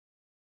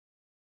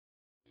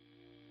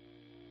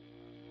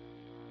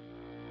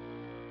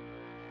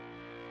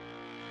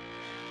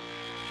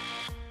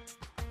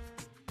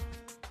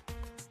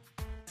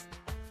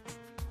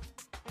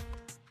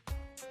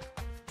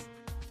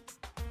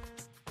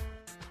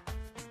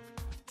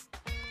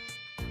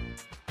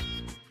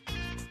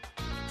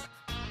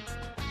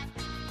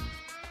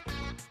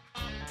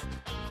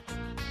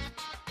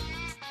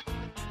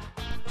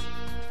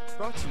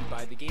brought to you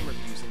by the Game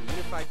Reviews and the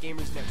Unified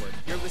Gamers Network.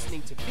 You're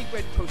listening to Big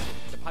Red Potion,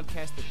 the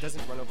podcast that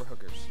doesn't run over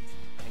hookers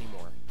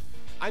anymore.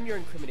 I'm your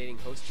incriminating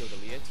host, Joe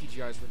DeLia,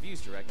 TGR's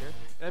reviews director,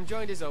 and I'm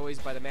joined as always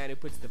by the man who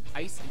puts the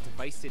ice into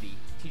Vice City,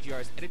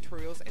 TGR's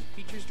editorials and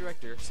features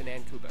director,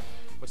 Sinan Kubba.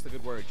 What's the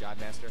good word,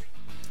 Jodmaster?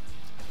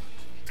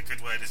 The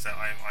good word is that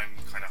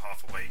I'm kind of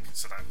half awake,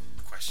 so that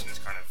question has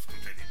kind of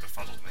completely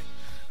befuddled me.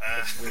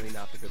 That's really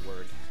not the good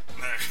word.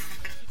 No,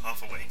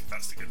 half awake,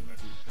 that's the good word.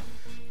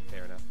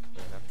 Fair enough.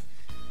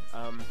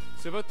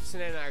 So both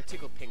Sinan and I are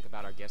tickled pink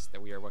about our guests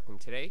that we are welcoming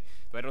today,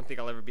 though I don't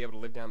think I'll ever be able to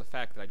live down the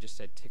fact that I just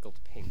said tickled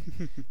pink.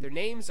 Their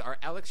names are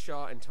Alex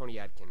Shaw and Tony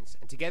Atkins,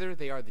 and together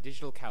they are the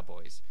Digital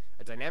Cowboys,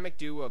 a dynamic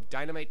duo of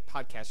dynamite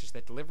podcasters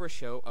that deliver a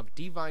show of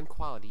divine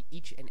quality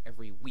each and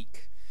every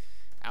week.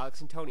 Alex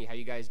and Tony, how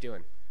you guys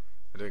doing?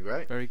 We're doing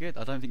great. Very good.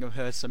 I don't think I've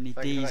heard so many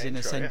D's in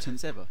a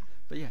sentence ever.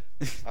 But yeah.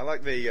 I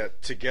like the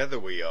together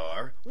we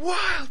are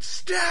Wild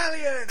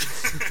Stallions!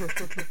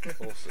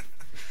 Awesome.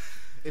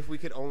 If we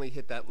could only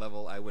hit that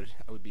level, I would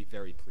be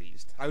very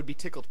pleased. I would be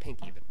tickled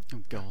pink even.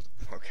 Oh God.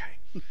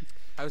 Okay.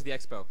 How was the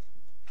expo?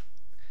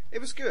 It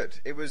was good.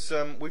 It was.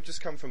 We've just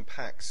come from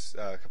PAX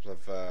a couple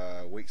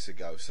of weeks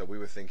ago, so we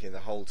were thinking the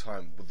whole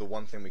time, the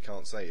one thing we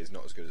can't say is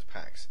not as good as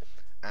PAX.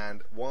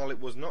 And while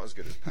it was not as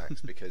good as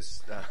PAX,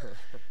 because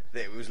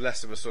it was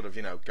less of a sort of,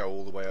 go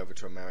all the way over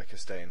to America,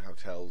 stay in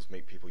hotels,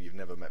 meet people you've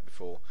never met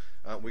before,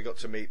 we got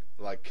to meet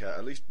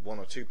at least one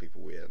or two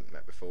people we hadn't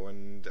met before,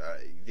 and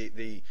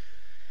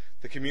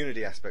the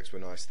community aspects were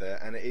nice there,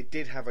 and it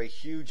did have a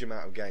huge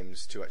amount of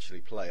games to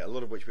actually play, a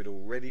lot of which we'd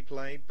already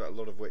played, but a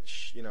lot of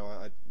which,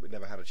 we'd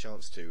never had a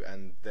chance to,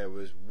 and there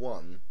was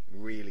one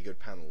really good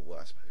panel,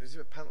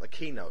 a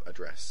keynote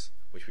address,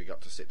 which we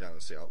got to sit down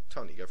and see. Oh,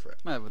 Tony, go for it.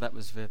 Well, that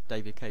was for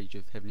David Cage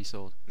of Heavenly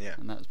Sword. Yeah.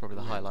 And that was probably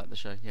the highlight of the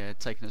show. Yeah,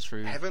 taking us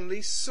through...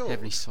 Heavenly Sword?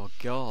 Heavenly Sword,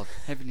 God.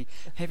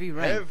 Heavy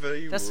Rain.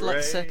 That's Rain. Like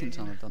the second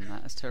time I've done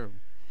that. That's terrible.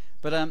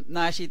 But no,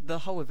 actually, the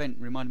whole event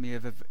reminded me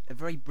of a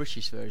very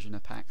British version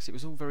of PAX. It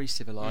was all very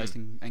civilised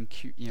and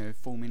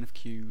forming of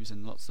queues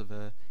and lots of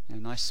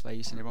nice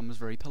space, and everyone was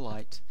very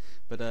polite.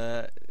 But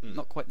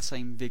not quite the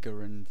same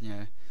vigour and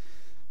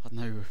I don't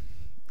know,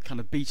 kind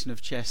of beating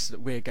of chest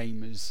that we're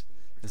gamers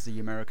as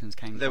the Americans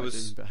can do.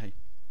 But hey.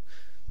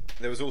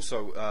 There was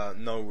also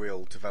no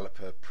real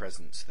developer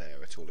presence there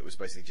at all. It was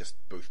basically just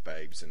booth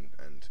babes and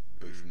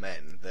booth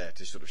men there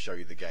to sort of show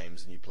you the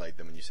games, and you played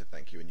them and you said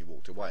thank you and you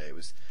walked away. It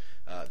was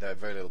there was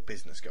very little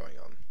business going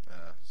on,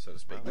 so to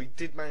speak. We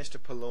did manage to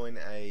purloin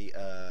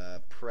a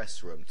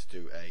press room to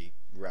do a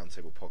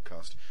roundtable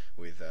podcast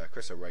with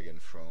Chris O'Regan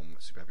from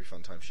Super Happy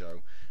Fun Time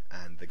Show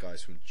and the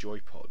guys from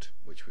Joypod,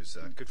 which was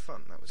good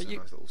fun. That was a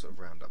nice little sort of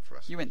roundup for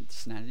us. You went to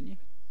Sinan, didn't you?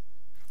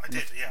 I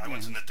did, yeah. I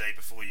went on the day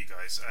before you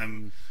guys. I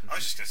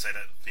was just going to say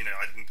that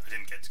I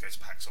didn't get to go to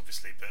PAX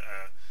obviously, but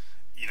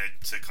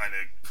to kind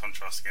of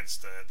contrast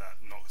against that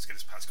not as good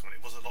as PAX comment,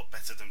 it was a lot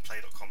better than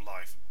Play.com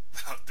Live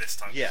this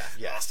time. Yeah.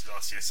 Last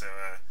year, so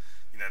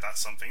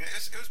that's something. It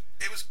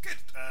was good.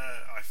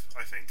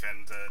 I think,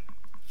 and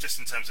just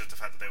in terms of the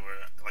fact that there were,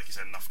 like you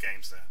said, enough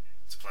games there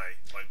to play.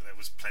 Like there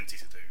was plenty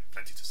to do,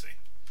 plenty to see.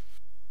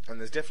 And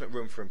there's definite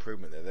room for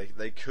improvement there.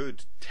 They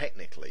could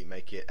technically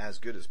make it as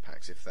good as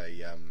PAX if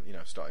they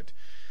started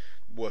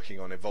working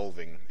on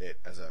evolving it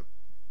as a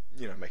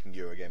making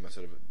Eurogamer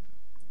sort of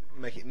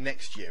make it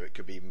next year. It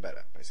could be even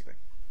better, basically.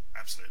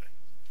 Absolutely.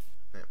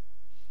 Yeah.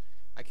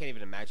 I can't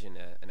even imagine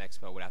an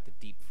expo without the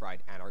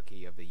deep-fried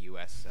anarchy of the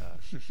U.S.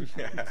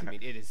 I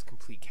mean, it is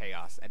complete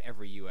chaos at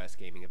every U.S.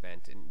 gaming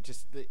event, and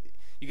just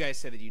you guys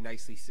said that you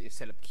nicely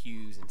set up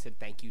queues and said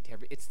thank you to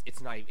every.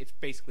 It's not. It's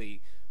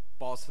basically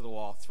balls to the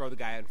wall, throw the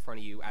guy in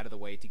front of you out of the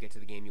way to get to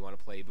the game you want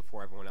to play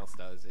before everyone else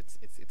does. It's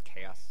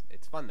chaos.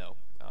 It's fun though,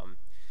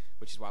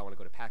 which is why I want to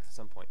go to PAX at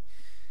some point.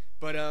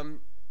 But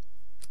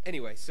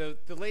anyway, so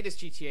the latest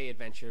GTA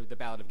adventure, The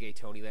Ballad of Gay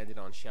Tony, landed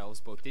on shelves,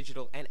 both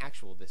digital and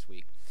actual, this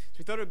week. So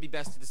we thought it would be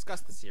best to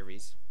discuss the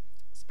series,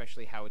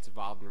 especially how it's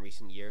evolved in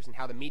recent years and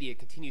how the media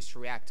continues to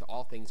react to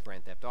all things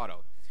Grand Theft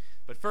Auto.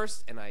 But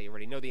first, and I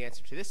already know the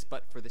answer to this,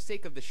 but for the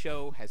sake of the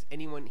show, has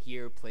anyone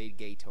here played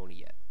Gay Tony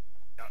yet?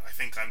 I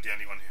think I'm the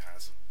only one who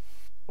has.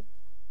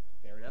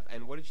 Fair enough.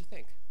 And what did you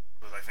think?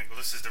 Well, I think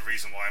this is the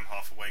reason why I'm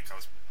half awake. I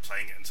was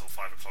playing it until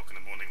 5 o'clock in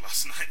the morning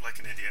last night like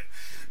an idiot.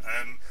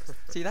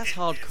 See, that's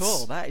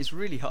hardcore. That is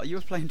really hard. You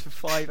were playing till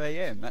 5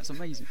 a.m. That's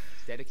amazing.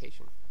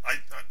 Dedication.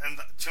 And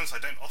to be honest,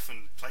 I don't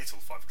often play till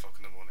 5 o'clock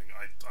in the morning.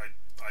 I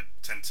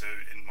tend to,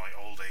 in my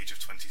old age of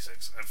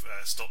 26, have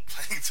stopped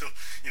playing till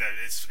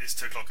it's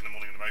 2 o'clock in the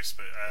morning at the most.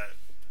 But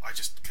I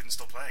just couldn't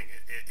stop playing.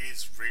 It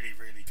is really,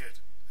 really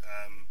good.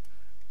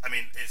 I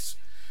mean, it's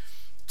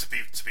to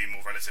be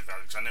more relative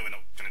value, because I know we're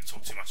not going to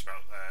talk too much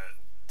about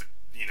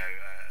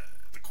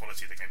the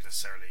quality of the games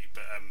necessarily,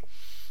 but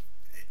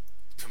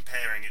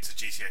comparing it to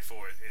GTA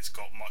 4, it's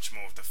got much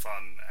more of the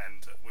fun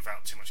and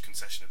without too much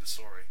concession of the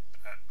story.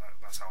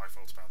 That's how I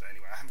felt about it.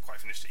 Anyway, I haven't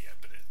quite finished it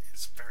yet, but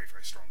it's very,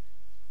 very strong.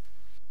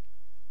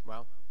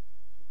 Wow.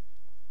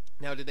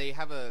 Now, did they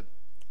have a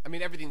I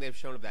mean, everything they've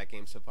shown of that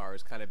game so far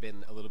has kind of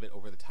been a little bit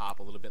over the top,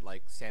 a little bit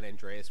like San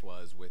Andreas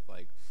was with,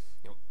 like,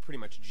 pretty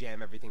much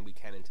jam everything we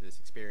can into this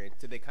experience.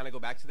 Did they kind of go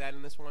back to that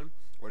in this one,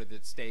 or did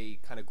it stay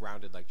kind of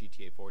grounded like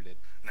GTA 4 did?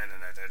 No.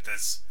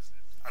 There's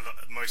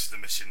most of the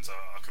missions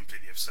are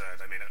completely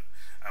absurd. I mean,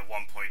 at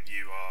one point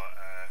you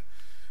are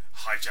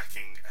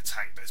hijacking a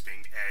tank that's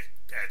being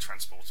air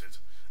transported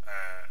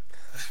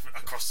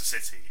across the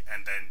city,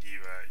 and then you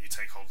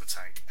take hold of the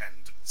tank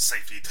and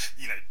safely,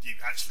 you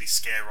actually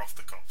scare off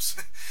the cops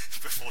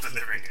before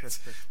delivering it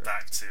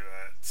back to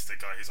the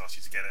guy who's asked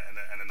you to get it.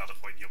 And another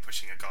point, you're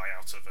pushing a guy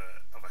out of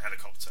a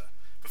helicopter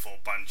before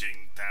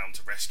bungeeing down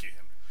to rescue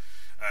him.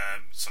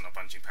 So not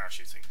bungeeing,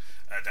 parachuting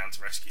down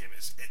to rescue him.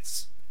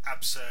 It's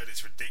absurd.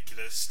 It's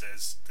ridiculous.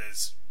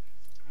 There's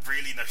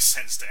really no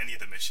sense to any of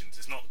the missions.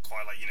 It's not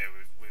quite like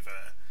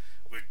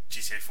with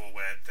GTA 4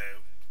 where there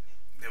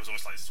was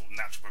almost like this sort of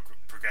natural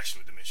progression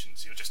with the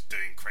missions. You're just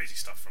doing crazy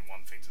stuff from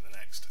one thing to the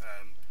next.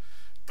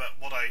 But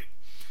what I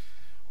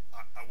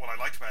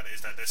like about it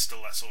is that there's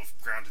still that sort of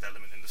grounded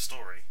element in the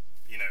story.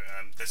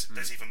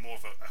 There's even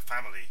more of a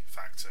family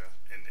factor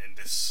in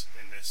this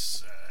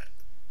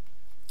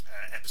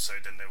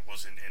episode than there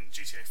was in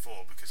GTA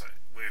 4, because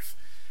with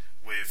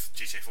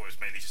GTA 4 it's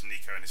mainly just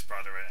Nico and his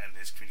brother and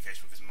his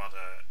communication with his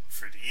mother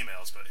through the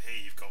emails. But here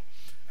you've got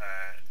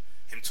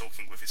him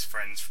talking with his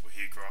friends who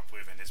he grew up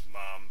with and his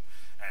mum.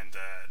 And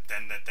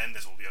then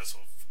there's all the other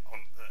sort of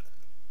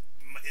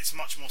it's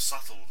much more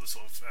subtle, the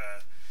sort of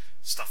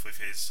stuff with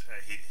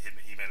him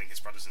emailing his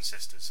brothers and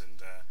sisters,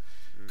 and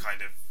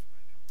kind of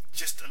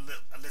just a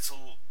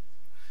little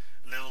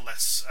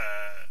less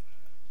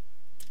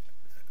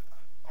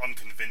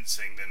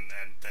unconvincing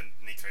than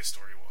Nico's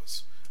story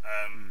was.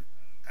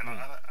 And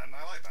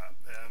I like that.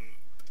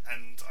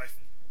 And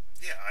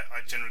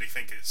I generally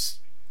think it's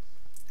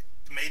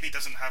maybe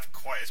doesn't have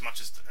quite as much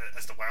as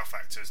the wow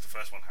factor as the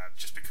first one had,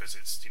 just because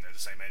it's the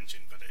same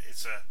engine. But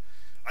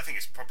I think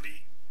it's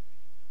probably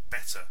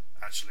better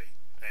actually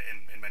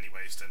in many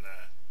ways than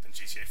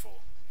GTA 4,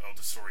 or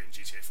the story in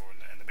GTA 4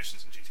 and the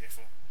missions in GTA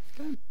 4.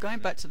 Going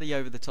back to the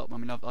over the top. I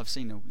mean, I've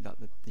seen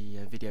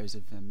the videos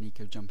of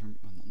Nico jumping.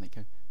 Well, not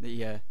Nico.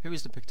 Who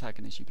is the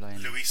protagonist you play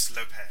in? Luis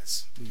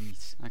Lopez.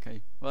 Luis.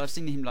 Okay. Well, I've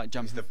seen him like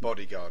jumping. He's the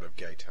bodyguard of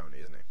Gay Tony,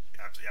 isn't he?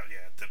 Yeah.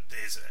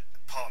 His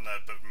partner,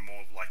 but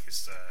more like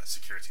his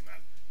security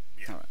man.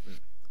 Yeah. All right.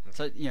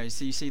 So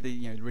so you see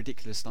the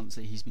ridiculous stunts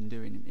that he's been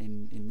doing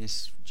in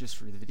this just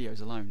through the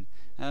videos alone.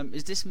 Do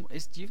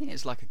you think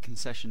it's like a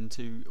concession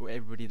to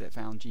everybody that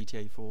found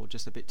GTA 4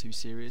 just a bit too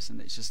serious,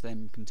 and it's just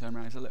them can turn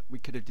around and say, look, we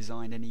could have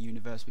designed any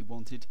universe we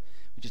wanted,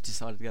 we just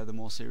decided to go the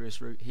more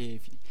serious route here,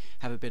 if you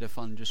have a bit of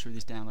fun just through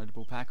this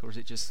downloadable pack? Or is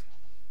it just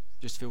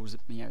feels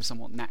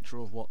somewhat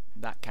natural of what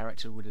that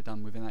character would have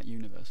done within that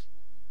universe?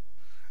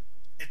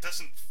 It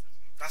doesn't.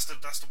 That's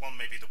the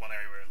one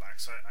area where it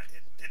lacks. So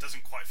it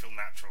doesn't quite feel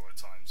natural at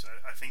times.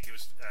 I think it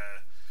was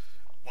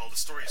while the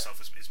story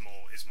itself is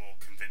more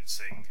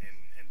convincing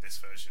in this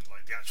version.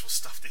 Like the actual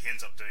stuff that he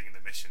ends up doing in the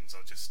missions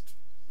are just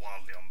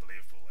wildly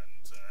unbelievable,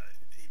 and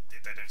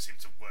they don't seem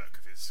to work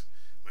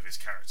with his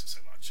character so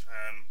much.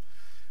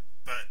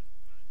 But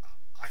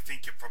I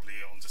think you're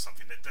probably onto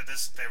something. There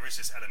is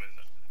this element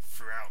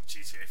throughout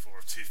GTA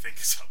 4 of two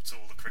fingers up to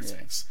all the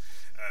critics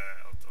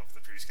of the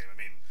previous game. I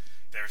mean,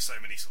 there are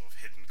so many sort of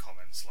hidden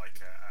comments,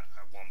 like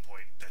at one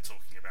point they're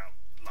talking about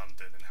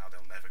London and how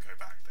they'll never go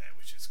back there,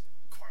 which is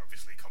quite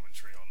obviously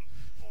commentary on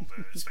all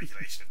the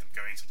speculation of them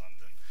going to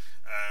London.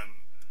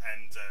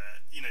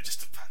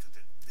 Just the fact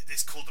that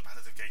it's called the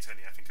Ballad of Gay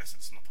Tony, I think I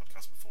said this on the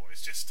podcast before,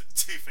 it's just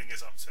two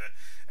fingers up to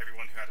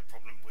everyone who had a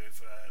problem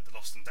with the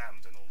Lost and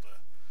Damned and all the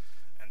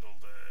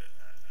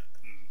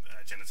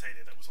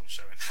genitalia that was on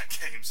show in that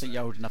game. I think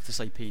you're old enough to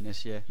say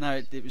penis, yeah.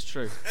 No, it was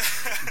true.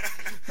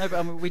 No, but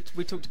I mean,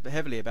 we talked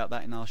heavily about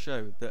that in our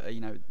show, that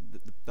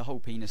the whole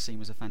penis scene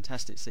was a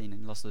fantastic scene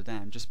in Lost and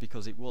Damned, just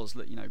because it was,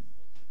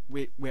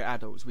 we're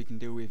adults, we can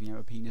deal with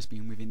a penis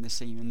being within the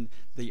scene. And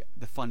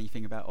the funny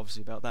thing about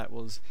that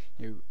was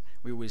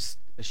we always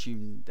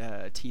assumed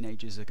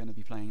teenagers are going to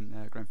be playing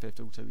Grand Theft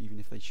Auto, even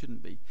if they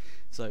shouldn't be.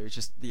 So it's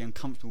just the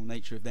uncomfortable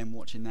nature of them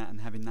watching that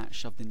and having that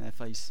shoved in their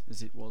face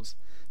as it was.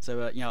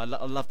 So I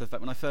love the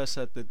fact when I first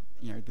heard the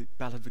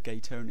Ballad of Gay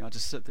Tony, I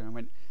just sat there and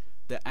went,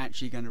 they're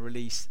actually going to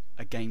release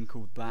a game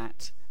called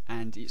that,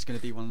 and it's going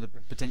to be one of the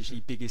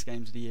potentially biggest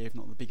games of the year, if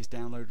not the biggest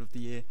download of the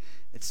year.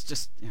 It's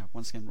just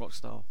once again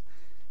Rockstar.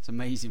 It's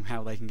amazing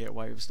how they can get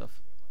away with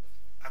stuff.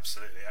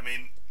 Absolutely. I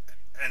mean,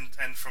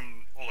 and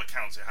from all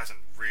accounts, it hasn't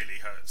really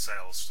hurt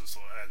sales to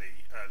sort of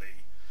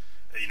early.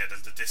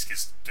 The disc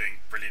is doing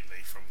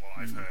brilliantly from what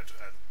I've heard,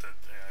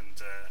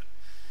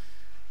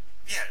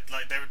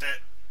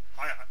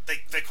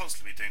 they're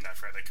constantly doing that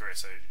throughout their career.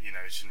 So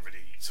it shouldn't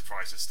really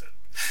surprise us that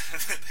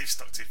they've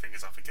stuck two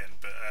fingers up again.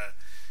 But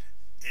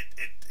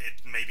it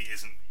maybe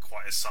isn't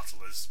quite as subtle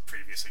as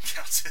previous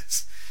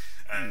encounters.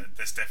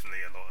 There's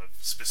definitely a lot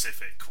of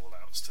specific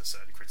call-outs to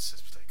certain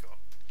criticisms they got.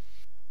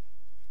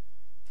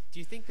 Do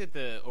you think that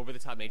the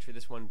over-the-top nature of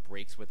this one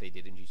breaks what they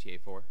did in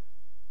GTA 4?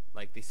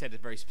 Like they said, a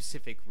very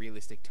specific,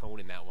 realistic tone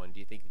in that one. Do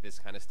you think that this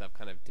kind of stuff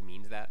kind of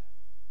demeans that?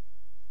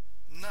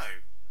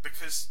 No,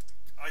 because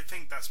I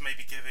think that's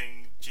maybe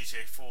giving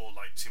GTA 4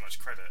 like too much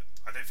credit.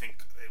 I don't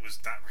think it was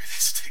that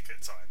realistic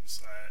at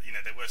times.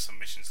 There were some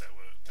missions that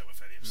were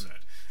fairly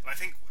absurd, and I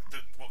think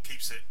that what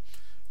keeps it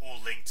all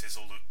linked is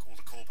all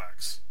the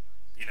callbacks.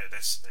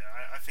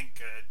 I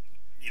think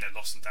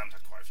Lost and Damned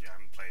had quite a few. I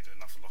haven't played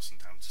enough of Lost and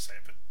Damned to say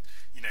it, but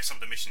some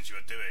of the missions you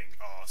are doing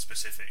are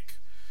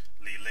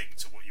specifically linked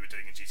to what you were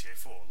doing in GTA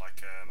 4. Like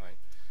Right.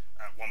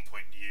 at one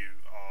point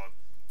you are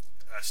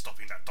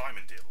stopping that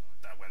diamond deal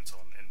that went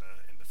on in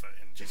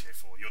GTA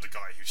 4. You're the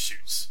guy who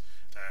shoots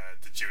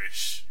the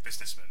Jewish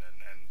businessman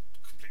and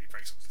completely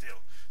breaks up the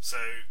deal. So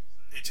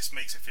it just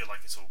makes it feel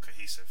like it's all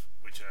cohesive,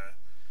 which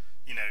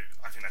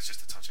I think that's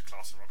just a touch of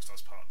class on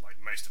Rockstar's part. Like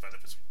most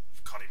developers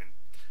can't even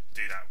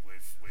do that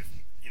with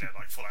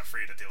like Fallout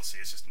 3. The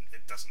DLC is just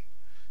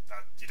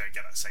you don't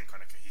get that same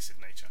kind of cohesive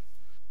nature.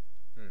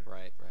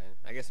 Right.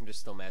 I guess I'm just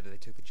still mad that they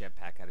took the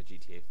jetpack out of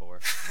GTA 4,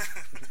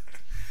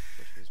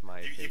 which was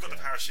my. You've got the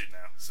parachute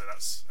now, so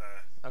that's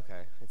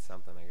okay. It's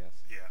something, I guess.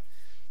 yeah.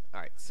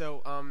 All right.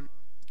 So,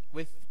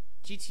 with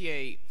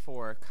GTA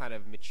 4 kind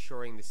of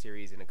maturing the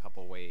series in a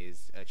couple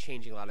ways,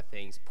 changing a lot of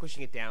things,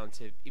 pushing it down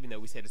to, even though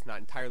we said it's not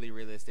entirely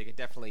realistic, it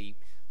definitely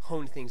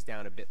honed things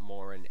down a bit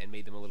more and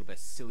made them a little bit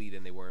silly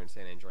than they were in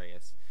San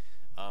Andreas.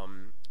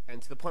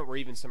 And to the point where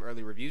even some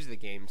early reviews of the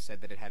game said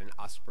that it had an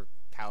Oscar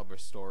caliber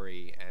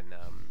story and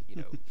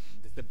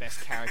the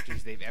best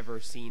characters they've ever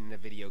seen in a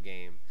video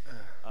game,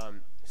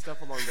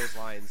 stuff along those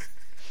lines.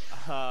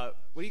 What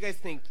do you guys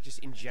think, just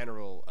in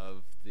general,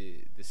 of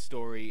the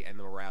story and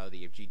the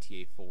morality of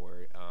GTA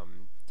 4?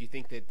 Do you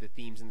think that the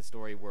themes in the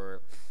story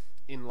were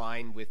in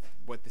line with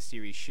what the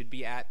series should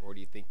be at, or do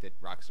you think that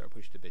Rockstar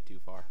pushed a bit too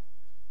far?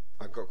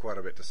 I've got quite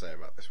a bit to say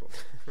about this one.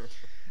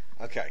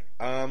 Okay,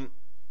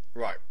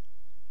 right.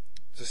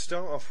 To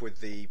start off with,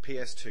 the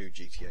PS2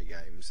 GTA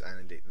games, and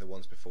indeed the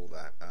ones before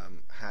that,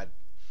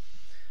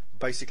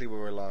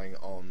 were relying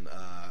on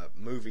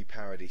movie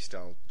parody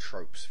style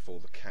tropes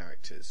for the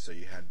characters. So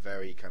you had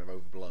very kind of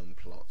overblown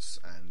plots,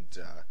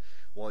 and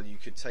while you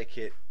could take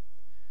it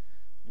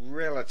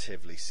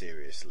relatively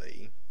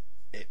seriously,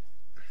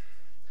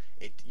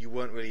 you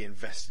weren't really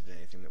invested in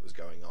anything that was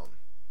going on.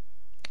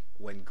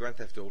 When Grand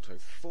Theft Auto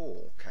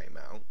 4 came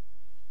out,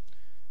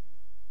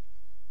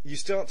 you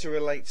start to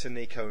relate to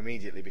Nico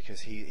immediately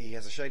because he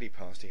has a shady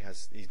past.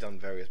 He's done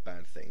various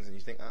bad things, and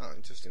you think,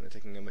 interesting. They're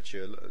taking a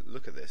mature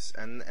look at this,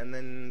 and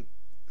then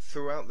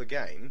throughout the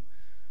game,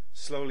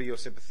 slowly your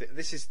sympathy.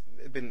 This has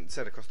been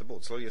said across the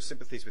board. Slowly your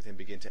sympathies with him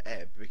begin to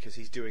ebb because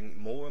he's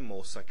doing more and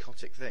more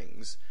psychotic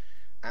things,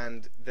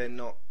 and they're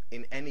not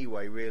in any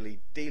way really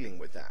dealing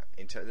with that.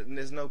 And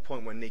there's no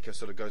point when Nico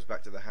sort of goes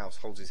back to the house,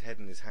 holds his head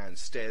in his hand,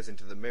 stares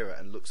into the mirror,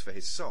 and looks for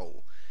his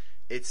soul.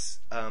 It's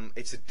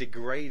a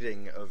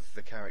degrading of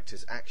the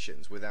character's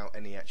actions without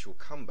any actual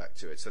comeback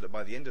to it, so that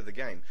by the end of the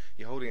game,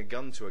 you're holding a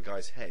gun to a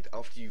guy's head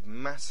after you've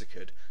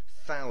massacred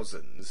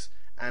thousands,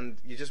 and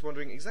you're just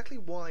wondering exactly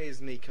why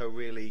is Nico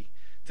really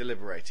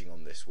deliberating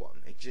on this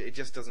one. It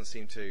just doesn't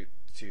seem to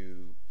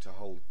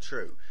hold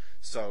true.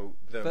 So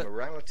the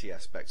morality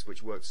aspects,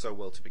 which worked so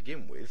well to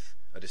begin with,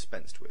 are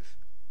dispensed with.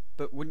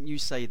 But wouldn't you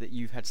say that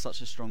you've had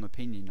such a strong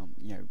opinion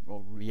on,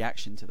 or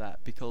reaction to that?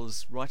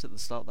 Because right at the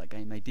start of that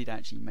game, they did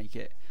actually make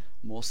it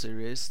more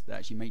serious. They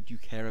actually made you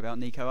care about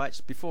Nico.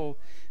 Actually, before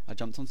I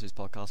jumped onto this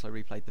podcast, I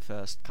replayed the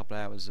first couple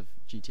of hours of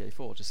GTA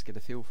 4 just to get a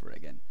feel for it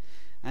again.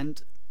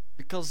 And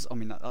because,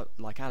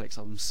 like Alex,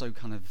 I was so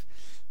kind of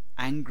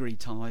angry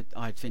till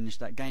I'd finished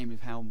that game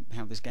with how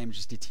this game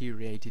just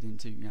deteriorated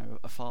into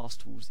a farce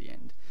towards the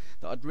end,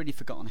 that I'd really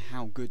forgotten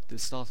how good the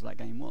start of that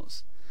game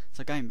was.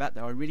 So going back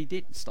there, I really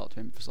did start to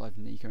empathise with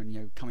Nico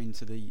and come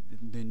into the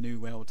new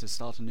world to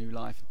start a new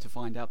life, to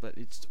find out that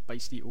it's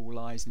basically all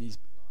lies and he's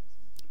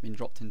been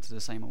dropped into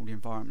the same old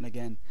environment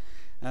again.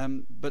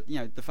 But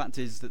the fact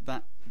is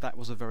that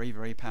was a very,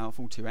 very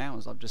powerful 2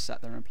 hours I've just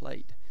sat there and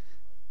played.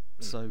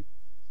 So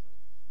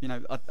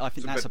I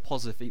think that's a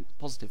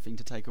positive thing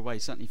to take away,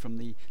 certainly from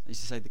the,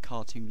 as you say, the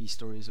cartoony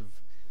stories of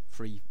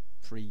free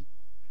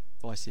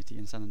Vice City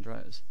and San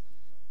Andreas.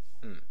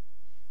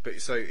 But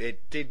so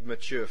it did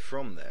mature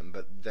from them,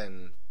 but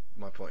then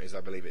my point is I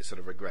believe it sort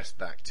of regressed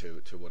back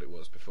to what it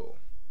was before.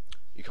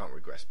 You can't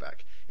regress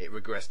back. It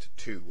regressed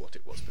to what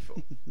it was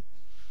before.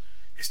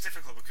 It's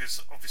difficult because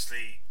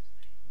obviously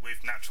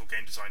with natural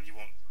game design you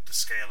want the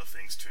scale of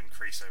things to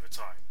increase over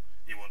time.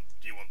 You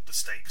want the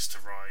stakes to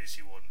rise,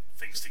 you want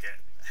things to get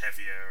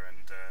heavier,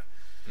 and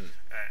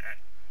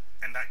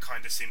that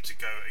kind of seemed to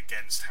go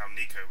against how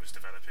Nico was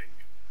developing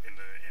in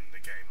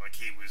the game.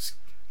 Like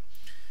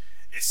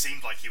it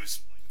seemed like he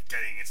was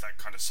getting into that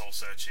kind of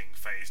soul-searching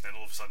phase, and then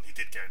all of a sudden he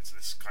did go into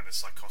this kind of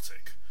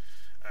psychotic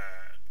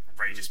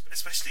rage,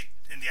 especially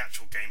in the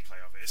actual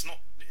gameplay of it. It's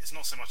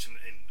not so much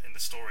in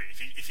the story.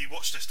 If you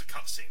watch just the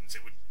cutscenes,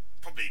 it would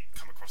probably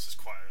come across as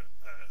quite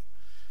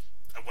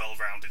a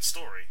well-rounded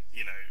story,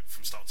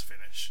 from start to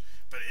finish.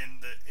 But in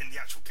the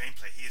actual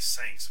gameplay, he is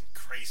saying some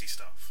crazy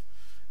stuff,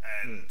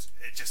 and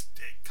it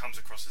comes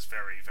across as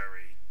very,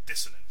 very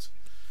dissonant.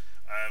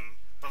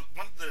 But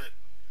one of the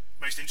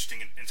most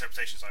interesting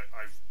interpretations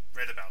I've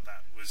read about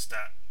that was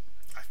that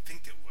I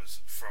think it was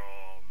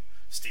from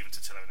Stephen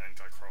Totilo and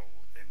Guy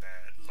Kroll in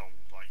their long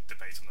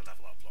debate on the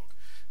Level Up blog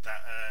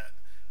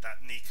that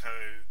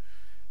Nico,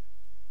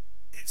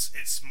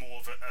 it's more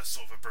of a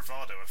sort of a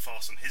bravado, a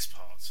farce on his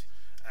part,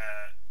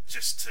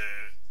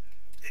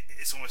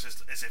 it's almost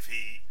as if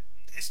he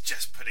is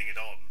just putting it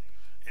on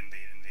in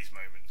these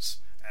moments,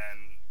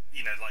 and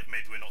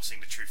maybe we're not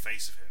seeing the true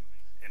face of him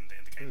in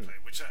the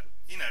gameplay, which I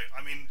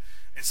mean,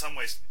 in some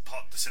ways,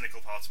 the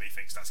cynical part of me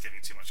thinks that's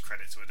giving too much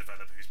credit to a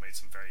developer who's made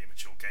some very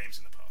immature games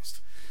in the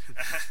past.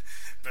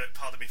 But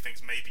part of me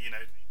thinks maybe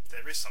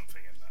there is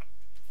something in that.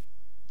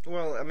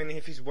 Well, I mean,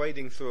 if he's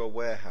wading through a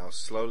warehouse,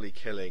 slowly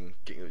killing,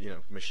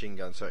 machine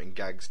gun certain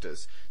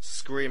gangsters,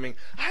 screaming,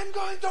 "I'm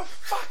going to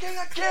fucking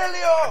kill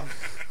you!"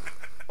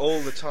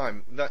 all the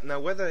time. Now,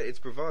 whether it's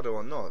bravado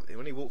or not,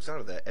 when he walks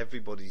out of there,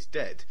 everybody's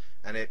dead,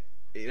 and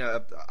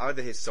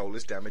either his soul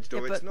is damaged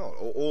or it's not,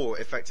 or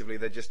effectively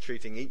they're just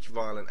treating each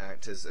violent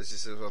act as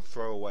just a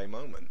throwaway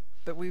moment.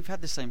 But we've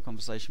had the same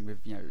conversation with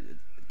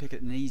pick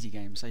an easy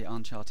game, say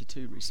Uncharted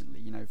 2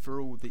 recently.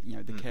 For all the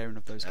the caring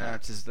of those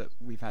characters that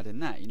we've had in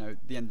that.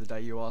 At the end of the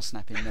day, you are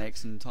snapping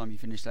necks, and the time you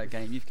finish that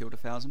game, you've killed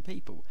 1,000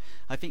 people.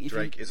 I think if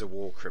Drake is a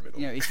war criminal.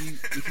 If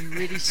you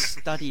really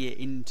study it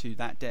into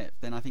that depth,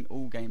 then I think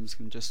all games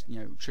can just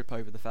trip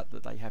over the fact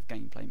that they have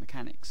gameplay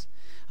mechanics.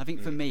 I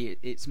think for me,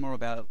 it's more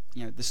about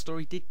the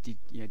story did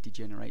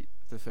degenerate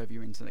the further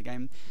you're into the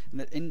game,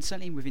 and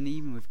certainly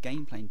even with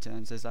gameplay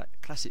terms, there's that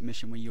classic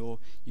mission where you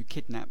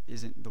kidnap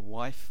the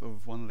wife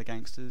of one of the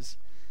gangsters.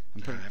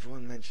 And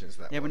everyone mentions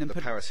that. Yeah, one. The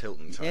Paris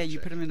Hilton type. Yeah, you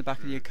put him in the back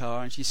of your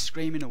car, and she's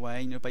screaming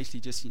away, and you're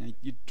basically just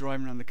you're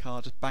driving around the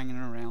car, just banging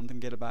her around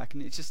and get her back,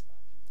 and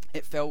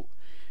it felt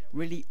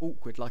really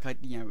awkward. Like at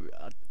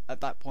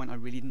that point, I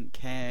really didn't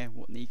care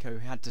what Nico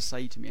had to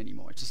say to me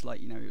anymore. It's just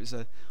it was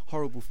a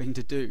horrible thing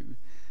to do.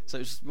 So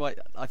it was just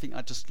I think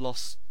I just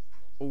lost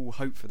all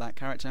hope for that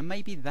character, and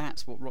maybe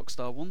that's what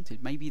Rockstar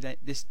wanted. Maybe that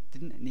this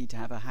didn't need to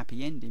have a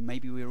happy ending.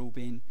 Maybe we were all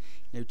being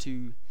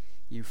too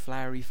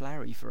flowery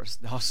for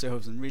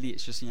ourselves, and really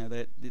it's just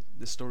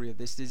the story of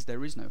this is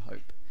there is no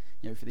hope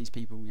for these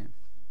people.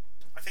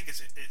 I think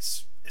it's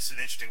an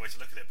interesting way to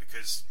look at it,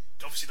 because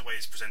obviously the way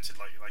it's presented,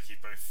 like you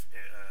both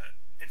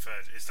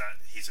inferred, is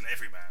that he's an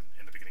everyman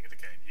in the beginning of the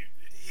game.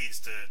 He's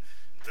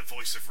the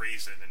voice of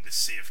reason in this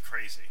sea of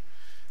crazy.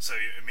 So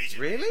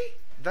immediately, really,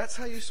 that's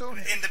how you saw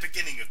him in the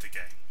beginning of the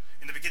game.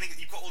 In the beginning,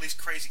 you've got all these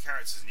crazy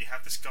characters, and you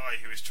have this guy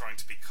who is trying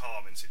to be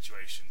calm in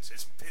situations. I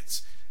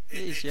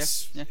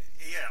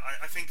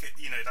think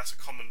that's a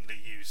commonly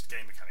used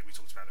game mechanic. We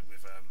talked about it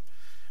with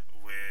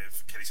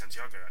Kelly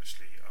Santiago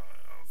actually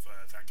of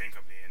that game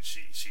company, and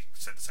she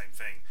said the same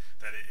thing,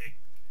 that it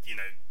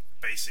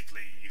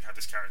basically you have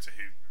this character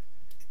who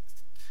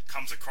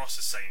comes across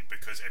as sane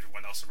because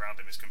everyone else around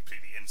him is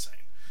completely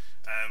insane.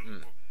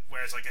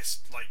 Whereas I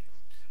guess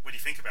when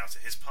you think about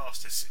it, his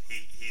past is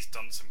he's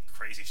done some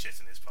crazy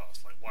shit in his past.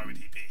 Why would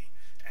he be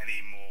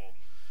any more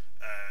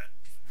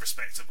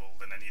respectable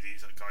than any of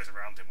these other guys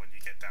around him when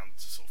you get down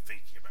to sort of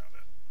thinking about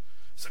it?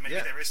 So maybe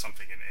there is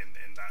something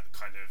in that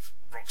kind of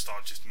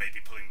Rockstar just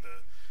maybe pulling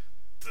the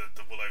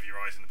wool over your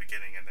eyes in the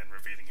beginning and then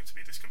revealing him to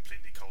be this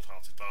completely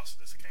cold-hearted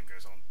bastard as the game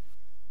goes on.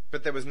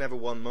 But there was never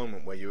one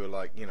moment where you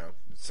were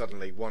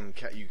suddenly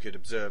you could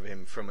observe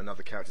him from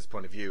another character's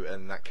point of view,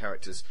 and that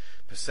character's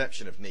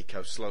perception of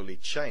Nico slowly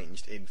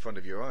changed in front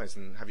of your eyes,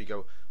 and have you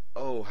go,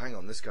 oh, hang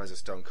on, this guy's a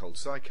stone cold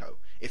psycho.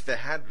 If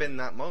there had been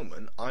that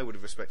moment, I would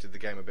have respected the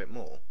game a bit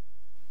more.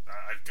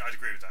 I'd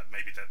agree with that.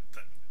 Maybe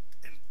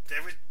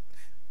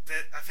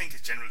I think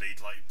it's generally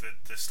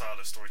the style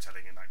of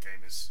storytelling in that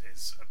game is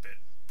a bit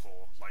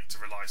poor. To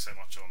rely so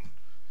much on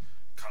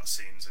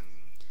cutscenes and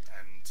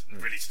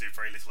really to do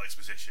very little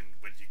exposition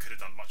when you could have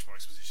done much more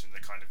exposition.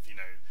 The kind of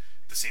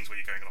the scenes where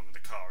you're going along in the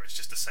car, it's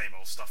just the same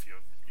old stuff you're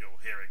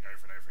hearing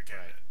over and over again.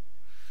 Right.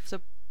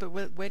 So, but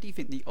where do you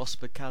think the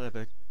Oscar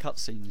caliber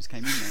cutscenes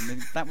came in then? I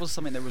mean, that was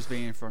something that was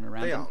being thrown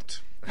around. They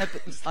aren't. No,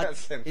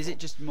 but is it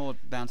just more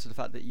down to the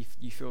fact that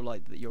you feel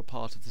like that you're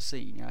part of the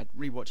scene?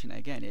 Rewatching it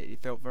again, it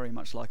felt very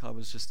much like I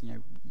was just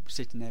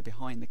sitting there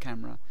behind the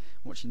camera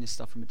watching this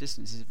stuff from a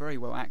distance. It's very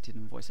well acted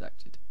and voice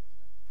acted.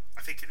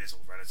 I think it is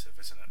all relative,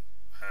 isn't it?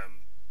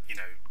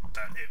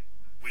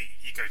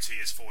 You go 2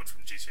 years forward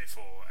from GTA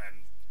 4,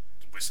 and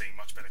we're seeing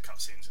much better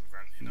cutscenes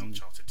in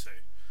Uncharted 2.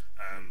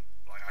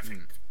 I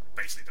think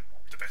basically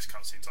the best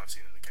cutscenes I've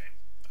seen in the game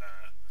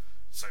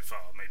so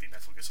far. Maybe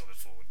Metal Gear Solid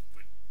 4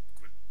 would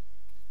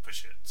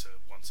push it to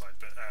one side,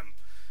 but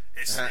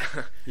it's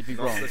you'd be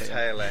not wrong. The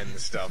tail end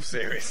stuff,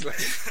 seriously.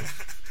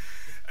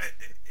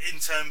 In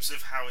terms of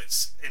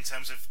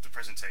the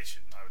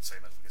presentation, I would say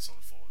Metal Gear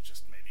Solid 4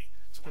 just maybe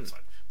to one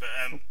side, but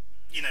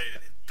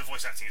the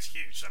voice acting is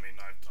huge. I mean,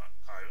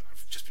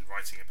 I've just been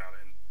writing about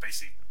it, and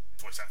basically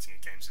voice acting in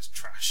games is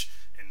trash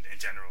in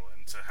general,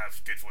 and to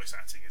have good voice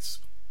acting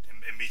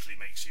immediately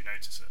makes you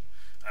notice it.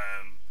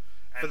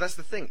 But that's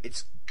the thing,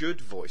 it's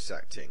good voice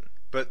acting.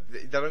 but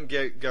they don't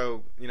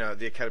go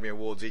the Academy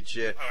Awards each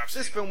year. Oh,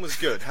 this film was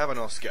good, have an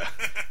Oscar.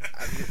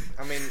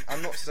 I mean,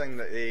 I'm not saying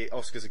that the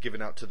Oscars are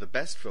given out to the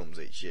best films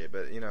each year,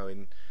 but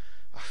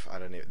I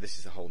don't know. This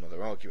is a whole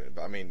other argument,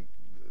 but I mean,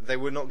 they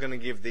were not going to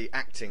give the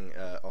acting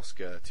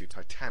Oscar to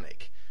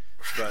Titanic.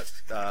 But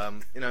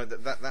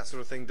that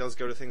sort of thing does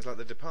go to things like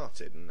The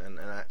Departed and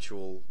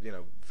actual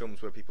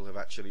films where people have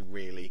actually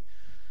really,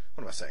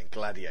 what am I saying,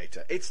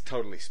 Gladiator. It's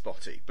totally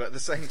spotty, but at the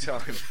same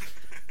time,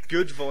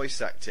 good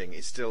voice acting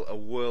is still a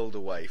world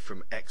away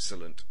from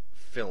excellent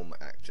film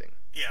acting.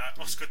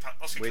 Yeah, Oscar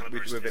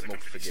caliber is a bit more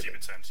completely forgiving.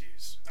 stupid term to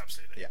use.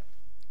 Absolutely. Yeah,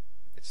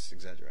 it's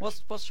exaggerated.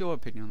 What's your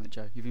opinion on it,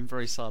 Joe? You've been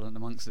very silent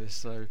amongst this,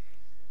 so.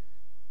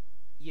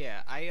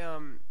 Yeah, I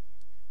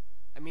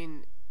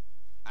mean,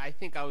 I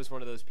think I was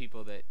one of those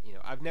people that,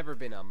 I've never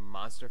been a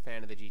monster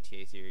fan of the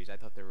GTA series. I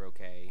thought they were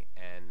okay,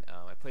 and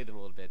I played them a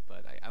little bit,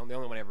 but the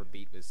only one I ever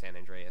beat was San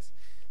Andreas.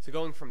 So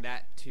going from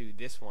that to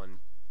this one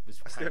was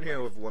That's the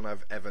only one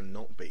I've ever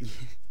not beat.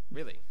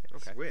 Really?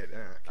 Okay. It's weird.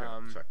 Yeah,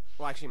 okay. Sorry.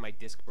 Well, actually, my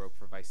disc broke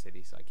for Vice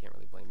City, so I can't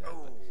really blame that.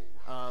 Oh.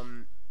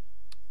 But,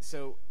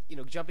 so,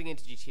 jumping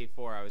into GTA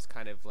 4, I was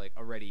kind of like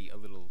already a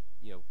little,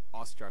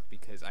 awestruck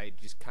because I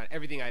just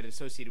everything I had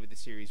associated with the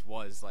series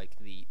was like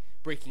the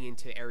breaking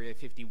into Area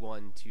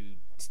 51 to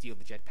steal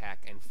the jetpack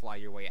and fly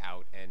your way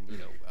out and,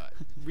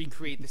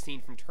 recreate the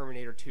scene from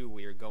Terminator 2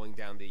 where you're going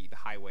down the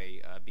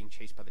highway being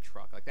chased by the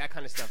truck. Like, that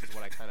kind of stuff is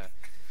what I kind of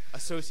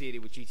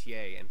associated with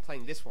GTA. And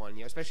playing this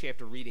one, especially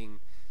after reading,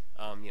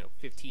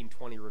 15,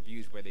 20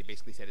 reviews where they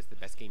basically said it's the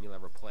best game you'll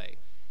ever play.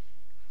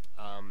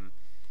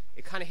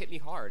 It kind of hit me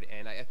hard,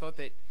 and I thought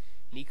that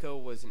Nico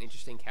was an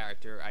interesting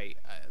character. I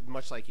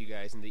much like you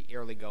guys in the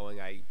early going,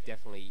 I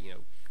definitely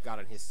got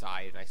on his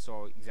side, and I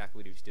saw exactly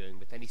what he was doing.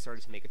 But then he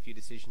started to make a few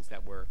decisions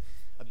that were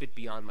a bit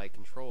beyond my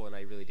control, and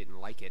I really didn't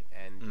like it.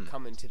 And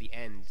coming to the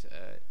end,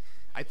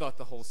 I thought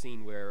the whole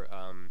scene where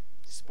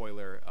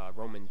spoiler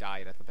Roman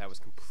died, I thought that was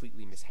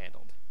completely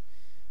mishandled.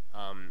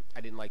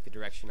 I didn't like the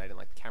direction, I didn't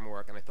like the camera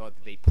work, and I thought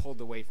that they pulled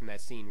away from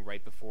that scene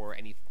right before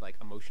any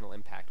emotional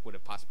impact would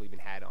have possibly been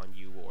had on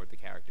you or the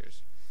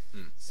characters.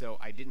 So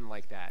I didn't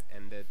like that,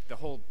 and the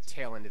whole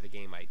tail end of the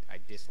game I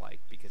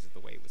disliked because of the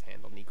way it was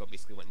handled. Nico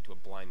basically went into a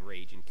blind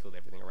rage and killed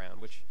everything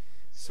around, which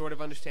is sort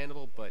of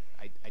understandable, but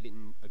I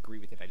didn't agree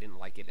with it, I didn't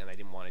like it, and I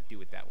didn't want to do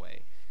it that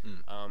way.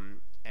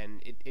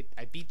 And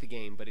I beat the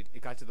game, but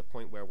it got to the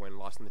point where when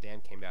Lost in the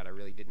Dam came out, I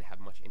really didn't have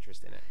much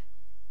interest in it.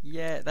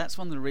 Yeah, that's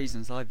one of the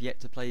reasons I've yet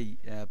to play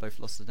both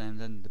Lost in the Dam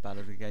and the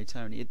Ballad of Gay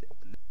Tony.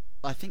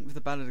 I think with the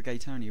Ballad of Gay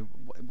Tony,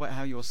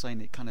 how you're saying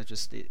it kind of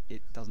just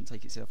it doesn't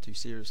take itself too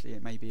seriously.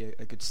 It may be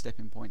a good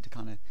stepping point to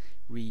kind of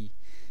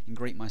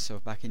re-ingrate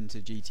myself back into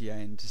GTA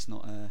and just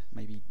not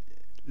maybe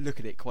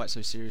look at it quite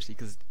so seriously,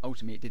 because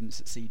ultimately it didn't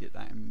succeed at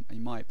that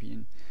in my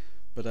opinion.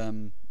 But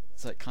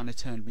so it kind of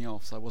turned me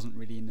off, so I wasn't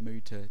really in the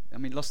mood to. I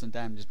mean, Lost and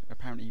Damned is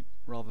apparently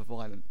rather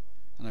violent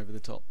and over the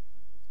top.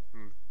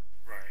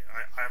 Right.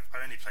 I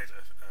only played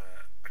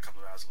a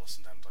couple of hours of Lost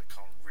and Damned. I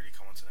can't really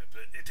comment on it,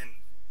 but it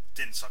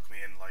didn't suck me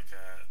in like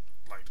the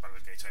Ballad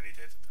of Gay Tony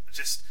did.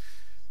 Just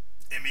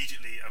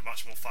immediately a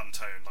much more fun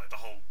tone. Like the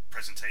whole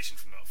presentation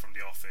from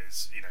the off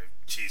is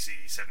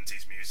cheesy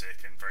 70s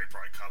music and very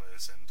bright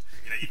colours, and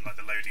even like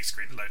the loading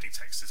screen, the loading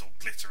text is all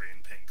glittery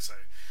and pink. So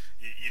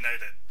you know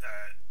that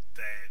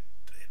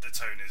the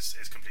tone is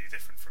completely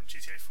different from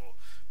GTA 4.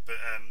 But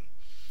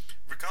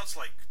regards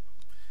like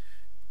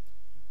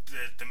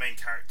the main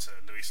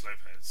character, Luis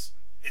Lopez,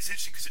 it's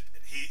interesting because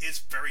he is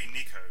very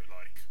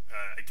Nico-like.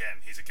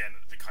 He's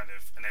the kind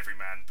of an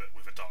everyman but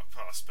with a dark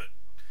past. But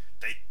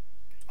they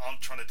aren't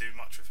trying to do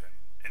much with him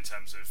in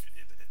terms of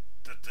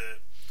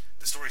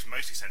the story is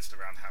mostly centered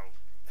around how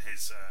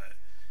his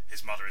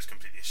mother is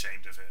completely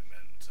ashamed of him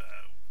and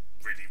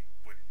really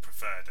would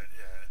prefer that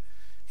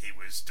he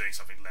was doing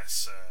something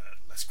less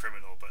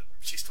criminal, but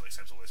she still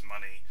accepts all his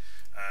money,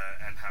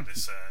 and how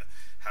this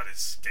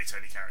Gay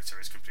Tony character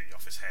is completely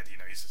off his head.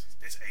 He's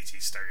this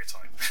 80s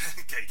stereotype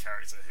gay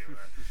character who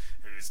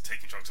is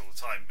taking drugs all the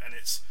time, and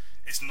it's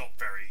not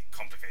very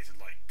complicated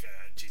like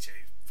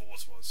GTA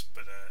 4's was,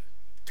 but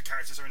the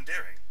characters are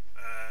endearing.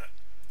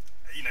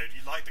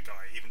 You like the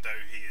guy even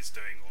though he is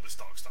doing all this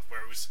dark stuff.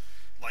 Where it was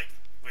like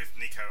with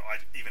Nico, I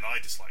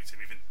disliked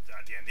him even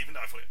at the end, even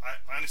though I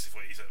honestly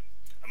thought he's a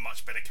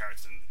much better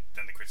character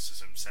than the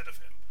criticism said of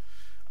him.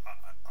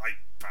 I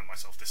found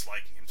myself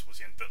disliking him towards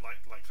the end, but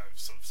like I've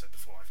sort of said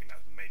before, I think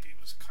that maybe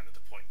was kind of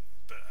the point.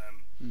 But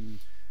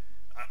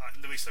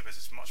Luis Lopez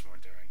is much more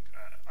endearing.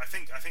 I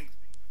think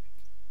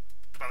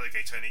the Ballad of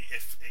Gay Tony,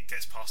 if it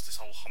gets past this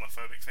whole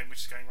homophobic thing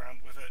which is going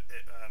around with it,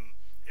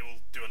 it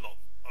will do a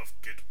lot of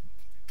good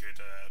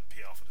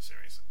PR for the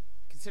series.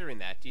 Considering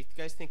that, do you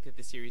guys think that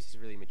the series has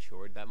really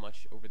matured that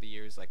much over the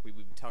years? Like we've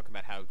been talking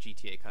about how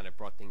GTA kind of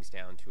brought things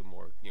down to a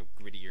more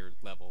grittier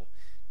level.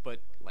 but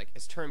like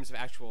as terms of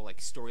actual like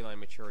storyline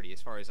maturity,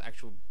 as far as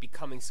actual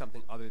becoming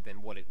something other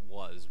than what it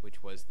was,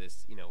 which was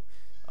this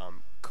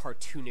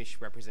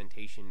cartoonish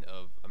representation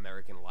of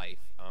American life.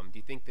 Do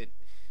you think that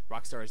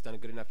Rockstar has done a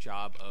good enough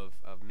job of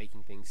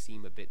making things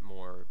seem a bit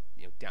more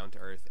down to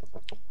earth?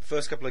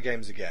 First couple of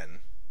games again,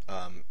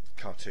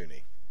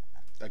 cartoony.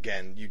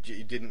 Again, you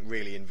didn't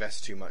really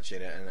invest too much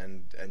in it,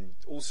 and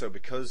also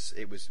because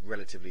it was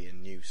relatively a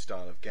new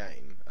style of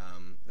game,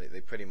 they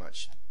pretty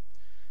much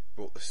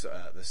brought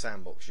the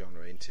sandbox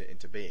genre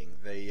into being.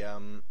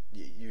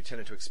 You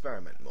tended to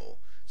experiment more.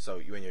 So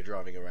when you're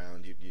driving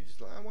around, you just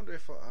like, I wonder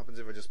what happens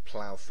if I just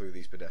plough through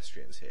these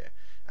pedestrians here,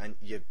 and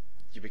you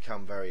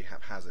become very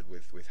haphazard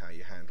with how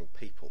you handle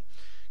people.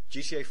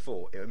 GTA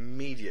 4,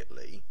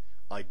 immediately,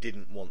 I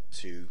didn't want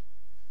to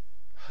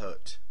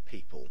hurt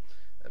people.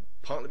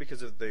 Partly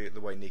because of the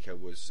way Nico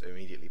was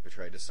immediately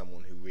portrayed as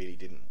someone who really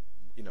didn't,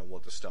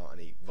 want to start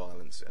any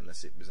violence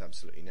unless it was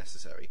absolutely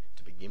necessary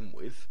to begin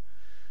with,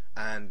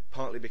 and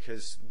partly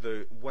because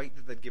the weight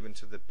that they'd given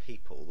to the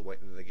people, the weight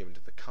that they'd given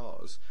to the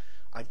cars,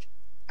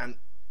 and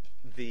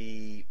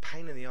the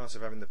pain in the arse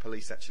of having the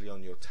police actually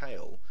on your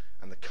tail,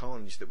 and the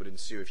carnage that would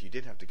ensue if you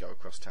did have to go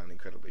across town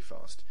incredibly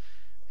fast.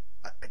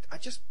 I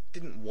just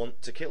didn't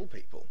want to kill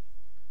people,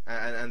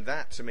 and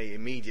that to me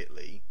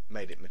immediately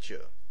made it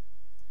mature.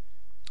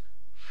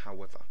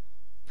 However,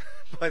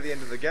 by the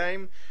end of the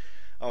game,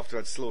 after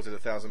I'd slaughtered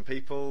 1,000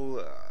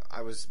 people,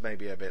 I was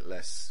maybe a bit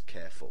less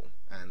careful,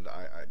 and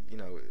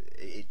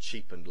it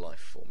cheapened life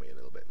for me a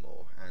little bit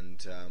more,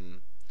 and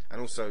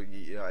also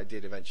I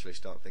did eventually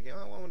start thinking,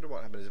 I wonder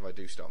what happens if I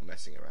do start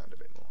messing around a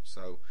bit more.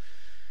 So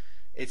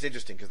it's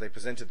interesting because they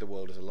presented the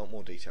world as a lot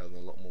more detailed and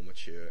a lot more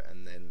mature,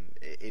 and then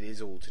it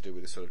is all to do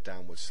with a sort of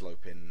downward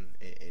slope in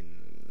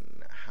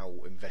how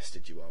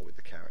invested you are with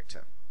the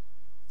character.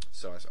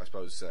 So I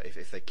suppose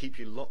if they keep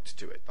you locked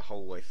to it the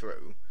whole way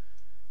through,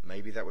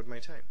 maybe that would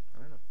maintain.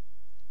 I don't know.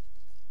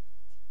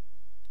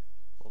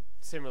 Well,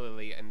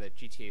 similarly, in the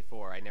GTA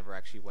 4, I never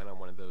actually went on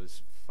one of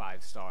those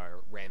 5-star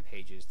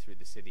rampages through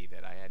the city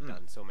that I had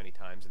done so many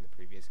times in the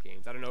previous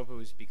games. I don't know if it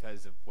was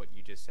because of what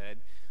you just said,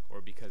 or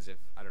because of,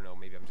 I don't know,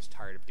 maybe I'm just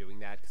tired of doing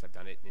that because I've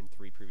done it in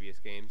 3 previous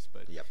games,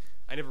 but yep.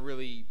 I never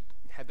really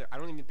had I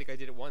don't even think I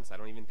did it once. I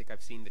don't even think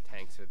I've seen the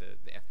tanks or the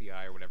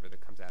FBI or whatever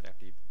that comes out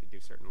after you do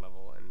a certain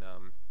level, and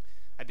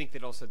I think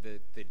that also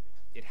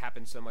it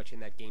happened so much in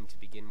that game to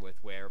begin with,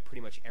 where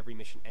pretty much every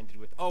mission ended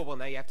with, oh, well,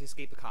 now you have to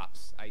escape the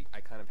cops. I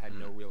kind of had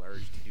no real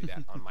urge to do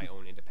that on my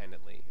own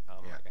independently. I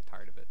got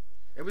tired of it.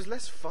 It was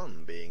less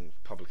fun being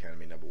Public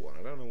Enemy number 1.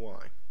 I don't know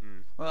why.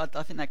 Well,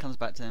 I think that comes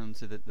back down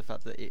to the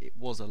fact that it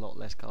was a lot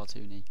less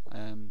cartoony.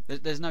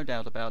 There's no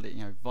doubt about it.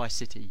 Vice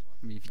City,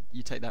 I mean, if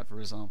you take that for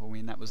example, I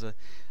mean, that was a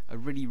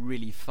really,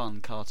 really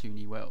fun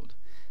cartoony world.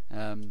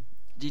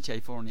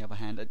 GTA 4, on the other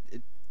hand,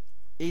 it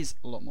is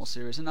a lot more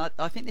serious, and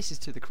I think this is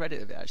to the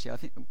credit of it, actually. I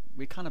think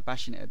we're kind of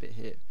bashing it a bit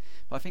here,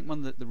 but I think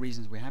one of the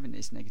reasons we're having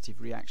this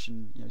negative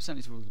reaction,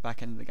 certainly towards the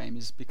back end of the game,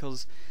 is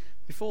because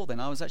before then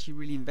I was actually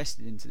really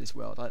invested into this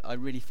world. I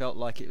really felt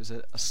like it was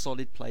a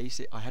solid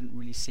place. I hadn't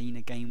really seen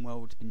a game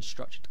world been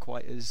structured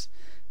quite as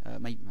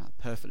maybe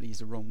perfectly is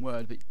the wrong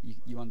word, but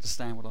you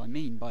understand what I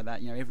mean by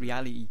that. Every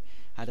alley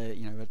had a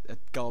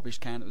garbage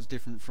can that was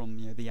different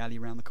from the alley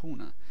around the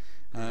corner,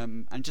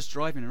 and just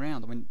driving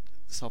around. I mean,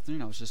 this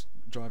afternoon I was just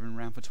driving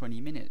around for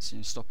 20 minutes,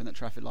 stopping at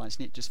traffic lights,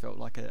 and it just felt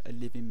like a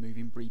living,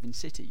 moving, breathing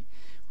city.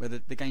 Where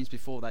the games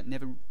before that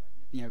never,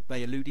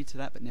 they alluded to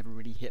that, but never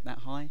really hit that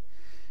high.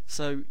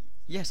 So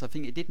yes, I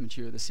think it did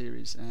mature the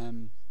series.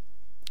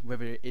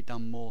 Whether it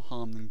done more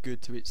harm than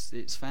good to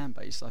its fan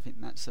base, I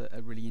think that's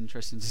a really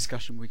interesting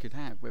discussion we could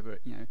have. Whether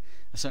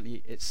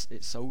certainly it's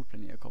sold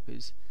plenty of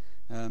copies.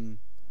 I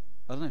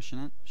don't know,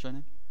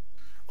 Shannon?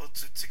 Well,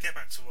 to get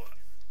back to what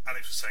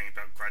Alex was saying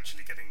about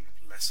gradually getting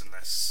less and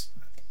less,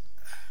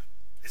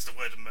 is the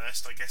word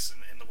immersed, I guess,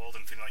 in the world,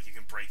 and feeling like you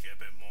can break it a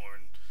bit more,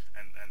 and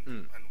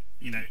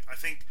I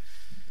think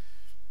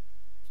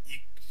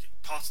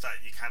part of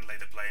that you can lay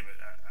the blame at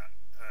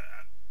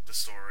the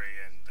story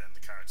and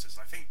the characters,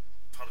 and I think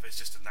part of it is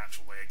just a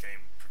natural way a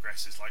game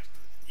progresses. Like,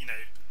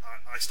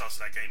 I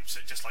started that game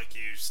just like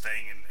you,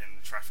 staying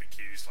in traffic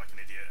queues like an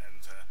idiot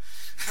and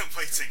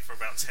waiting for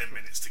about 10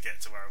 minutes to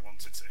get to where I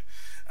wanted to.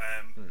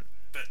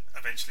 But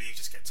eventually you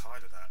just get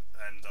tired of that,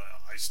 and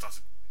I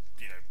started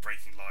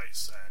breaking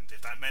lights, and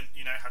if that meant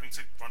having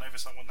to run over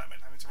someone, that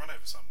meant having to run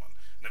over someone,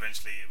 and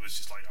eventually it was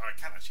just like, I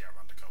can actually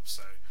outrun the cops,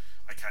 so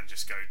I can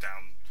just go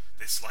down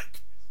this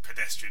like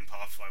pedestrian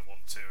path if I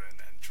want to and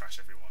trash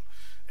everyone.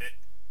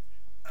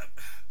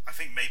 I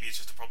think maybe it's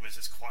just the problem is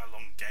it's quite a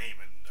long game,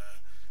 and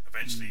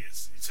eventually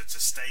it's to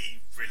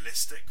stay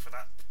realistic for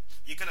that,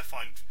 you're going to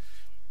find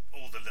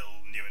all the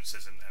little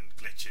nuances and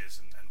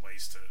glitches and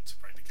ways to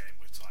break the game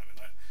with time,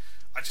 and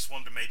I just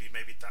wonder maybe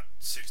that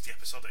suits the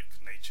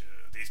episodic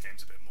nature of these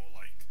games a bit more.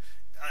 Like,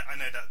 I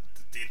know that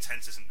the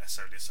intent isn't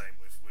necessarily the same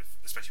with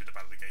especially with the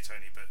Ballad of Gay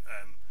Tony, but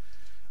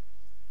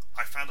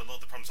I found a lot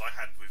of the problems I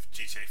had with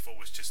GTA 4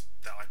 was just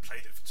that I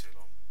played it for too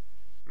long.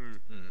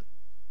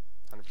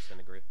 100%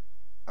 agree.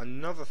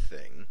 Another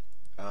thing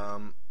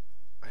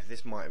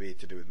This might be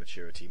to do with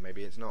maturity.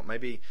 Maybe it's not.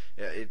 Maybe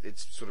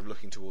it's sort of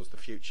looking towards the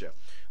future.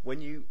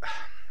 When you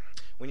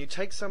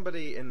take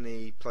somebody in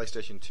the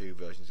PlayStation 2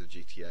 versions of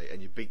GTA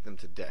and you beat them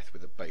to death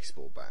with a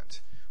baseball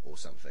bat or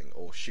something,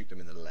 or shoot them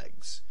in the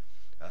legs,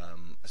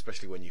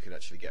 especially when you can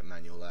actually get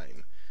manual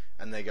aim,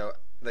 and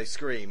they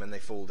scream and they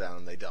fall down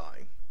and they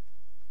die.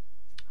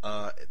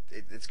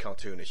 It's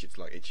cartoonish. It's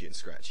like itchy and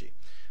scratchy.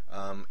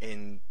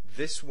 In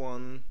this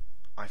one,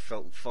 I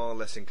felt far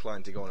less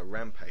inclined to go on a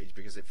rampage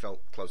because it felt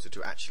closer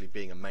to actually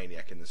being a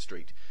maniac in the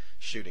street,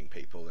 shooting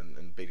people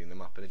and beating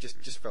them up, and it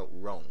just felt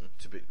wrong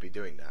to be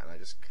doing that, and I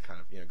just kind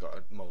of got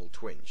a moral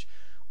twinge.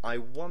 I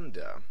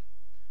wonder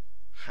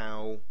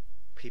how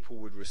people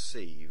would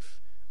receive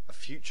a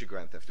future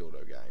Grand Theft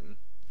Auto game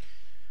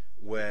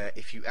where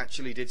if you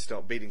actually did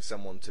start beating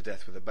someone to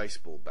death with a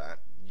baseball bat,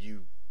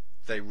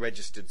 they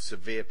registered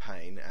severe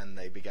pain and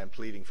they began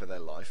pleading for their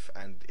life,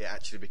 and it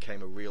actually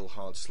became a real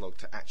hard slog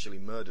to actually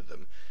murder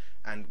them,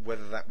 and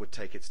whether that would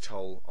take its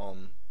toll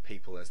on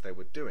people as they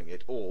were doing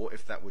it, or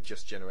if that would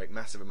just generate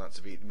massive amounts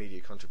of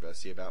media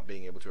controversy about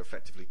being able to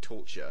effectively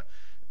torture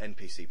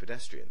NPC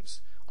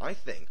pedestrians. I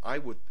think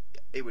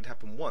it would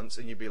happen once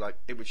and you'd be like,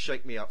 it would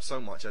shake me up so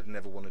much I'd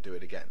never want to do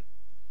it again.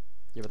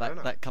 Yeah,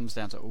 but that comes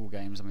down to all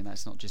games. I mean,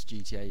 that's not just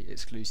GTA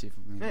exclusive.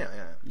 I mean,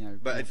 yeah.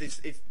 But it's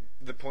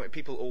the point.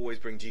 People always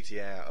bring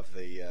GTA out of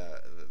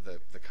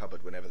the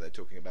cupboard whenever they're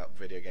talking about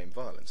video game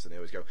violence, and they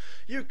always go,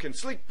 "You can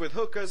sleep with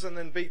hookers and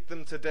then beat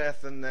them to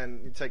death, and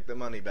then you take the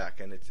money back."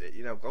 And it's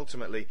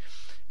ultimately,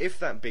 if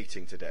that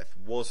beating to death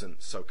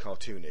wasn't so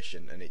cartoonish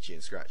and itchy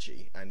and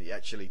scratchy, and it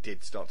actually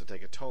did start to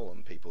take a toll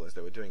on people as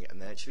they were doing it,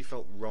 and they actually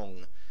felt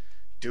wrong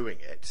doing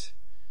it,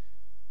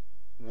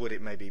 would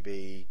it maybe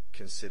be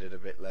considered a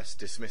bit less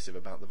dismissive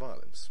about the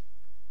violence?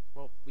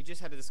 Well, we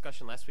just had a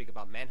discussion last week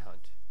about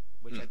Manhunt,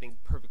 which I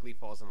think perfectly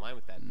falls in line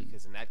with that,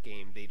 because in that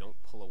game they don't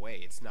pull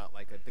away. It's not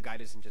like the guy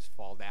doesn't just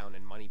fall down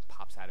and money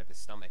pops out of his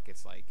stomach.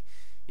 It's like,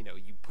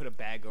 you put a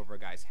bag over a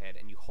guy's head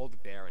and you hold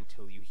it there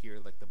until you hear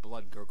like the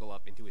blood gurgle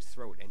up into his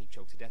throat and he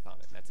chokes to death on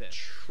it, and that's it.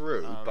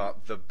 True,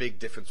 but the big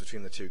difference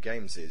between the two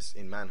games is,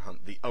 in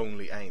Manhunt, the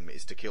only aim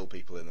is to kill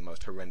people in the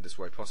most horrendous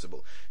way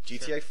possible.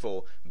 GTA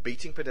 4,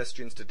 beating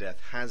pedestrians to death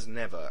has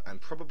never, and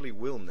probably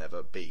will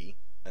never, be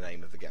an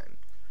aim of the game.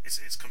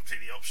 It's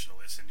completely optional.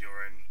 It's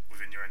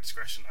within your own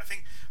discretion. I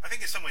think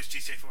in some ways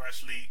GTA 4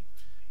 actually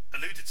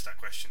alluded to that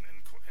question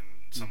in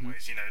some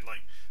ways.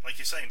 Like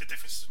you're saying, the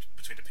difference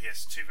between the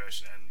PS2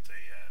 version and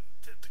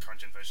the current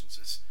gen versions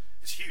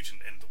is huge in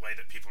the way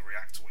that people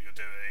react to what you're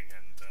doing,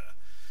 and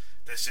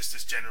there's just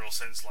this general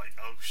sense like,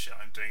 oh shit,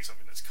 I'm doing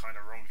something that's kind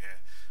of wrong here.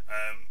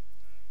 And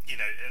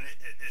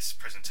it's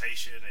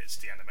presentation, it's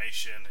the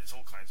animation, it's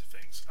all kinds of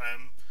things.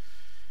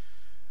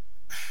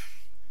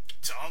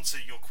 To answer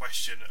your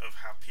question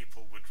of how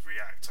people would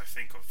react, I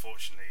think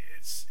unfortunately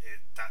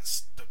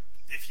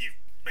if you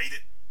made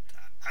it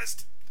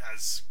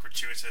as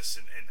gratuitous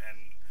and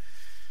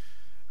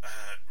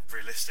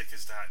realistic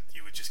as that,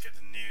 you would just get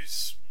the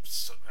news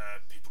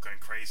people going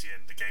crazy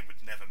and the game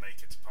would never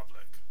make it to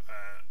public.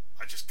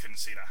 I just couldn't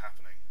see that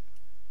happening.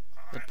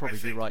 They'd probably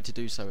be right to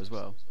do so as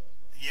well.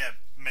 Yeah,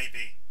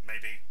 maybe.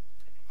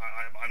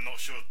 I'm not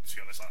sure, to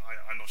be honest.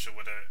 I'm not sure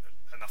whether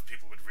enough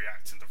people would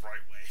react in the right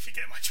way, if you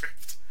get my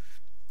drift.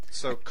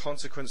 So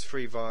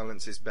consequence-free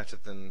violence is better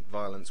than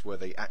violence where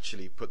they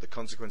actually put the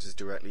consequences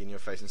directly in your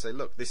face and say,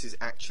 look, this is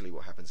actually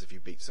what happens if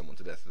you beat someone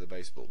to death with a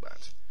baseball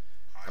bat.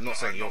 I'm not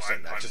saying you're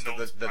saying that,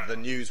 just that the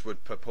news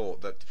would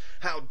purport that,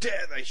 how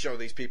dare they show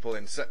these people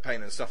in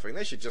pain and suffering,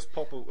 they should just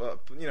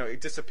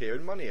disappear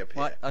and money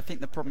appear. Well, I think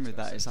the problem with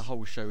that is a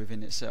whole show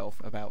within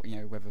itself about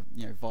whether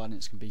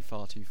violence can be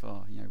far too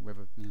far,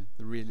 whether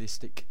the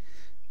realistic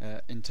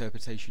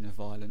interpretation of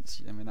violence,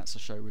 I mean, that's a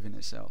show within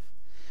itself.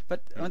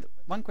 But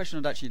one question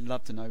I'd actually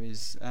love to know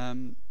is,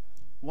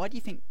 why do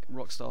you think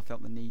Rockstar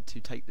felt the need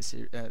to take this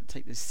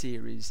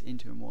series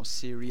into a more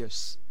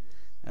serious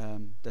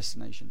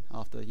destination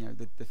after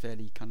the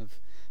fairly kind of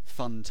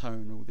fun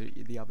tone all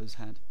the others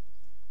had?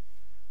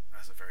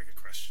 That's a very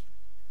good question.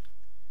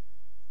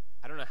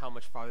 I don't know how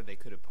much farther they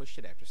could have pushed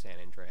it after San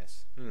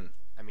Andreas.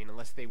 I mean,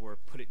 unless they were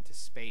put it into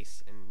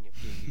space and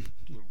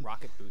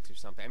rocket boots or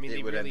something. I mean,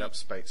 it would end up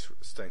Saints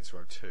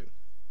Row 2.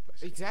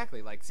 Basically.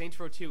 Exactly, like Saints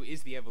Row 2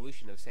 is the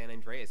evolution of San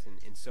Andreas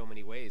in so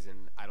many ways,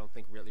 and I don't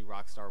think really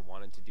Rockstar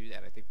wanted to do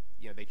that. I think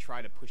they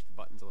try to push the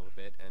buttons a little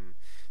bit, and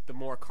the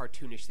more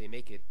cartoonish they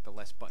make it, the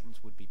less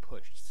buttons would be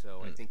pushed.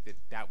 So I think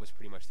that was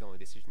pretty much the only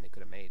decision they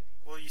could have made.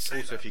 Well, you say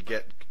also, that, if you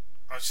get,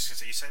 I was just going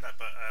to say you say that,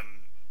 but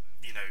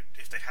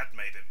if they had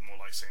made it more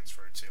like Saints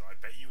Row 2, I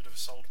bet you would have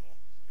sold more.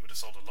 It would have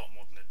sold a lot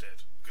more than it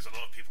did, because a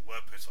lot of people were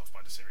put off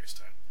by the serious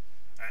tone.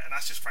 And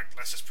that's just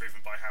proven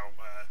by how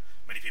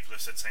many people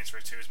have said Saints Row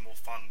 2 is more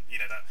fun.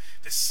 I've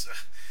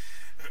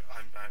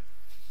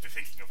been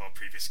thinking of our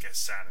previous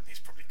guest San, and he's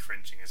probably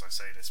cringing as I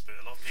say this, but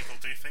a lot of people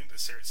do think that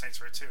Saints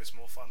Row 2 is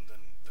more fun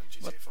than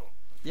GTA 4.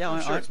 Yeah,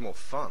 I'm sure it's more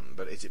fun,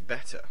 but is it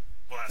better?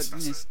 Well, that's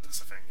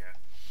the thing, yeah.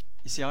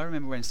 You see, I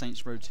remember when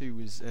Saints Row 2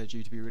 was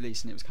due to be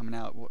released, and it was coming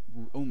out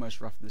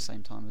almost roughly the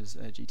same time as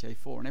GTA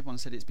 4, and everyone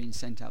said it's been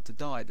sent out to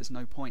die. There's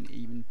no point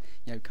even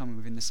coming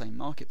within the same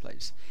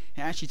marketplace.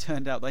 It actually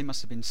turned out they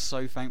must have been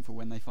so thankful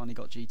when they finally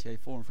got GTA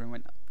 4 and everyone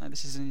went, no,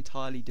 this is an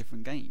entirely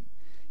different game.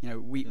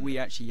 We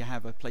actually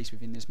have a place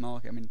within this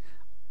market. I mean,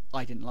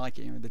 I didn't like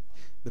it.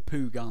 The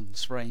poo gun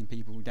spraying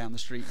people down the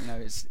street.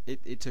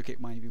 It took it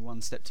maybe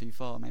one step too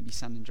far. Maybe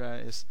San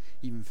Andreas,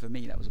 even for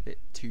me, that was a bit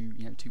too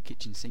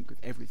kitchen sink with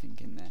everything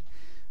in there.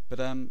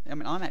 But I'm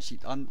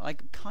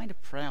kind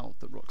of proud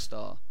that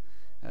Rockstar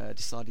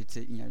decided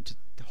to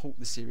halt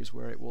the series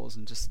where it was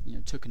and just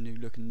took a new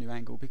look and a new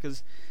angle,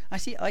 because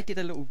I did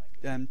a little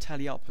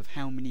tally up of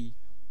how many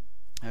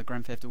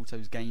Grand Theft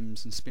Auto's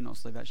games and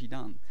spin-offs they've actually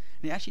done,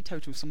 and it actually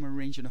totals somewhere in the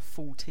region of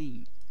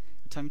 14.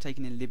 Time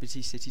taking in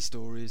Liberty City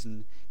Stories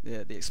and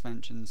the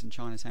expansions and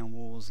Chinatown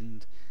Wars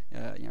and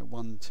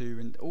 1, 2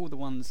 and all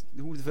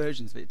the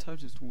versions of it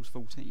totals towards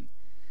 14,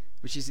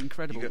 which is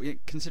incredible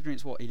considering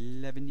it's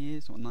 11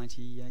 years,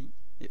 98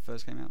 it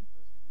first came out.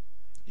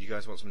 You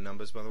guys want some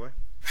numbers, by the way?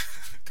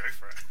 Go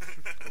for it.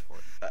 Go for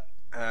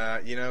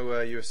it.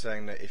 You were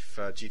saying that if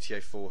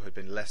GTA 4 had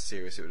been less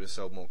serious, it would have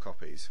sold more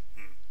copies.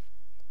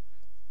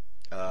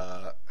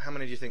 How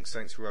many do you think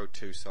Saints Row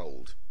 2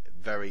 sold?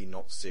 Very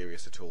not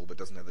serious at all, but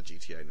doesn't have the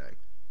GTA name.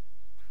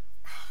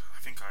 I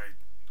think I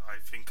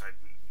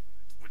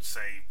would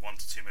say 1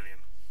 to 2 million.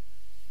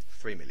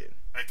 3 million.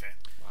 Okay.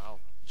 Wow.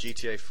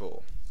 GTA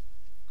 4.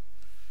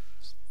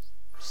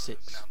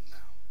 6.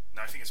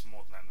 No, I think it's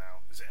more than that now.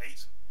 Is it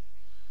 8?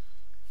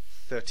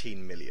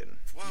 13 million.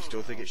 Whoa. You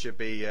still think it should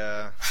be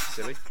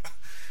silly?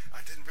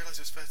 I didn't realise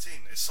it was 13.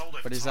 It sold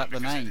over But is time that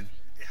the because name?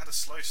 It had a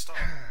slow start.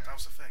 That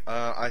was the thing.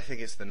 I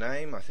think it's the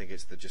name. I think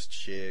it's the just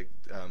sheer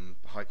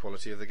high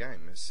quality of the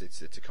game.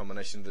 It's a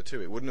combination of the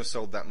two. It wouldn't have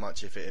sold that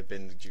much if it had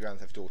been Grand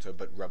Theft Auto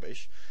but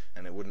rubbish,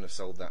 and it wouldn't have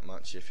sold that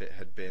much if it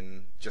had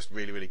been just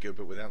really, really good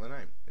but without the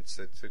name. It's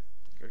a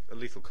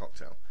lethal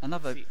cocktail.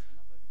 Another.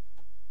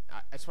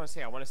 I just want to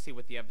say I want to see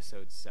what the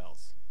episode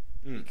sells,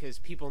 because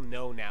people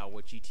know now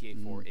what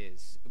GTA 4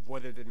 is.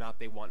 Whether or not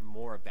they want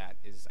more of that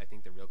is, I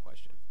think, the real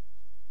question.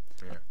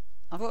 Yeah.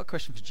 I've got a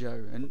question for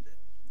Joe, and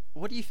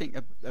what do you think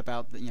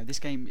about this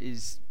game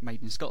is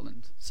made in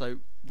Scotland? So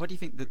what do you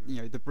think that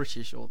the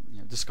British or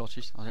the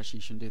Scottish? I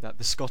actually shouldn't do that.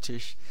 The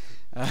Scottish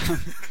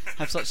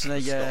have such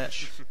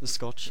the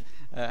Scotch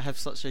have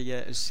such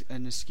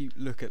an astute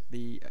look at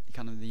the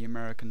kind of the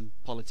American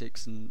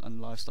politics and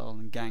lifestyle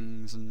and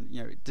gangs, and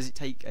does it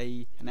take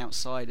an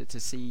outsider to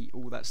see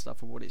all that stuff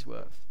for what it's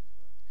worth?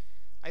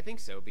 I think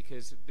so,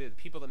 because the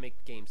people that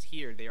make games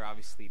here, they're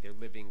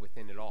living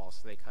within it all,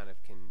 so they kind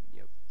of can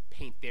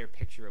paint their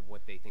picture of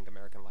what they think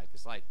American life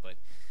is like. But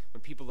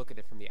when people look at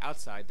it from the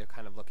outside, they're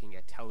kind of looking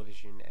at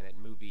television and at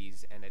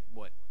movies and at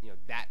what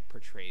that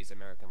portrays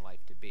American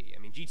life to be. I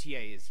mean,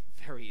 GTA is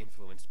very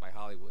influenced by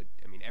Hollywood.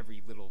 I mean,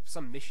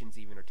 some missions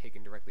even are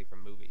taken directly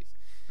from movies.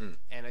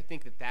 And I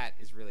think that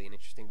is really an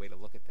interesting way to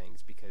look at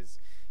things, because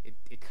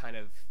it kind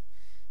of,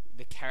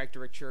 the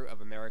caricature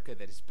of America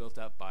that is built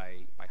up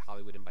by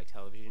Hollywood and by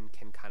television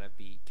can kind of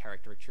be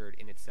caricatured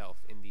in itself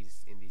in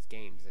these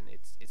games, and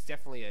it's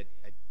definitely a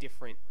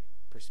different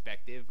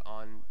perspective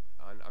on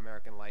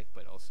American life,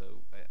 but also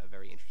a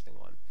very interesting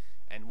one,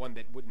 and one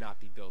that would not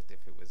be built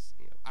if it was.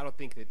 I don't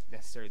think that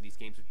necessarily these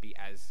games would be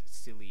as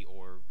silly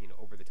or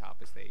over the top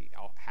as they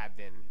all have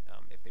been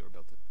if they were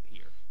built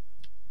here.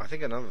 I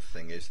think another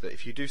thing is that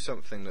if you do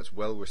something that's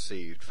well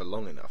received for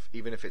long enough,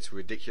 even if it's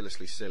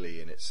ridiculously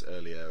silly in its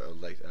earlier or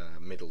late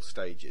middle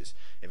stages,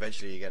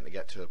 eventually you're going to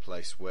get to a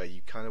place where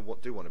you kind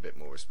of do want a bit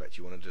more respect.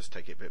 You want to just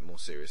take it a bit more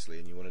seriously,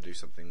 and you want to do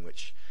something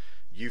which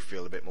you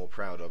feel a bit more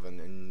proud of.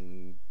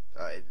 And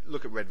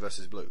look at Red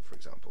vs. Blue, for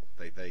example.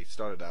 They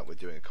started out with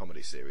doing a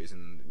comedy series,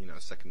 and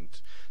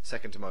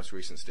second to most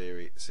recent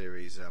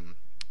series,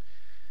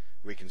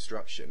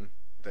 Reconstruction.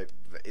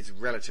 It's a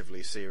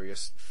relatively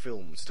serious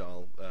film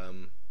style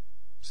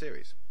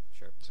series.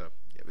 Sure. So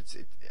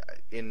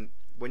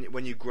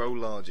when you grow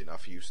large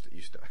enough,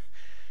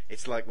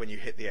 it's like when you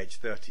hit the age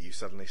 30, you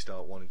suddenly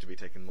start wanting to be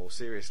taken more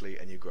seriously,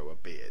 and you grow a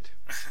beard.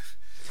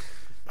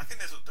 I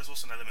think there's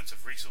also an element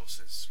of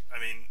resources. I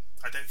mean,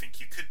 I don't think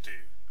you could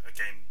do a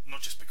game,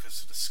 not just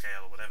because of the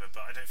scale or whatever,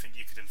 but I don't think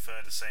you could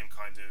infer the same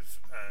kind of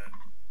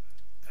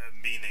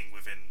meaning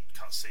within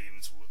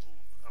cutscenes or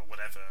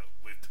whatever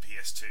with the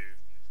PS2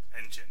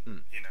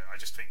 engine. I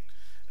just think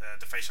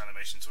the facial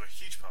animations were a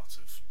huge part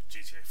of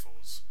GTA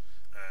 4's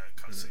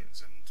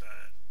cutscenes, and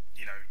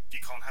you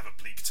can't have a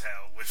bleak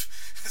tale with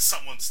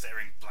someone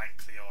staring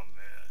blankly on.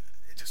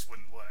 It just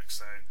wouldn't work.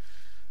 So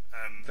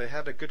they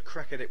had a good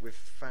crack at it with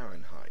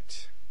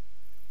Fahrenheit.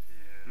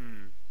 Yeah.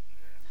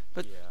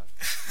 But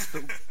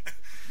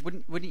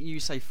wouldn't you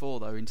say 4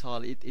 though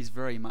entirely? It is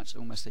very much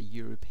almost a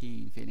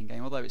European feeling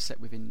game, although it's set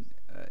within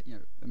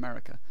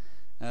America.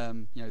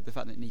 The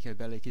fact that Nico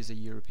Bellic is a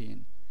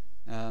European.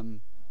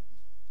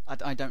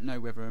 I don't know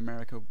whether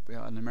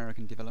an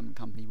American development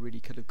company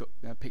really could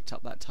have picked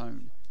up that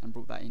tone and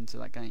brought that into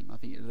that game. I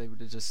think they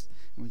would have just.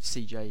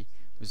 CJ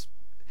was.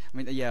 I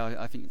mean, yeah,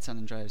 I think San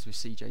Andreas with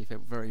CJ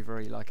felt very,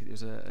 very like it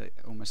was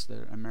almost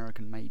an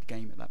American-made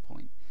game at that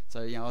point.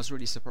 So I was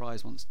really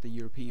surprised once the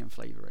European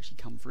flavour actually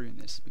come through in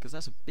this, because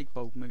that's a big,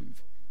 bold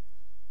move.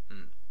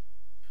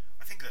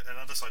 I think that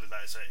another side of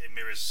that is that it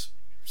mirrors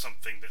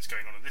something that's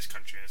going on in this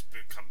country, and it's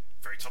become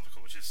very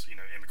topical, which is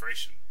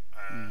immigration.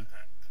 I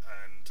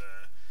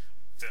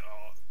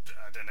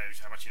don't know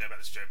how much you know about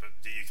this, Joe, but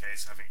the UK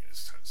is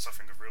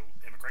suffering a real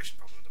immigration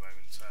problem at the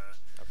moment.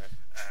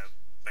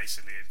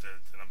 Basically,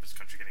 the numbers of the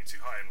country getting too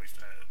high, and we've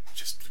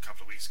just a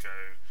couple of weeks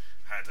ago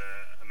had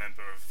a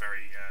member of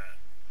very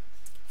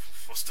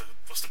what's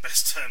the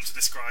best term to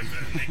describe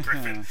Nick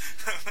Griffin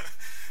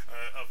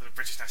of the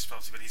British National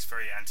Party, but he's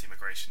very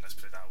anti-immigration, let's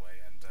put it that way,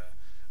 and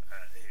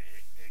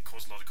it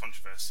caused a lot of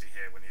controversy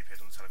here when he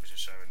appeared on the television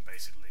show and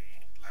basically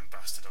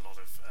lambasted a lot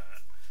of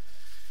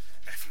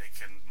ethnic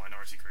and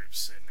minority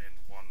groups in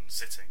one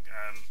sitting.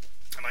 And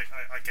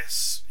I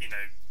guess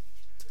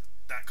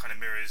that kind of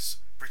mirrors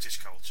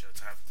British culture,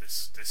 to have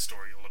this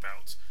story all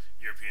about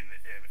European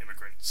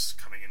immigrants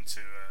coming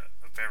into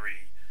a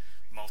very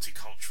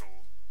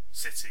multicultural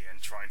city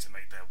and trying to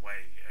make their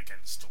way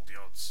against all the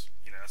odds.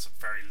 That's a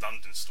very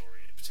London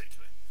story in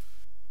particular.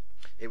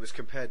 It was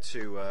compared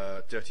to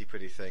Dirty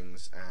Pretty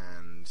Things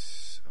and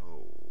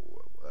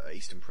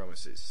Eastern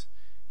Promises.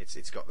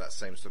 It's got that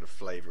same sort of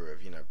flavour of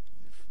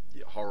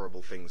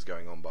horrible things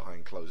going on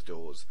behind closed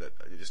doors that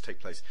just take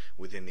place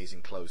within these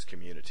enclosed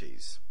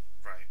communities.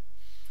 Right.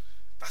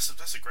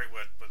 That's a great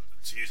word, but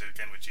to use it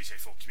again with GTA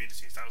 4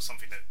 communities, that was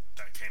something that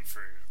came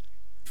through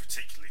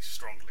particularly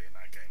strongly in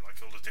that game.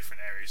 Like, all the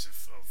different areas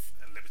of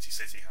Liberty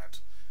City had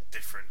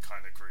different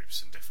kind of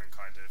groups and different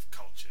kind of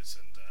cultures,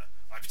 and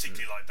I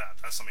particularly like that.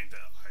 That's something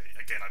that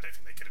I don't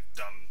think they could have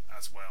done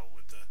as well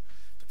with the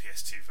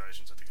PS2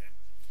 versions of the game.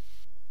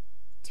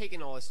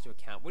 Taking all this into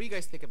account, what do you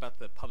guys think about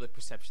the public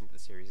perception that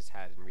the series has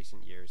had in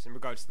recent years in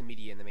regards to the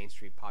media and the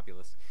mainstream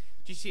populace?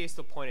 GTA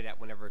still pointed at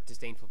whenever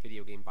disdainful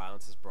video game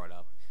violence is brought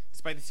up,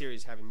 despite the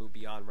series having moved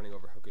beyond running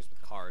over hookers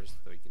with cars,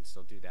 though you can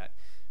still do that.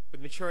 With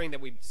maturing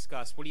that we've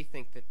discussed, what do you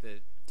think that do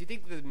you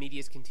think the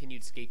media's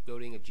continued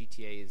scapegoating of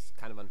GTA is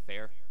kind of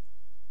unfair?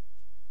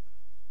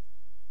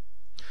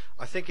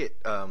 I think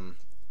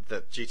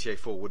that GTA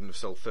 4 wouldn't have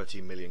sold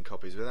 13 million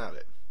copies without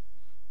it.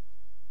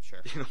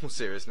 Sure. In all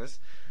seriousness,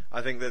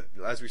 I think that,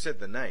 as we said,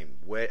 the name.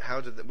 Where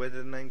did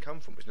the name come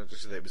from? It's not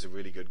just that it was a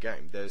really good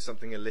game. There's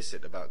something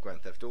illicit about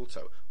Grand Theft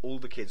Auto. All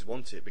the kids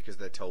want it because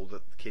they're told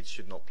that the kids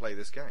should not play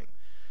this game.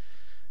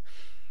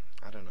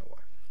 I don't know why.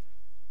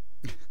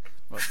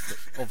 Well,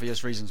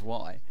 obvious reasons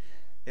why.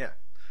 Yeah.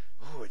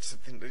 Oh, it's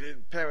something.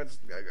 Parents,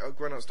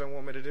 grown-ups don't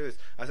want me to do this.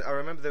 I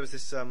remember there was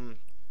this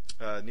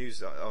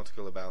news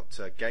article about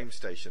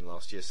GameStation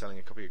last year selling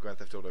a copy of Grand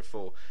Theft Auto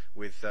 4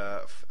 with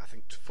I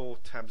think 4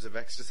 tabs of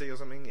ecstasy or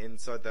something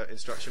inside the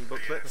instruction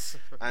booklet. Yes.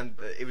 And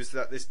it was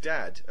that this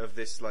dad of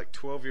this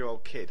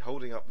 12-year-old kid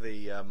holding up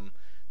the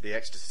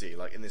ecstasy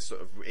in this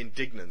sort of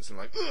indignance and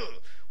ugh,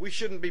 we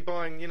shouldn't be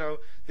buying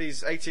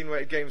these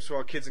 18-rated games for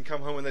our kids and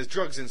come home and there's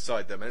drugs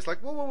inside them. And it's like,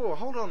 whoa,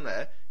 hold on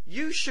there.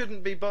 You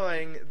shouldn't be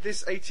buying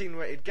this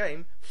 18-rated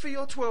game for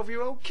your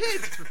 12-year-old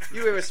kid.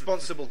 You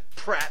irresponsible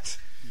prat.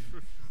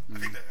 I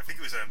think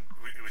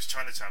it was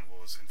Chinatown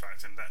Wars, in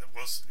fact, and that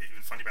was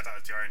even funny about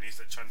that. The irony is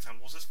that Chinatown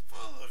Wars is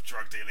full of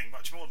drug dealing,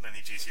 much more than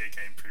any GTA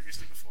game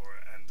previously before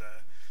it. And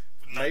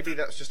maybe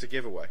that's just a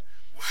giveaway.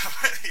 Well,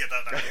 yeah,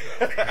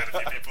 I think I had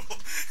a few people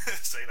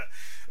say that.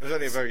 It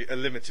was only a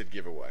limited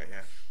giveaway.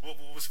 Yeah. What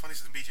was funny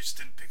is the media just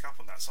didn't pick up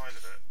on that side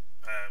of it,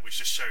 which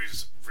just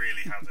shows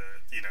really how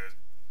the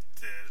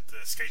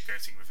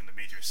scapegoating within the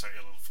media is so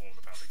ill-informed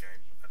about the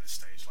game at this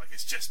stage.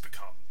 It's just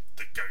become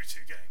the go-to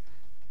game.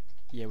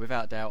 Yeah,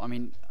 without doubt. I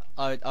mean,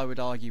 I would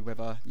argue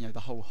whether the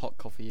whole hot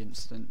coffee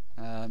incident,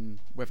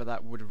 whether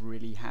that would have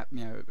really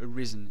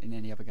arisen in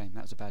any other game.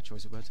 That was a bad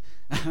choice of words.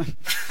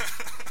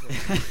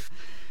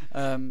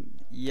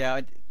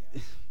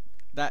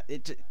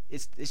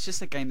 It's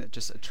just a game that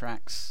just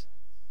attracts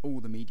all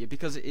the media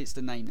because it's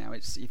the name now.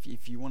 It's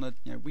if you want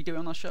to, we do it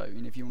on our show,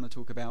 and if you want to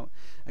talk about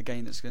a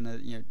game that's going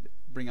to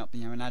bring up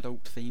an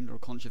adult themed or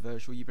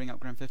controversial, you bring up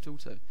Grand Theft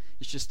Auto.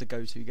 It's just the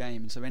go-to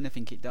game, and so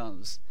anything it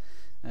does.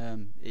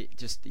 It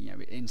just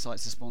it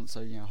incites the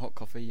sponsor, hot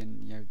coffee,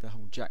 and the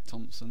whole Jack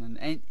Thompson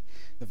and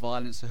the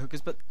violence, the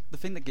hookers. But the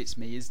thing that gets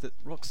me is that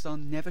Rockstar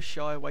never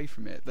shy away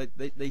from it.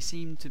 They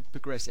seem to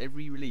progress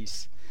every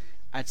release,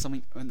 add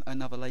something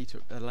another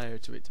layer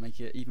to it to make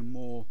it even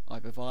more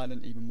either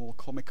violent, even more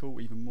comical,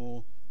 even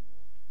more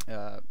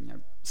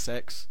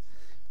sex.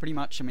 Pretty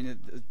much. I mean,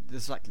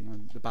 there's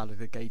the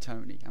Ballad of Gay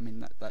Tony. I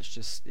mean that's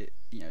just it.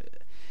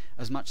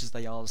 As much as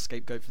they are the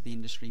scapegoat for the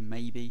industry,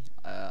 maybe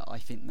I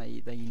think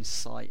they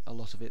incite a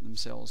lot of it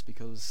themselves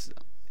because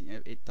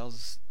it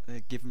does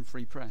give them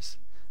free press.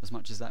 As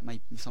much as that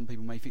some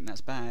people may think that's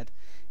bad,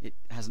 it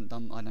hasn't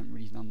done. I don't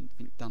really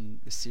think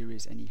done the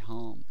series any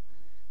harm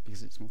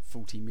because it's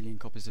 14 million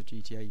copies of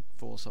GTA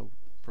 4 sold.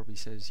 Probably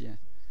says yeah.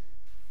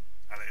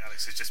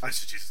 Alex has just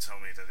messaged you to tell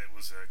me that it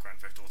was Grand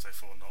Theft Auto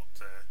 4, not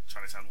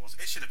Chinatown Wars.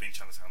 It should have been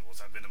Chinatown Wars.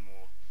 That'd been a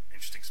more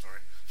interesting story.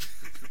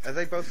 Are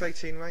they both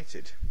 18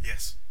 rated?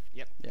 Yes.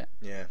 Yep.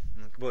 Yeah.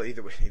 Well,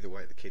 either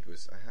way, the kid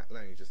was.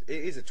 It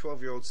is a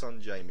 12-year-old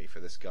son, Jamie, for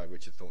this guy,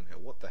 Richard Thornhill.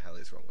 What the hell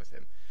is wrong with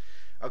him?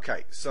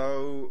 Okay,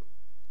 so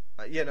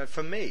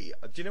for me,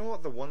 do you know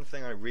what? The one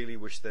thing I really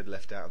wish they'd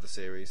left out of the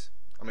series.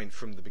 I mean,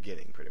 from the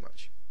beginning, pretty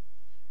much.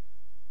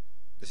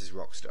 This is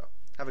Rockstar.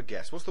 Have a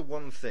guess. What's the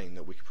one thing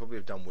that we could probably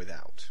have done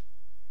without?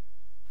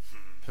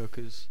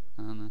 Hookers.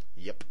 I don't know.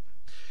 Yep.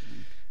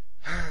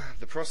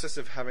 The process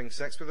of having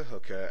sex with a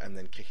hooker and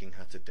then kicking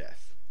her to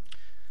death.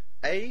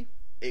 A,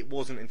 it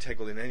wasn't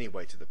integral in any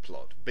way to the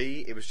plot.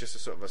 B, it was just a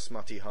sort of a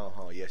smutty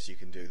ha-ha, yes, you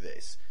can do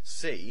this.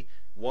 C,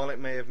 while it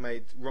may have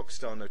made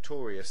Rockstar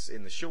notorious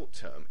in the short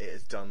term, it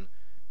has done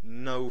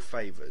no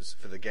favours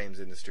for the games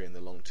industry in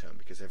the long term,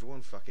 because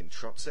everyone fucking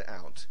trots it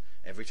out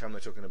every time they're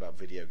talking about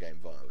video game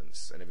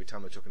violence and every time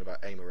they're talking about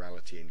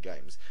amorality in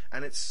games.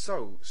 And it's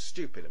so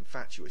stupid and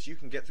fatuous. You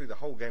can get through the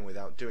whole game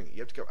without doing it. You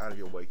have to go out of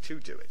your way to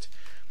do it.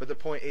 But the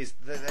point is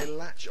that they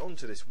latch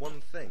onto this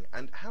one thing.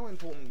 And how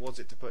important was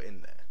it to put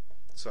in there?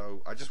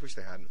 So I just wish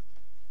they hadn't.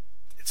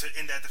 It's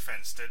in their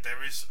defence that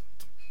there is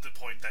the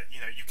point that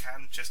you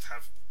can just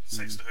have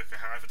sex with the hooker,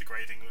 however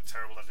degrading,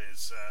 terrible that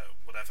is,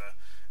 whatever,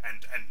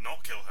 and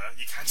not kill her.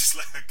 You can just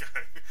let her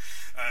go.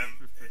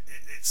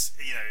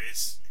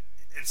 It's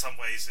in some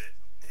ways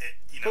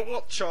But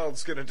what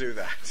child's going to do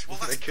that? Well,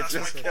 they could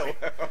just kill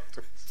her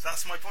afterwards.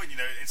 That's my point.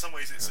 In some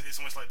ways, it's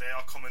almost like they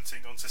are commenting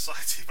on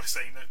society by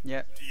saying that you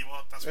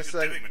are. That's what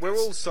you're doing with we're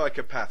this. all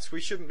psychopaths.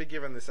 We shouldn't be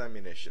given this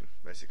ammunition,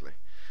 basically.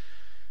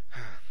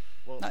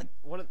 Well,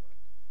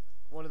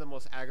 one of the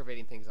most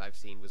aggravating things I've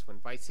seen was when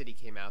Vice City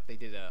came out. They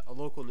did a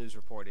local news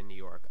report in New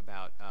York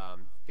about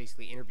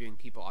basically interviewing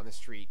people on the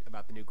street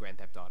about the new Grand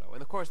Theft Auto.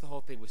 And of course, the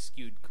whole thing was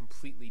skewed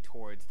completely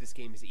towards this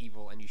game is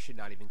evil and you should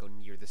not even go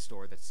near the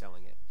store that's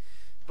selling it.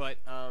 But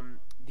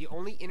the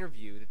only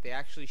interview that they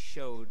actually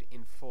showed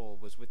in full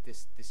was with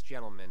this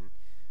gentleman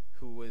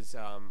who was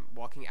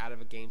walking out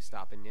of a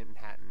GameStop in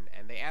Manhattan,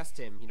 and they asked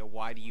him,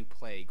 why do you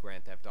play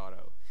Grand Theft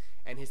Auto?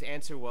 And his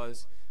answer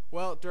was,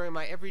 well, during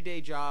my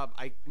everyday job,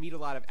 I meet a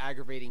lot of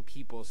aggravating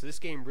people, so this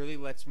game really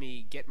lets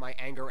me get my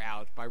anger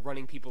out by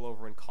running people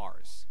over in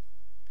cars.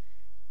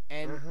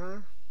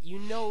 And you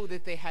know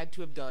that they had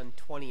to have done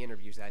 20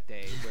 interviews that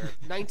day where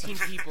 19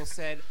 people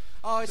said,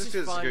 oh, it's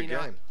just fun,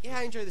 yeah,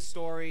 I enjoy the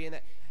story, and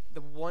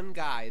the one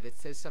guy that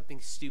says something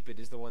stupid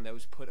is the one that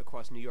was put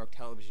across New York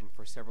television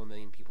for several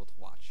million people to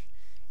watch.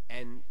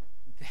 And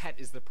that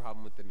is the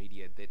problem with the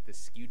media, that the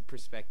skewed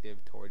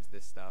perspective towards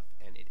this stuff,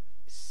 and it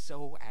is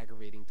so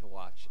aggravating to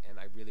watch, and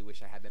I really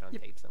wish I had that on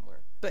tape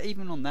somewhere. But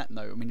even on that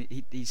note, I mean,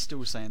 he's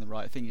still saying the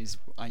right thing is,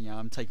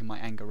 I'm taking my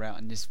anger out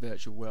in this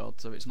virtual world,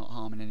 so it's not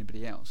harming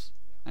anybody else.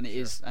 And it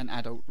is an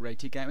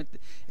adult-rated game.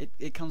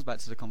 It comes back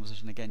to the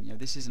conversation again.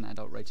 This is an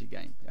adult-rated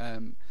game.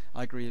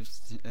 I agree with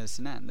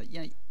Sinan that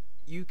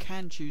you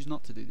can choose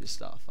not to do this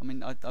stuff. I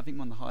mean, I think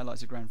one of the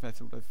highlights of Grand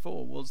Theft Auto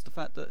 4 was the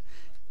fact that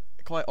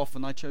quite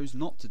often I chose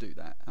not to do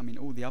that. I mean,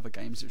 all the other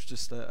games, it was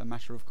just a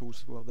matter of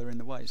course. Well, they're in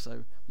the way,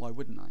 so why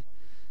wouldn't I?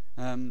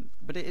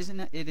 But it is an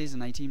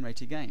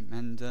 18-rated game,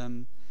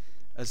 and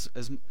as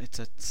it's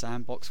a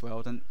sandbox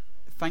world. And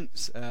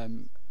thanks.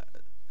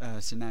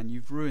 Sinan,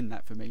 you've ruined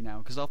that for me now,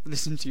 because after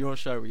listening to your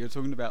show where you're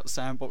talking about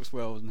sandbox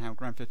world and how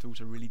Grand Theft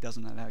Auto really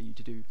doesn't allow you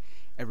to do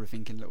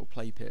everything in a little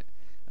play pit,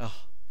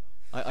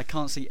 I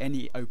can't see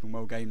any open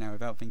world game now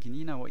without thinking,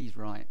 you know what, he's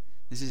right,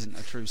 this isn't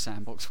a true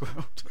sandbox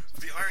world.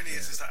 The irony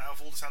is that out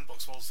of all the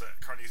sandbox worlds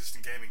that currently exist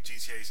in gaming,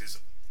 GTA's is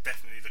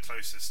definitely the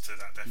closest to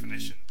that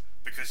definition,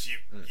 because you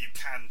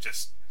can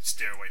just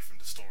steer away from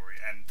the story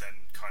and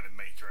then kind of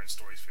make your own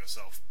stories for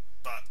yourself,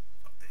 but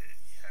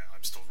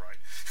I'm still right.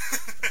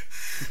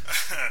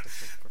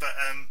 But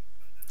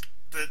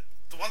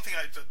the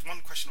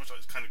one question which I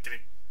was kind of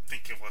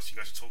thinking of whilst you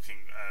guys were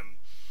talking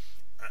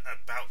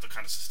about the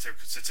kind of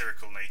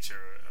satirical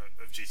nature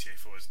of GTA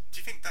 4 is, do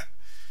you think that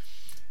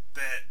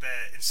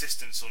their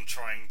insistence on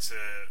trying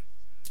to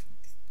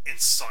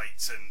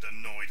incite and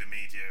annoy the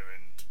media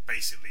and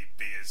basically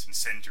be as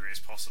incendiary as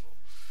possible,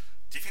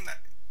 do you think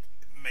that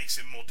makes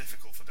it more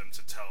difficult for them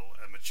to tell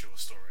a mature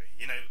story?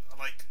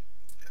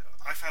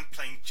 I found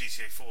playing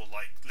GTA 4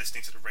 like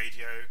listening to the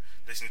radio,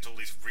 listening to all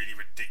these really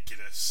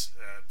ridiculous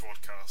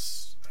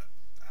broadcasts.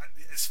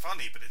 It's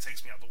funny, but it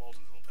takes me out of the world a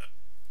little bit.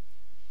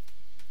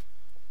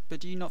 But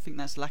do you not think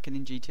that's lacking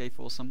in GTA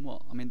 4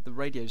 somewhat? I mean, the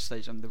radio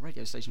station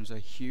was a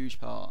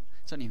huge part.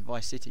 Certainly in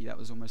Vice City, that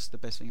was almost the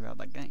best thing about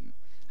that game.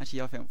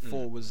 Actually, I think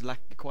 4 was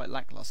quite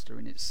lackluster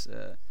in its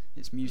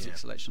music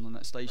selection on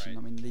that station.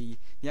 Right. I mean,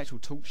 the actual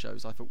talk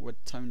shows I thought were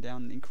toned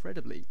down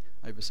incredibly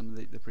over some of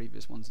the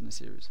previous ones in the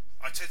series.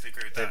 I totally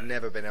agree with that. They've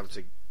never been able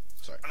to.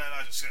 Sorry. No,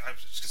 I was just going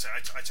to say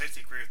I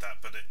totally agree with that,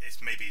 but it's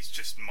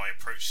just my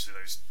approach to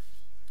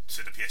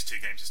the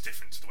PS2 games is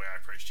different to the way I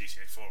approach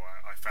GTA 4.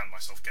 I found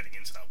myself getting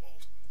into that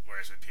world,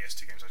 whereas with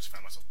PS2 games I just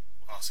found myself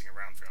arsing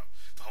around throughout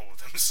the whole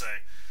of them. So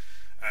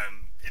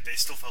it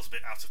still felt a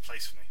bit out of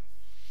place for me.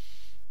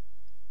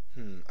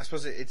 I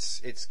suppose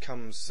it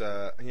comes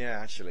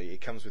actually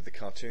it comes with the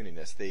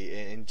cartooniness.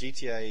 In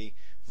GTA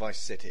Vice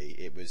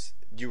City,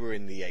 you were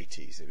in the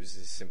 80s. It was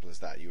as simple as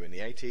that. You were in the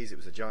 80s. It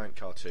was a giant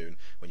cartoon.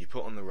 When you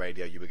put on the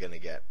radio, you were going to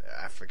get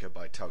Africa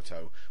by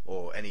Toto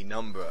or any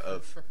number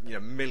of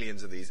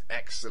millions of these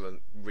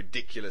excellent,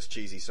 ridiculous,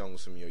 cheesy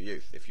songs from your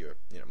youth. If you're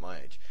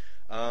my age,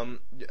 San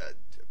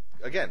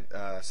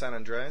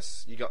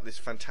Andreas, you got this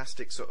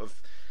fantastic sort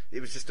of. It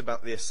was just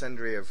about the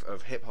ascendancy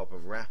of hip-hop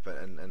and rap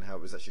and how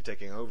it was actually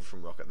taking over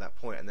from rock at that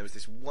point. And there was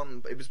this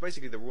one... It was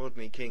basically the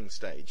Rodney King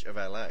stage of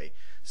LA.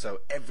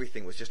 So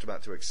everything was just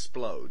about to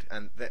explode.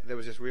 And there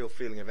was this real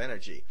feeling of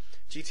energy.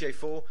 GTA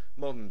 4,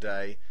 modern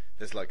day.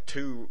 There's like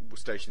 2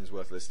 stations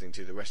worth listening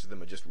to. The rest of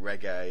them are just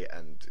reggae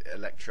and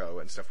electro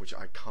and stuff which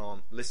I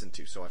can't listen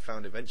to. So I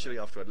found eventually,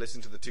 after I'd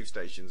listened to the 2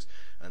 stations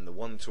and the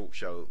one talk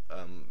show,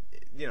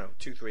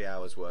 2-3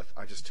 hours worth,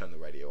 I just turned the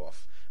radio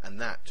off. And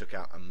that took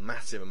out a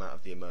massive amount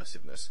of the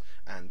immersiveness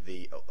and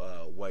the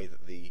way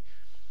that the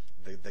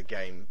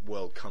game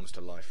world comes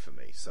to life for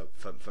me. So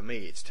for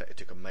me, it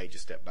took a major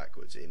step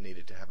backwards. It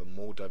needed to have a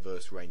more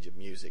diverse range of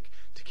music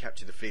to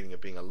capture the feeling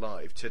of being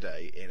alive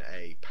today in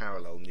a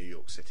parallel New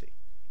York City.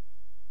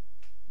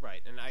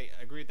 Right, and I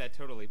agree with that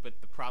totally,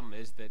 but the problem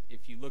is that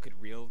if you look at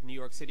real New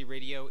York City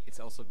radio, it's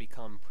also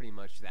become pretty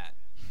much that,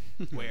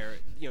 where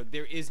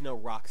there is no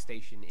rock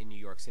station in New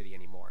York City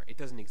anymore. It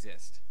doesn't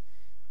exist.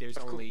 There's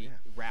only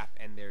rap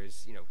and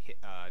there's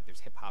there's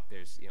hip hop,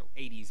 there's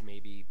 80s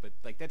maybe, but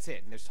like that's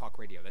it. And there's talk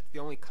radio. That's the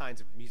only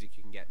kinds of music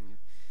you can get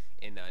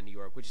in New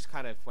York, which is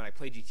kind of when I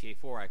played GTA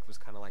 4, I was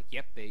kind of like,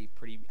 yep, they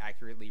pretty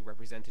accurately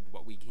represented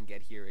what we can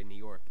get here in New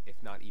York,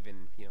 if not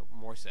even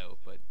more so.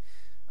 But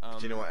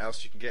do you know what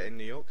else you can get in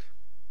New York?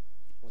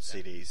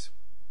 CDs.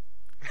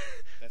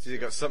 So you've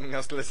got something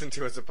else to listen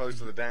to as opposed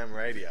to the damn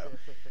radio.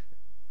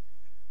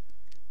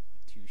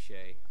 Touche.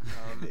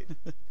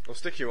 Or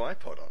stick your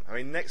iPod on. I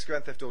mean, next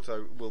Grand Theft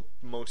Auto will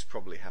most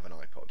probably have an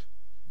iPod.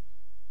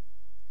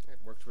 It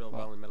worked real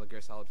well in Metal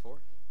Gear Solid 4.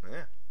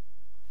 Yeah.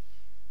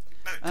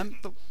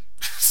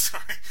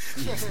 Sorry.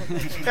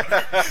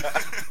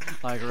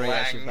 I agree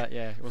actually with that.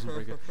 Yeah, it wasn't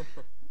very good.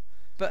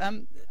 But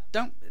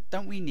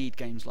don't we need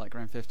games like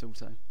Grand Theft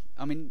Auto?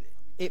 I mean,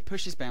 it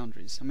pushes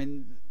boundaries. I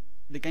mean,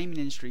 the gaming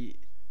industry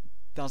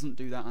doesn't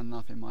do that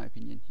enough, in my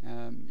opinion.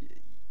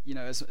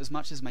 As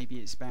much as maybe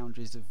it's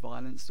boundaries of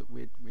violence that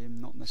we're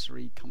not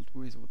necessarily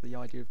comfortable with, or the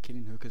idea of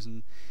killing hookers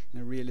in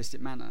a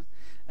realistic manner,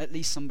 at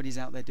least somebody's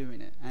out there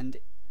doing it. And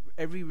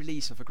every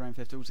release of a Grand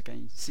Theft Auto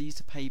game seems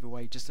to pave a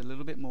way just a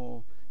little bit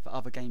more for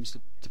other games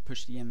to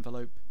push the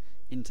envelope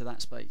into that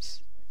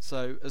space.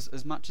 So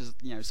as much as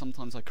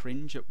sometimes I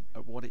cringe at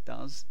what it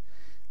does,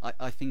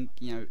 I think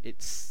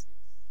it's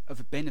of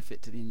a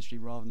benefit to the industry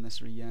rather than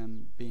necessarily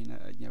being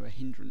a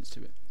hindrance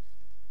to it.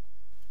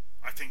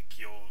 I think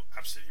you're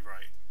absolutely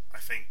right. I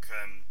think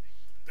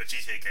the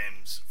GTA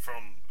games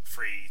from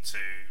 3 to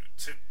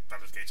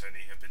Ballad of Gay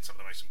Tony have been some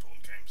of the most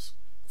important games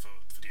for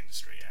the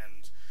industry,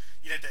 and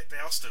they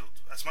are still,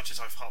 as much as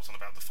I've harped on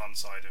about the fun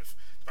side of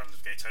Ballad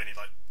of Gay Tony,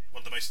 like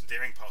one of the most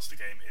endearing parts of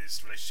the game is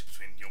the relationship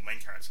between your main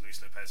character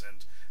Luis Lopez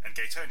and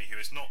Gay Tony, who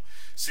is not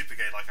super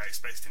gay like I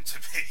expected him to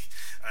be.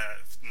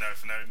 No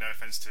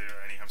offense to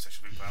any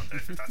homosexual people out there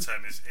if that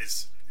term is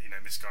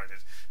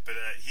misguided, but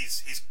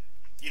he's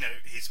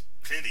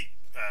clearly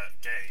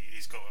gay.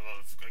 He's got a lot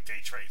of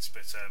gay traits,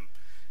 but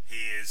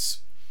he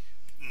is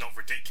not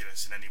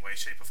ridiculous in any way,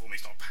 shape or form.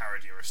 He's not a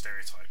parody or a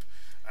stereotype,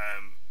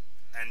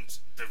 and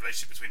the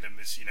relationship between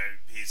them is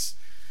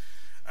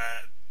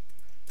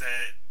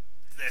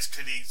there's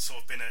clearly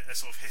sort of been a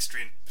sort of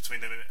history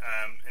between them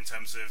in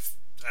terms of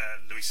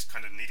Luis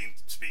kind of needing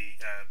to be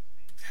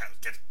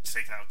get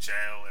taken out of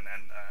jail and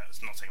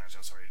not taken out of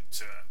jail, sorry,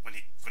 when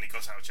he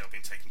got out of jail,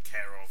 being taken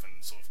care of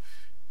and sort of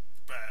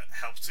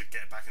helped to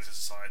get back into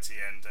society,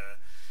 and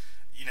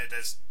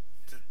there's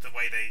the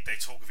way they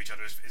talk with each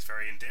other is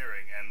very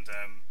endearing, and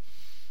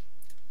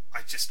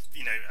I just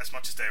as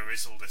much as there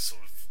is all this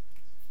sort of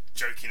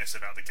jokiness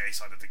about the gay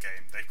side of the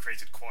game, they've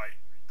created quite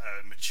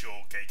a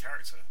mature gay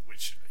character,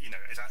 which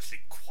is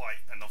actually quite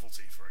a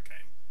novelty for a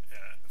game.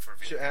 For a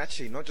video game.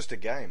 Actually, not just a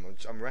game.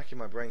 I'm racking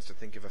my brains to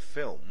think of a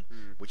film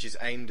which is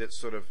aimed at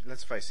sort of,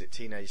 let's face it,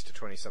 teenage to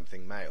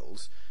 20-something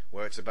males,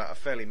 where it's about a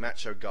fairly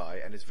macho guy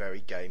and his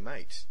very gay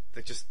mate.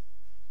 They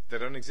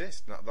don't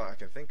exist, not that I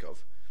can think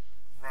of.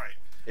 Right.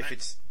 If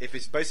it's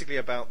basically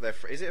about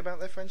is it about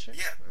their friendship?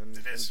 Yeah, and,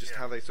 it is. And just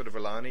how they sort of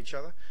rely on each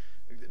other.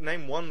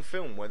 Name one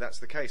film where that's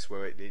the case,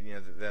 where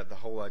the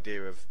whole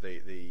idea of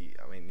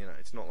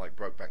it's not like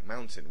Brokeback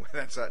Mountain where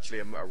that's actually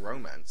a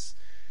romance.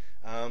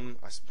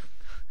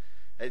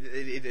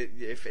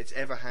 If it's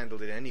ever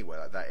handled in anywhere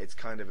like that, it's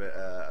kind of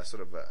a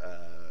sort of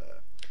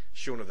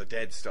Shaun of the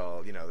Dead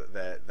style.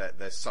 That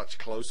they're such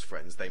close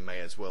friends they may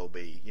as well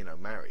be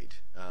married.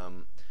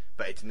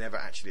 But it's never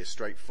actually as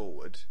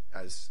straightforward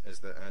as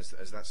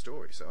that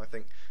story. So I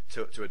think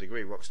to a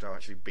degree, Rockstar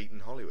actually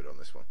beaten Hollywood on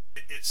this one.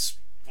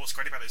 What's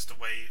great about it is the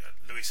way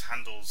Luis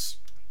handles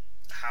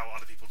how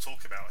other people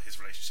talk about his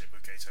relationship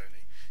with Gay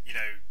Tony. You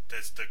know,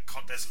 there's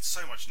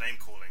so much name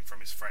calling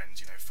from his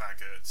friends. You know,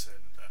 faggot,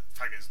 and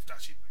faggot is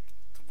actually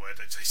the word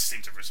that they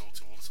seem to resort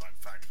to all the time.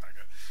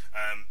 Faggot,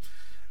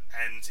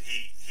 and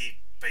he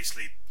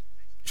basically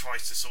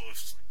tries to sort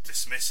of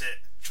dismiss it,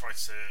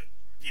 tries to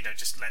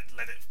just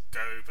let it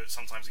go, but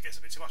sometimes it gets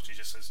a bit too much. He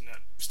just says, "No,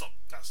 stop,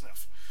 that's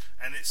enough."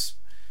 And it's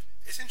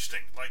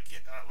interesting. Like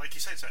you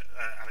said,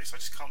 Alex, I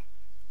just can't.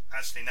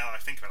 Actually, now that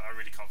I think about it, I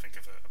really can't think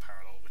of a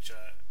parallel. Which,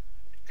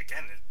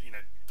 again,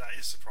 that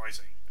is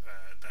surprising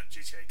that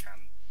GTA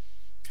can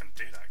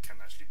do that. Can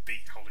actually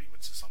beat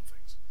Hollywood to some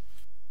things.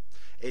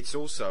 It's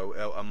also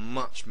a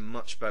much,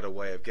 much better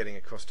way of getting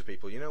across to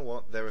people, you know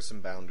what, there are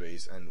some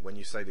boundaries, and when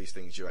you say these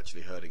things, you're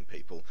actually hurting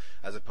people,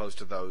 as opposed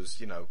to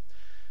those,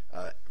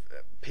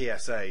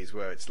 PSAs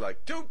where it's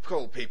like, don't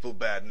call people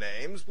bad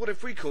names, what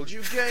if we called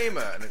you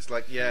gamer? And it's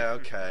like, yeah,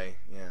 okay,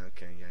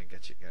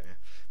 get you,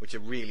 which are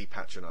really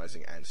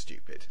patronising and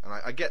stupid. And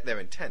I get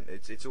their intent,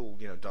 it's all,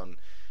 done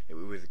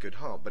with a good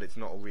heart, but it's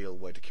not a real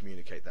way to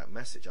communicate that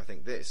message. I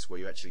think this, where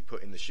you actually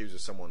put in the shoes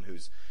of someone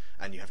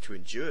and you have to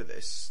endure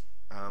this,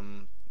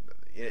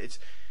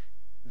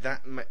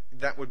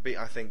 that would be,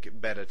 I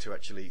think, better to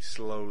actually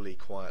slowly,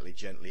 quietly,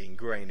 gently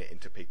ingrain it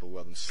into people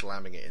rather than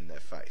slamming it in their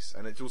face.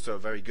 And it's also a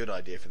very good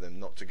idea for them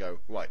not to go,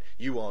 right,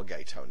 you are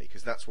Gay Tony,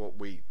 because that's what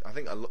I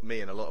think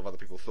me and a lot of other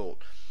people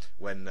thought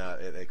when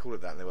they called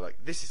it that, and they were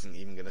like, this isn't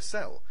even going to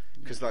sell.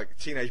 Because like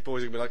teenage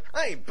boys are going to be like,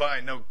 I ain't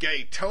buying no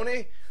Gay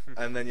Tony.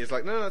 And then you're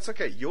like, no, it's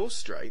okay, you're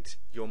straight,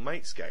 your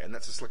mate's gay. And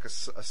that's just like a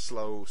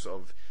slow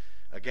sort of,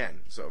 again,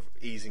 sort of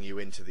easing you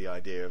into the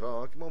idea of,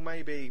 oh, well,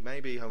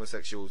 maybe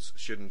homosexuals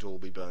shouldn't all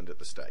be burned at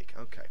the stake.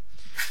 Okay.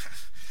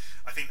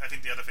 I think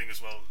the other thing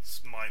as well,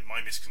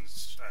 my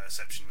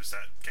misconception was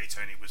that Gay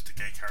Tony was the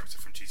gay character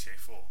from GTA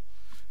 4,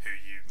 who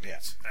you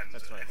meet, and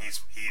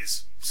he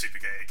is super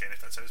gay. Again,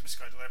 if that's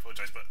misguided, I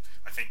apologise, but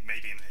I think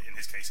maybe in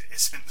his case it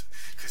isn't,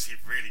 because he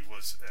really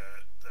was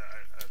a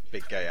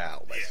big gay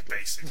owl, basically. Yeah,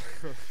 basically.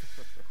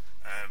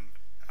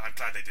 I'm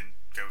glad they didn't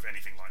go with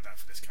anything like that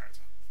for this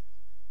character.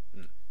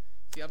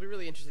 See, I'll be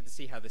really interested to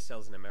see how this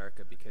sells in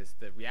America, because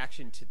the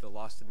reaction to the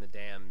Lost in the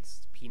Damned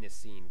penis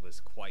scene was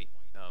quite,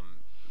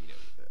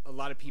 a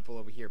lot of people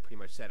over here pretty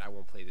much said, I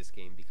won't play this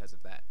game because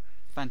of that.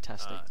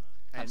 Fantastic.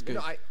 That's good.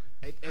 I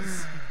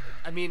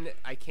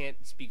can't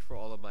speak for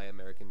all of my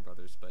American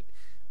brothers, but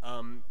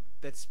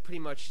that's pretty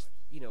much,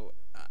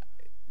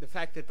 the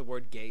fact that the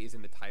word gay is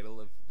in the title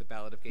of the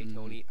Ballad of Gay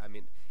Tony,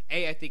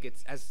 I think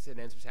it's, as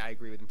Sinan would say, I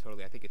agree with him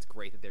totally. I think it's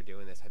great that they're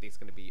doing this. I think it's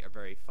going to be a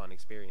very fun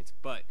experience.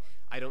 But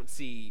I don't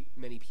see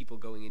many people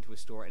going into a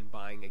store and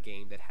buying a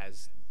game that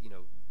has,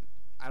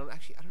 I don't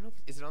know.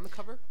 Is it on the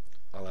cover?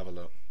 I'll have a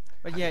look.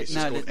 But yeah, it's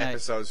called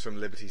Episodes from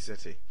Liberty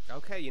City.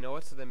 Okay, you know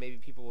what? So then maybe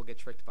people will get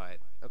tricked by it.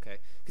 Okay,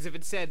 because if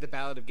it said the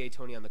Ballad of Gay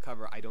Tony on the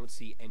cover, I don't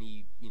see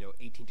any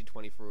 18 to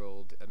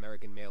 24-year-old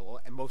American male,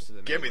 and most of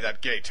them. Give me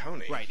that Gay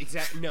Tony. Right,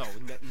 exactly. No,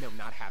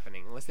 not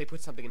happening unless they put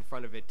something in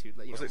front of it to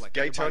like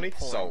Gay Tony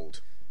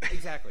sold.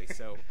 Exactly.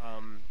 So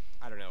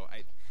I don't know.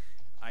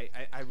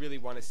 I really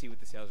want to see what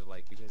the sales are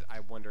like, because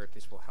I wonder if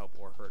this will help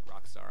or hurt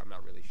Rockstar. I'm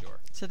not really sure.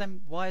 So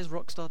then, why has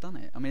Rockstar done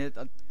it? I mean,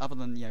 other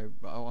than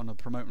I want to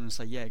promote and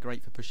say, yeah,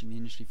 great for pushing the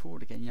industry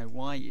forward again.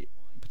 Why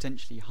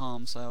potentially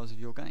harm sales of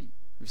your game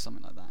with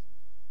something like that?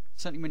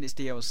 Certainly when it's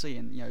DLC,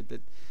 and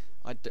that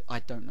I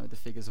don't know the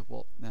figures of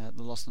what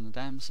the Lost and the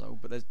Damned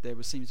sold, but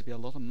there seems to be a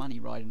lot of money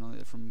riding on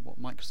it from what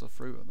Microsoft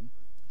threw at them.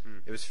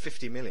 It was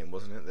 50 million,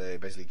 wasn't it? They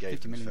basically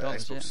gave them for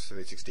Xbox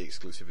 360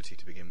 exclusivity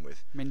to begin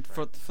with. I mean,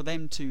 for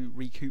them to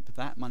recoup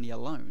that money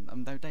alone,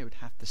 they would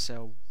have to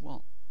sell,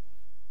 what,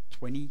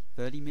 20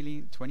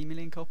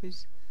 million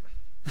copies?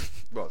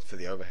 Well, for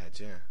the overheads,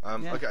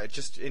 yeah. Okay,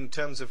 just in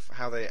terms of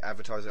how they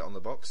advertise it on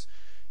the box,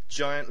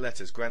 giant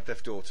letters, Grand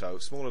Theft Auto,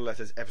 smaller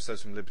letters,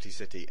 Episodes from Liberty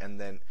City, and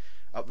then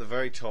up the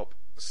very top,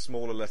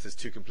 smaller letters,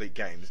 2 complete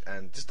games,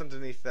 and just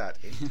underneath that,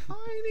 in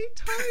tiny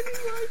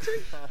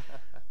writing,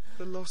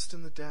 The Lost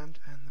and the Damned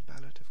and the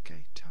Ballad of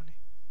Gay Tony.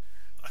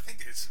 I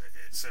think it's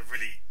a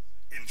really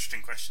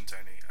interesting question,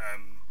 Tony.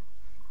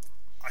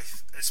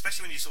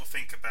 Especially when you sort of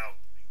think about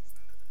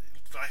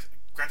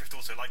Grand Theft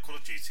Auto, like Call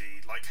of Duty,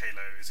 like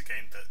Halo, is a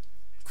game that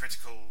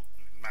critical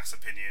mass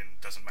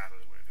opinion doesn't matter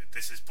with it.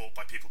 This is bought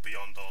by people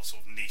beyond our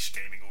sort of niche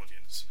gaming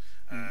audience.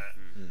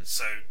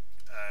 So,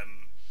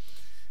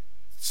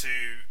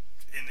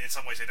 in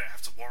some ways, they don't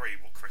have to worry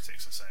what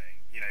critics are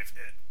saying.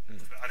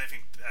 I don't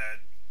think.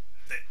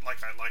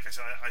 Like I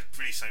said, I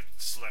really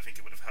still don't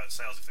think it would have hurt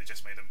sales if they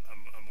just made a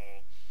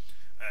more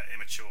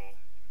immature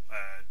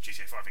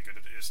GTA 4. I think it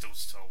would still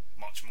sell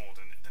much more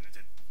than it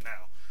did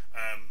now.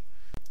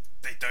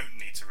 They don't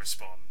need to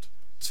respond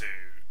to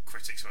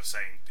critics who are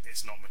saying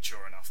it's not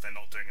mature enough, they're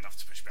not doing enough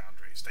to push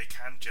boundaries. They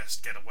can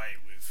just get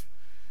away with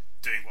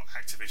doing what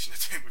Activision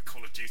are doing with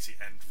Call of Duty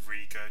and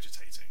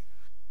regurgitating.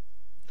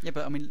 Yeah,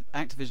 but I mean,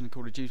 Activision and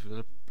Call of Duty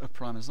was a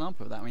prime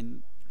example of that. I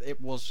mean, it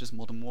was just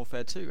Modern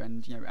Warfare 2,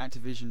 and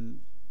Activision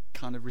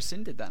kind of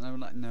rescinded that, and they were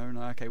like,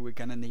 no, okay, we're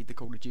going to need the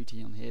Call of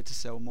Duty on here to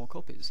sell more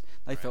copies.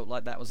 They felt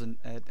like that was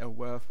a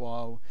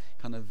worthwhile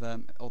kind of,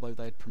 although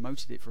they had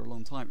promoted it for a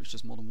long time, it was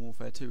just Modern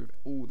Warfare 2 with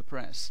all the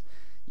press.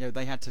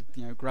 They had to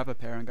grab a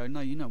pair and go, no,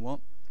 you know what,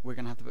 we're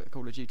going to have to put a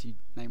Call of Duty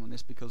name on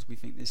this because we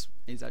think this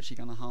is actually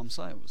going to harm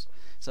sales.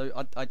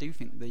 So I do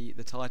think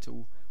the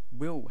title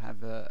will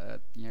have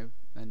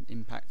an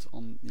impact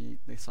on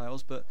the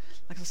sales, but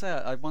like I say,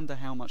 I wonder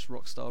how much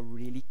Rockstar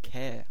really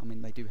care. I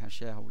mean, they do have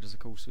shareholders, of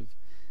course, with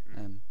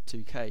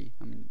 2K.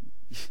 I mean,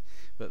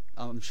 but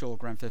I'm sure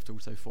Grand Theft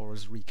Auto 4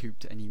 has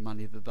recouped any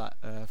money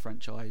that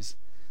franchise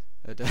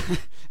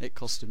it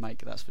cost to make.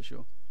 That's for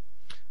sure.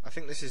 I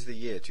think this is the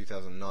year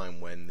 2009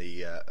 when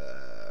the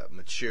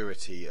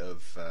maturity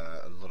of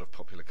a lot of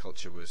popular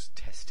culture was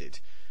tested.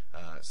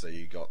 So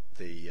you got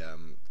the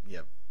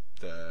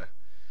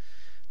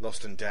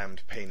Lost and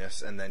Damned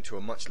penis, and then to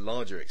a much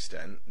larger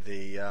extent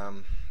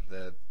the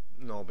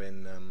knob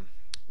in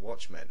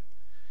Watchmen.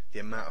 The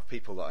amount of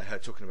people that I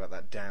heard talking about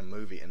that damn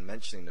movie and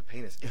mentioning the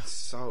penis, it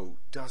so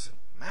doesn't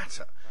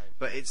matter. Right.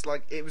 But it's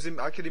like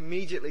I could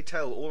immediately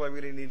tell all I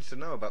really needed to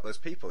know about those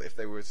people if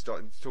they were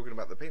starting talking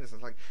about the penis. I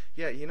was like,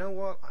 yeah, you know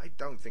what? I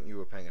don't think you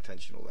were paying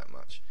attention all that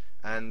much.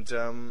 And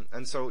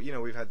so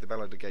we've had the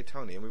Ballad of Gay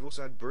Tony, and we've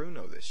also had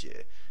Bruno this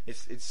year.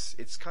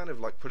 It's kind of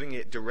like putting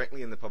it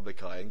directly in the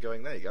public eye and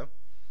going, there you go.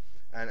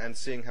 And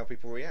seeing how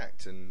people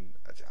react, and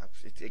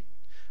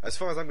as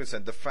far as I'm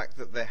concerned, the fact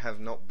that there have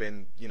not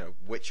been,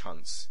 witch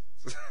hunts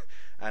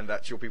and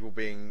actual people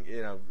being,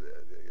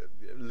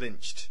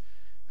 lynched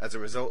as a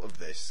result of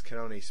this can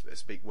only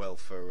speak well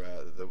for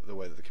the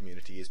way that the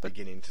community is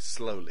beginning to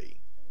slowly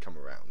come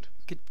around.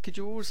 Could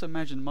you also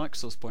imagine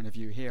Microsoft's point of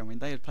view here? I mean,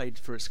 they had paid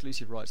for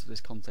exclusive rights to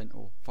this content,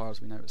 or far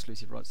as we know,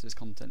 exclusive rights to this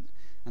content.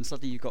 And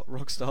suddenly you've got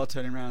Rockstar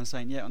turning around and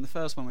saying, yeah, on the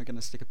first one we're going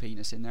to stick a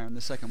penis in there, and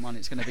the second one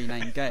it's going to be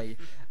named gay.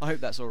 I hope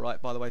that's all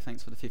right. By the way,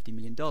 thanks for the $50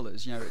 million.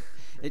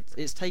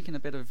 It's taken a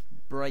bit of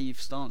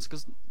brave stance,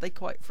 because they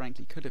quite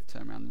frankly could have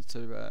turned around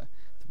to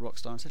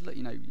Rockstar and said, look,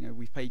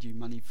 we've paid you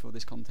money for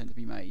this content to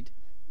be made.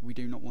 We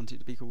do not want it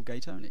to be called Gay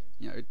Tony.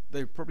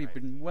 They've probably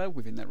been well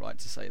within their right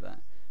to say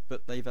that,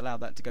 but they've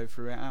allowed that to go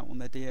through out on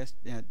their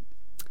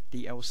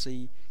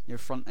DLC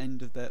front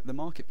end of the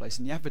marketplace,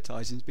 and the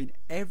advertising's been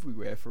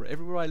everywhere for it.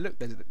 Everywhere I look,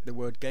 there's the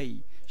word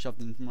gay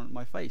shoved in front of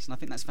my face, and I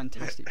think that's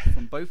fantastic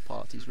from both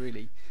parties,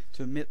 really,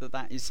 to admit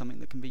that is something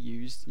that can be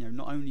used,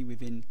 not only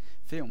within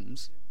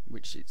films,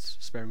 which it's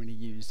sparingly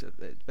used at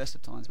the best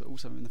of times, but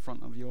also in the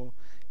front of your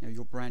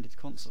branded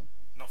console.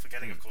 Not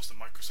forgetting, of course, that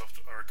Microsoft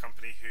are a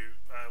company who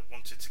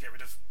wanted to get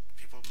rid of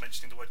people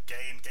mentioning the word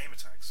gay in gamer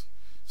tags.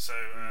 So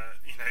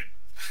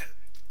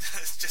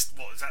it's just,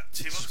 what is that,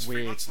 2 months,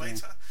 3 months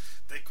later,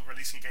 they're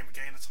releasing a game with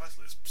gay in the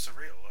title. It's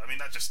surreal. I mean,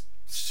 that just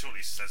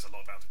surely says a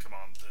lot about the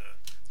command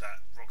that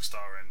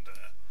Rockstar and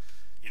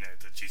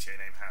the GTA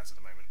name has at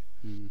the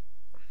moment.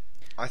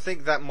 I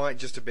think that might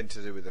just have been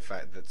to do with the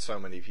fact that so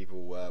many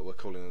people were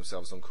calling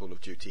themselves on Call of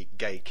Duty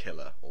Gay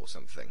Killer or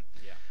something.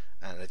 Yeah.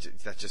 And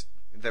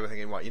they were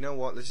thinking, right, you know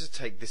what, let's just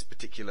take this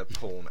particular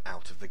porn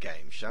out of the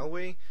game, shall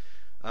we?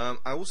 I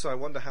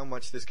wonder how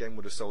much this game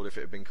would have sold if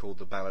it had been called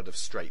The Ballad of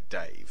Straight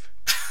Dave.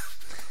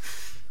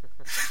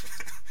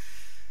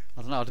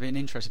 I don't know, I'd have been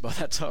interested by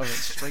that title.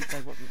 Straight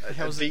Dave, what the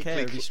hell does it care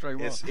if he's straight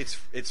what?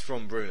 It's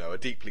from Bruno, a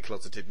deeply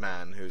closeted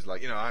man who's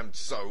like, I'm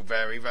so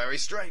very, very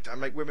straight. I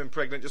make women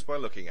pregnant just by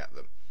looking at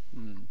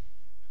them.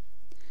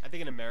 I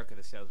think in America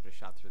the sales would have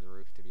shot through the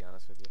roof, to be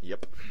honest with you.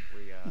 Yep.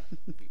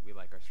 We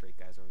like our straight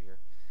guys over here.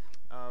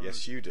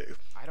 Yes, you do.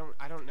 I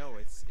don't know.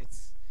 It's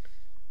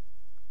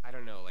I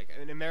don't know. Like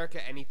in America,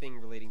 anything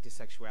relating to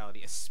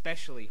sexuality,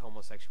 especially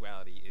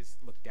homosexuality, is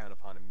looked down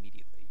upon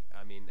immediately.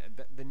 I mean,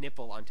 the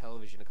nipple on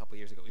television a couple of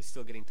years ago is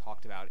still getting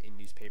talked about in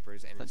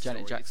newspapers and in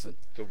Janet stories. Jackson.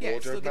 The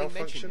wardrobe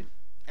malfunction.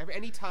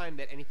 Any time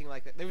that anything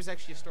like that, there was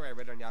actually a story I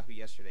read on Yahoo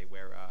yesterday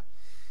where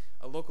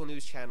a local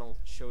news channel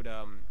showed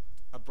a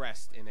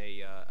breast in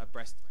a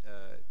breast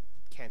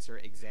cancer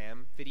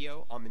exam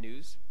video on the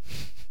news,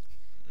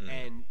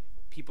 and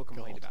people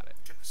complained about it.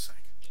 Goodness sake.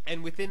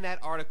 And within that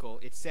article,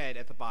 it said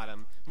at the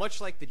bottom,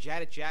 much like the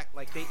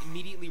they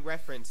immediately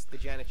referenced the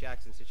Janet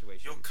Jackson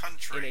situation. Your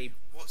country.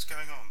 What's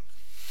going on?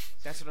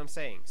 That's what I'm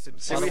saying. So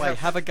by the way,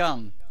 have a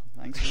gun.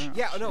 Thanks very much.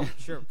 Yeah, no,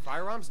 sure.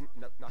 Firearms,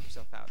 knock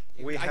yourself out.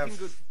 I can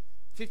go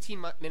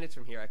 15 minutes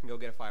from here. I can go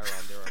get a firearm.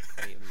 There are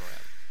plenty of them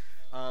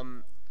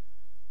around.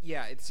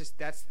 Yeah, it's just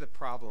that's the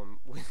problem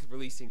with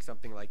releasing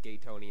something like Gay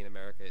Tony in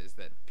America is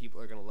that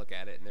people are going to look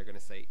at it and they're going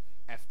to say,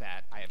 F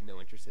that, I have no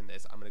interest in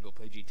this. I'm going to go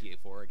play GTA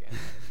 4 again.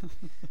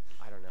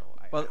 I don't know.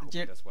 I hope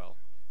it does well.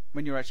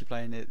 When you're actually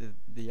playing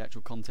the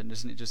actual content,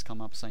 doesn't it just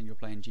come up saying you're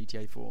playing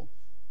GTA 4?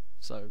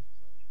 So...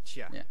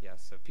 Yeah.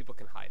 So people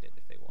can hide it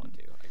if they want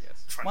to, I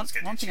guess. One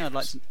thing I'd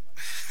like to...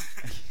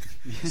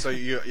 So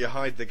you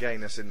hide the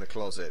gayness in the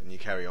closet and you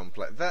carry on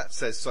playing. That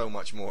says so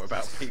much more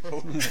about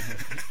people.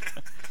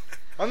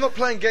 I'm not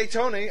playing Gay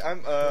Tony.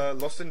 I'm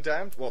Lost and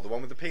Damned. What, the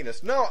one with the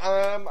penis? No,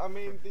 I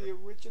mean the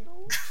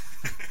original.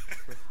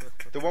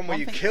 The one where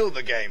you kill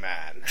the gay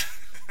man.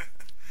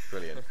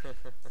 Brilliant.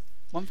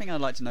 One thing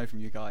I'd like to know from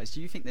you guys,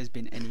 do you think there's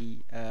been any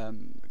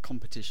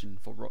competition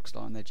for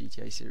Rockstar and their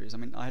GTA series? I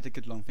mean, I had a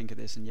good long think of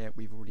this, and yeah,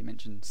 we've already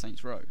mentioned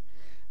Saints Row.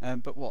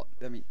 But what?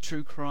 I mean,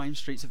 True Crime,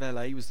 Streets of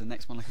LA was the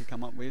next one I could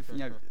come up with. You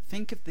know,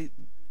 think of the...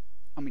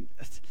 I mean,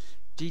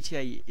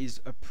 GTA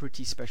is a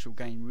pretty special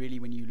game, really,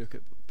 when you look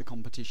at the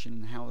competition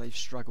and how they've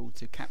struggled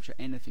to capture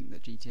anything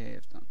that GTA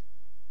have done.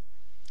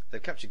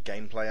 They've captured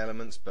gameplay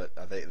elements, but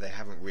they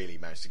haven't really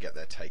managed to get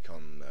their take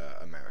on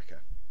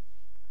America.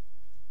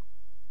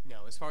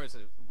 No, as far as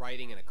a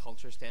writing and a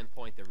culture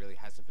standpoint, there really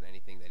hasn't been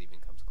anything that even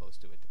comes close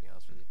to it, to be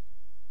honest with you.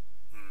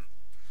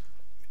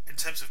 In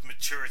terms of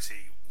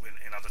maturity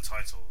in other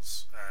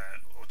titles,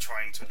 or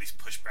trying to at least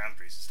push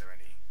boundaries, is there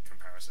any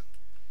comparison?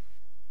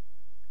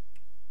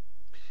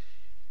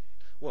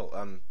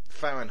 Well,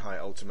 Fahrenheit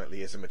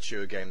ultimately is a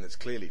mature game that's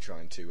clearly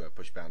trying to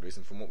push boundaries,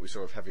 and from what we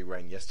saw of Heavy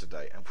Rain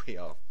yesterday, and we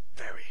are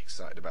very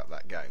excited about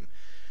that game,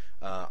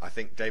 I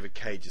think David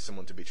Cage is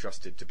someone to be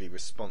trusted to be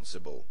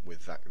responsible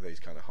with these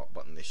kind of hot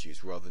button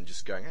issues, rather than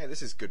just going, hey,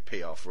 this is good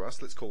PR for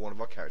us, let's call one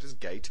of our characters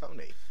Gay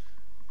Tony.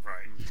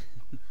 Right.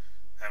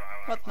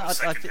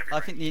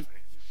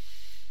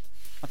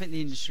 I think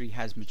the industry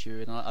has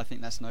matured, and I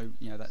think that's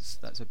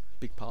a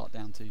big part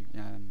down to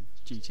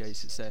GTA's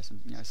success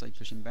and say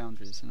pushing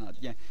boundaries.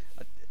 And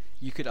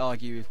you could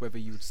argue with whether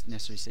you would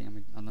necessarily see. I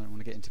mean, I don't want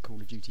to get into Call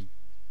of Duty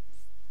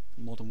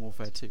Modern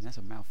Warfare 2. That's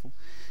a mouthful.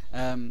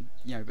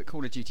 But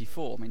Call of Duty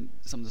 4. I mean,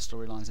 some of the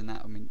storylines in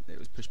that. I mean, it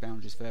was pushed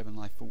boundaries further than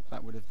I thought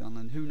that would have done.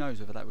 And who knows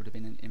whether that would have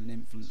been an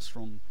influence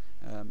from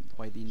the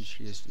way the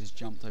industry has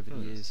jumped over the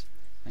years,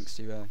 thanks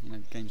to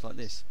games like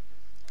this.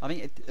 I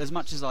think as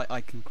much as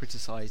I can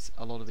criticise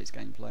a lot of its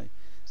gameplay,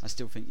 I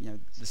still think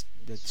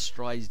the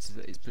strides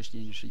that it's pushed the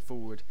industry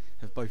forward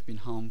have both been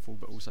harmful,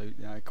 but also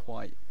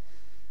quite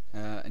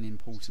an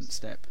important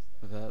step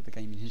of the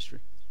gaming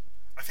history.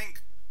 I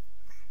think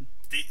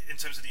in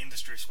terms of the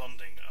industry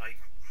responding,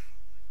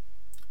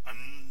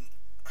 I'm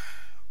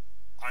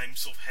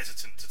sort of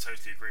hesitant to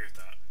totally agree with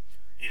that.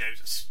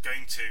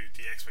 Going to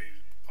the expo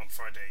on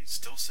Friday,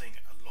 still seeing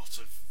a lot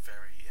of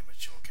very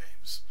immature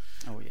games.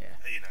 Oh yeah.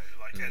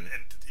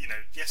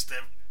 Yes,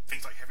 there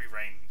things like Heavy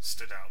Rain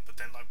stood out, but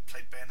then I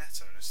played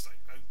Bayonetta, and it's like,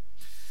 oh,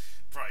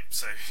 right.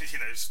 So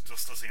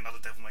still seeing another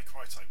Devil May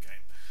Cry type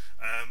game.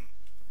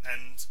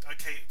 And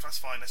okay, that's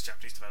fine. That's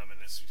Japanese development.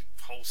 It's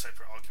a whole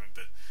separate argument.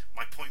 But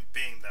my point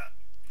being that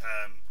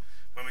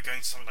when we're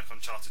going to something like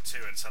Uncharted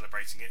 2 and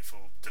celebrating it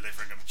for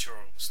delivering a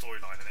mature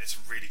storyline, and it's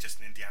really just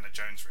an Indiana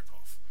Jones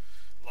ripoff,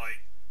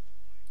 I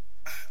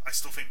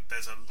still think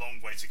there's a long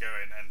way to go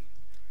in, and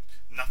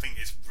nothing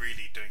is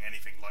really doing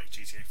anything like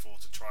GTA 4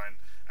 to try and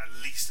at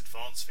least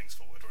advance things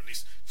forward, or at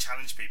least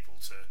challenge people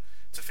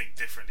to think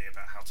differently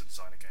about how to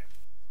design a game.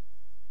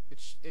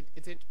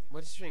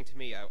 What's interesting to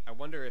me, I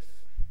wonder if...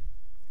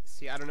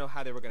 See, I don't know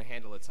how they were going to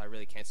handle it, so I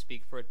really can't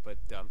speak for it, but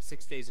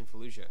 6 Days in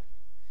Fallujah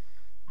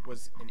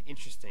was an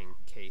interesting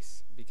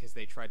case because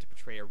they tried to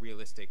portray a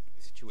realistic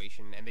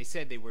situation, and they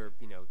said they were,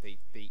 they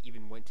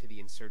even went to the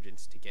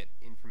insurgents to get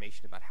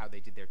information about how they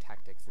did their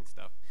tactics and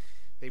stuff.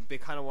 They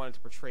kind of wanted to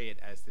portray it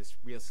as this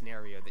real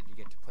scenario that you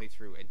get to play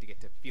through and to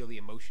get to feel the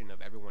emotion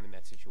of everyone in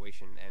that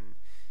situation. And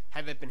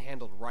had that been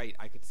handled right,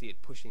 I could see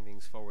it pushing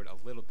things forward a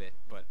little bit,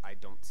 but I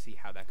don't see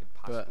how that could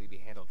possibly be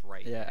handled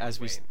right.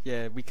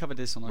 Yeah, we covered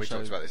this on our show. We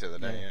talked about this the other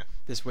day,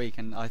 this week,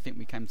 and I think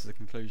we came to the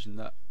conclusion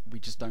that we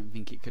just don't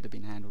think it could have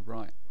been handled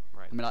right.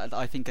 Right. I mean,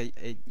 I think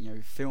a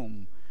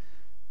film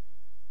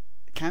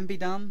can be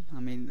done.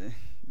 I mean,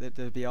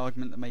 there'd be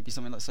argument that maybe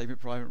something like Saving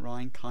Private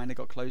Ryan kind of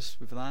got close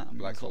with that. I mean,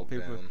 Black Hawk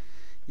Down.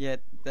 Yeah,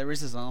 there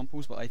is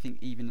examples, but I think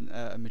even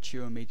a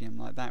mature medium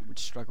like that would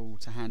struggle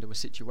to handle a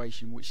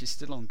situation which is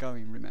still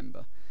ongoing.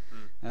 Remember,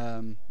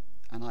 and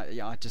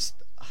I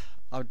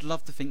would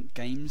love to think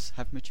games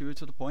have matured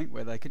to the point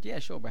where they could,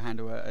 we'll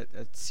handle a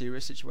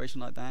serious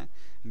situation like that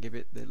and give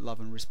it the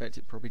love and respect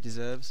it probably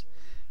deserves.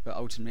 But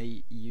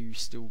ultimately, you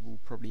still will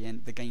probably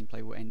the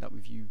gameplay will end up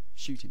with you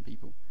shooting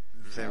people.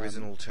 There is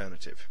an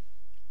alternative.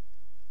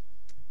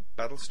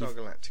 Battlestar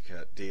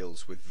Galactica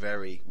deals with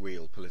very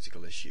real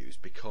political issues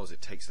because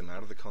it takes them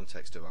out of the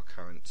context of our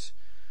current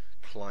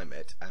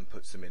climate and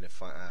puts them in a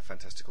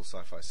fantastical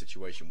sci-fi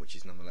situation, which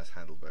is nonetheless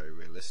handled very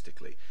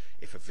realistically.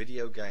 If a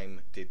video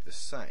game did the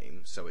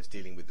same, so it's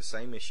dealing with the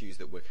same issues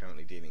that we're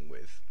currently dealing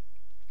with,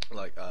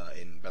 like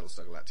in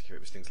Battlestar Galactica,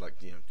 it was things like,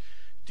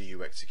 do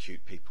you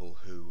execute people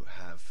who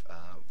have,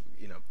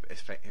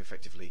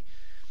 effectively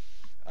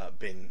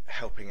been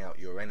helping out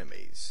your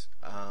enemies?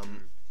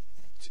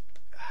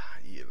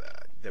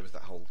 There was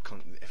that whole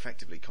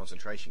effectively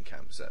concentration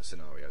camps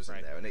scenarios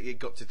in there, and it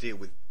got to deal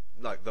with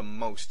like the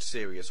most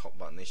serious hot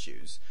button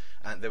issues,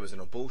 and there was an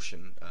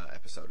abortion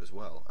episode as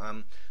well.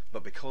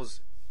 But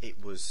because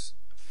it was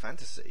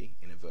fantasy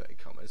in inverted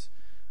commas,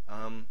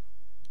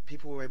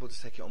 people were able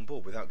to take it on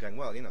board without going,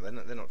 well,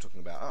 they're not talking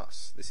about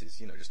us. This is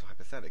just a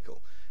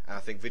hypothetical. And I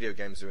think video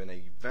games are in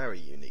a very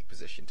unique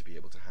position to be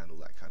able to handle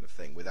that kind of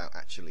thing without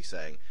actually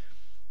saying,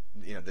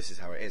 this is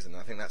how it is. And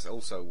I think that's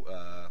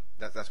also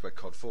that's where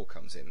COD 4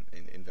 comes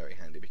in very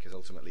handy, because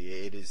ultimately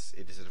it is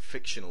a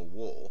fictional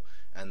war,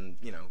 and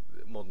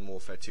Modern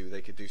Warfare 2,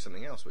 they could do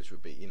something else which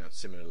would be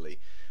similarly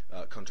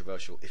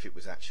controversial if it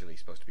was actually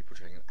supposed to be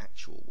portraying an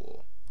actual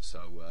war.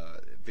 So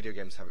video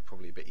games have it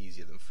probably a bit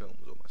easier than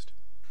films almost.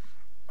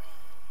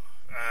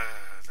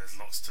 There's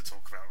lots to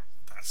talk about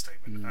that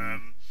statement.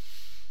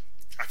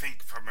 I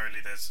think primarily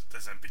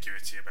there's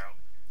ambiguity about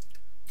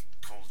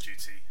Call of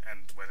Duty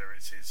and whether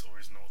it is or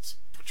is not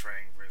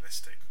portraying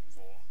realistic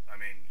war. I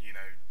mean,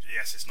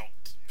 yes, it's not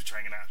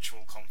portraying an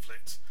actual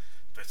conflict,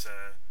 but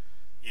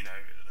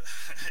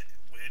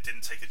it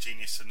didn't take a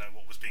genius to know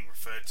what was being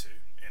referred to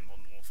in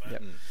Modern Warfare.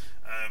 Yep.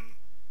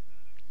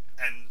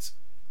 And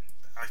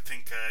I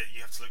think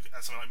you have to look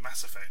at something like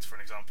Mass Effect, for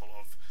an example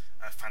of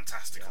a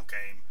fantastical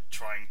game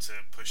trying to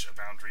push a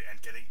boundary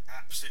and getting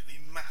absolutely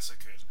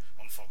massacred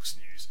on Fox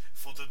News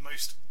for the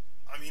most,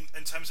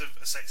 in terms of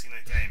a sex scene in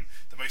a game,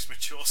 the most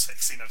mature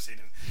sex scene I've seen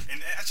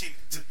in actually,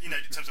 in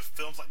terms of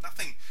films, like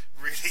nothing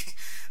really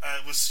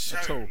was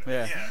shown. At all,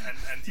 yeah.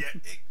 And yet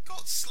it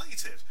got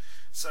slated.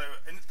 So,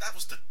 and that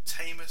was the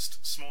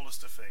tamest,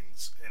 smallest of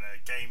things in a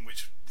game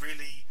which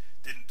really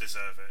didn't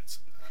deserve it.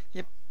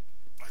 Yep.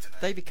 I don't know.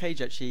 David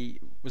Cage actually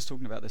was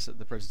talking about this at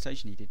the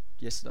presentation he did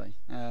yesterday,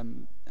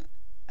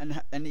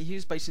 and he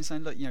was basically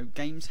saying, look,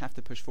 games have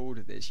to push forward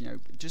with this.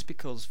 Just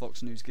because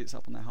Fox News gets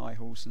up on their high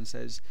horse and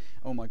says,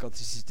 "Oh my God,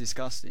 this is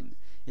disgusting,"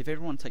 if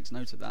everyone takes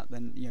note of that,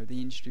 then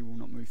the industry will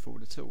not move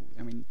forward at all.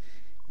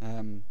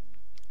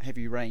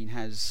 Heavy Rain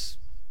has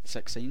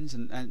sex scenes,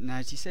 and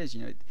as he says,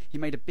 he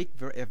made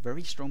a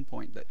very strong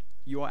point that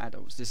you are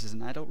adults. This is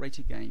an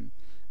adult-rated game.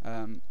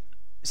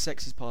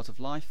 Sex is part of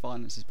life.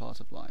 Violence is part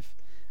of life.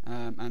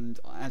 And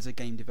as a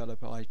game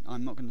developer,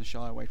 I'm not going to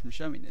shy away from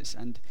showing this.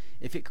 And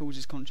if it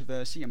causes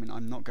controversy,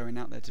 I'm not going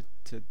out there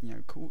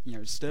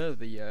to stir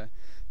the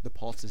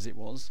pot, as it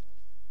was.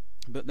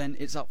 But then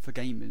it's up for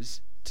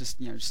gamers to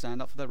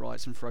stand up for their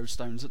rights and throw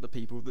stones at the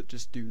people that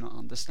just do not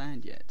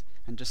understand yet,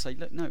 and just say,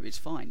 look, no, it's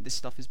fine. This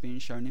stuff is being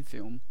shown in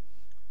film.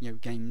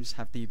 Games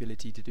have the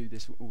ability to do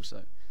this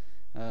also.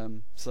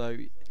 So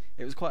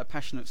it was quite a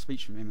passionate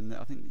speech from him, and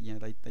I think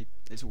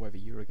it's all over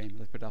Eurogamer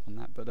they put up on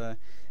that. But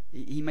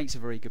he makes a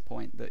very good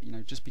point that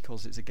just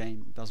because it's a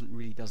game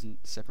doesn't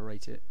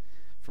separate it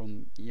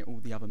from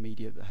all the other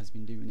media that has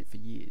been doing it for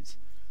years.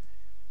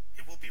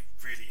 It will be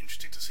really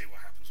interesting to see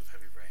what happens with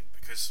Heavy Rain,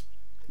 because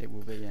it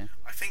will be, yeah.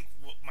 I think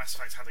what Mass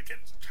Effect had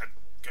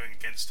going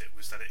against it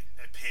was that it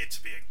appeared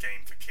to be a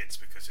game for kids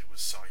because it was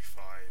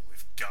sci-fi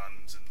with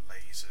guns and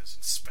lasers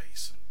and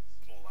space and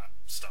all that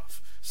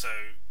stuff. So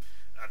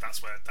that's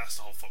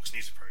the whole Fox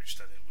News approach,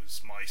 that it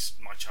was my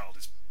child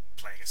is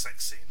playing a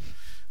sex scene.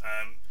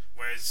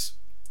 Whereas,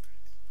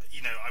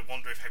 I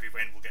wonder if Heavy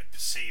Rain will get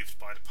perceived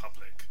by the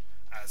public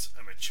as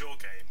a mature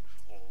game,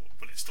 or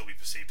will it still be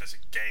perceived as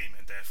a game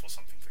and therefore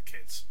something for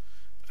kids?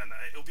 And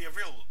it'll be a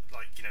real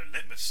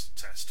litmus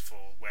test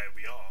for where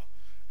we are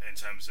in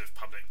terms of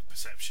public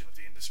perception of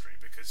the industry,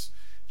 because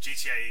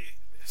GTA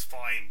is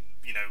fine,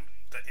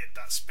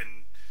 that's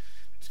been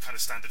kind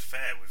of standard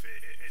fare with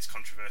its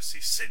controversy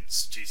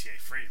since GTA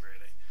 3,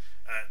 really.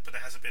 But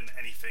there hasn't been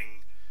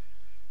anything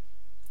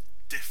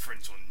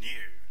different or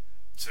new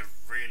to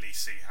really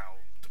see how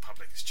the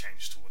public has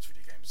changed towards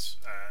video games.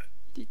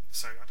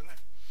 So, I don't know.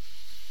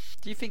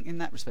 Do you think in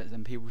that respect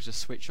then people just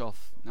switch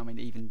off?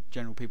 Even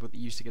general people that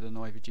used to get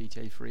annoyed with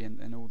GTA 3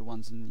 and all the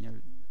ones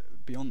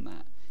beyond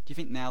that. Do you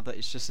think now that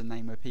it's just a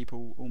name where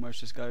people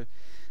almost just go,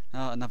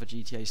 another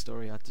GTA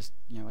story, I just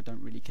I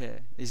don't really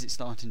care? Is it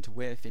starting to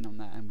wear thin on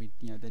that, and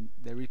then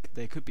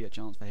there could be a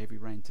chance for Heavy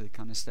Rain to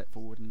kind of step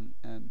forward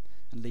and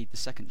lead the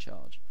second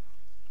charge?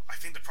 I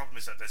think the problem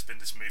is that there's been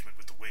this movement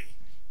with the Wii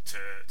to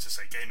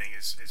say gaming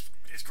is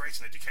great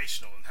and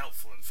educational and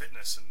helpful and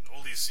fitness and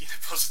all these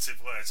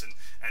positive words, and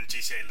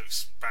GTA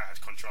looks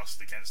bad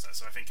contrasted against that.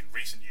 So I think in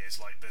recent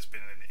years, there's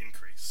been an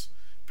increase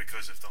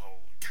because of the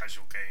whole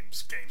casual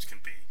games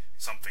can be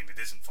something that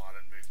isn't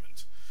violent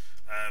movement,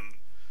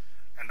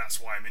 and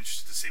that's why I'm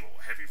interested to see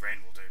what Heavy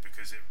Rain will do,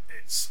 because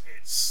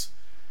it's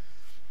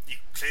you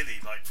clearly,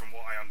 from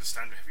what I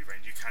understand of Heavy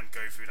Rain, you can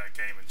go through that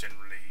game and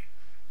generally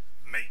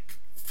make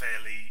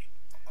fairly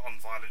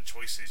non-violent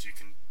choices. You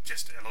can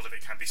a lot of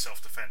it can be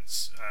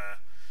self-defense,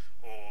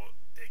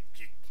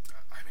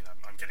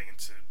 I'm getting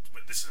into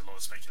this is a lot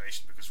of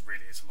speculation because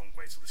really it's a long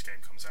way till this game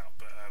comes out.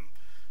 But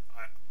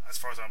as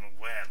far as I'm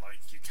aware,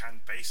 you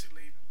can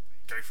basically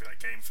go through that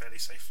game fairly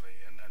safely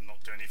and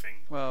not do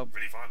anything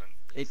really violent.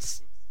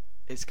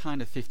 It's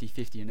kind of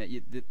 50-50 in that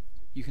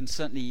you can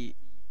certainly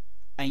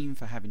aim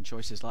for having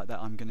choices like that.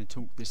 I'm going to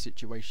talk this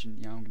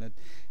situation. I'm going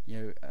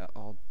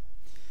to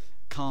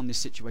calm this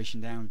situation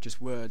down with just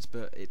words,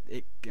 but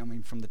I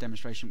mean, from the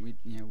demonstration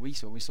we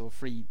saw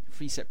three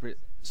separate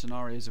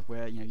scenarios of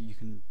where you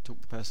can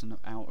talk the person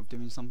out of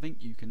doing something.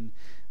 You can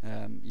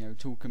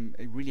talk them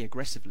really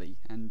aggressively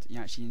and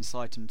actually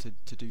incite them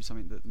to do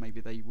something that maybe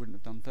they wouldn't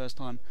have done first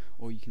time,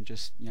 or you can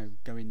just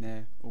go in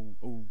there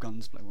all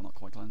guns blazing, well, not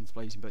quite guns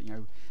blazing, but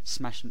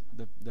smash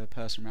the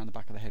person around the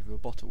back of the head with a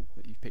bottle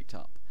that you've picked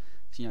up.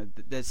 So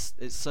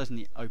it's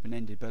certainly open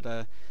ended,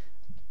 but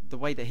the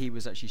way that he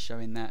was actually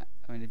showing that,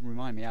 I mean, it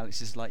reminded me, Alex,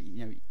 is like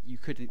you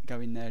couldn't go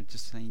in there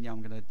just saying,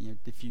 I'm going to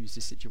diffuse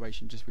this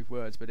situation just with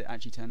words, but it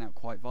actually turned out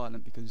quite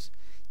violent because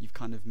you've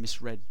kind of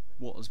misread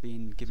what was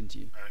being given to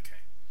you.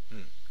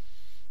 Okay.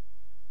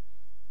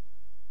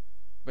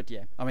 But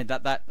yeah, I mean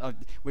that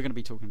we're going to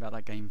be talking about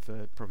that game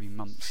for probably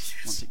months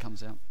once it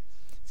comes out.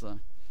 So, all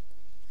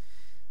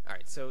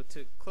right. So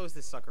to close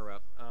this sucker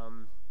up,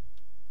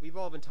 we've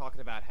all been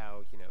talking about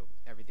how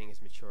everything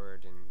has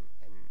matured and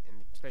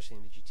especially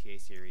in the GTA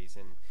series,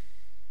 and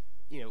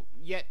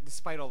yet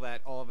despite all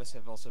that, all of us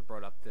have also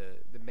brought up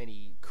the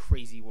many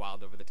crazy,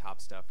 wild, over the top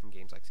stuff from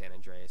games like San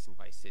Andreas and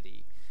Vice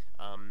City.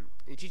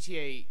 The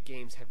GTA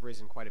games have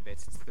risen quite a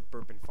bit since the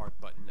burp and fart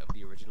button of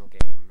the original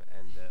game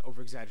and the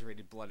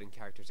over-exaggerated blood and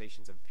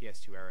characterizations of the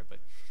PS2 era, but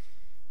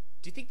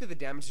do you think that the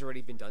damage has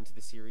already been done to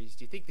the series?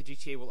 Do you think the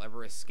GTA will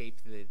ever escape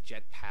the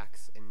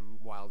jetpacks and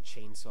wild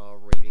chainsaw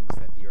ravings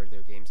that the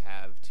earlier games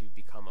have to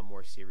become a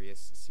more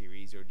serious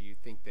series, or do you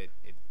think that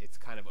it's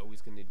kind of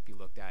always going to be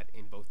looked at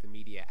in both the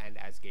media and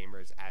as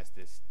gamers as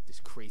this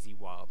crazy,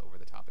 wild,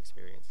 over-the-top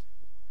experience?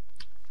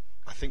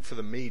 I think for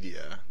the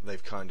media,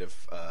 they've kind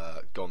of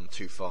gone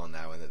too far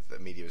now, and that the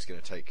media is going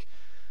to take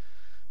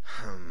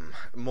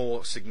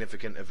more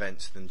significant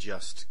events than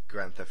just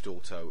Grand Theft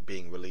Auto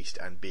being released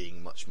and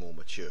being much more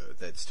mature.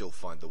 They'd still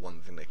find the one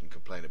thing they can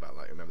complain about.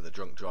 Like, remember the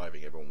drunk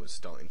driving, everyone was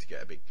starting to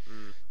get a big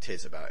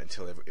tiz about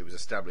until it was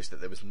established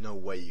that there was no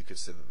way you could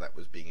say that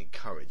was being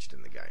encouraged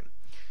in the game.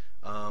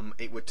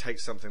 It would take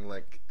something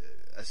like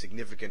a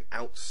significant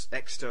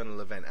external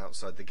event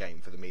outside the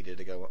game for the media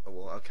to go, oh,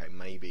 well, okay,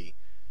 maybe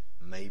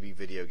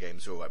video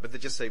games are alright. But they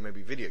just say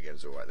maybe video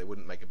games are alright. They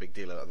wouldn't make a big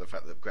deal out of the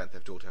fact that Grand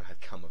Theft Auto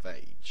had come of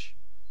age.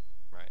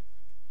 Right.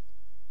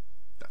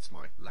 That's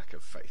my lack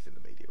of faith in the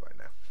media right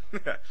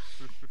now.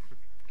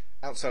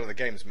 Outside of the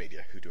games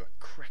media, who do a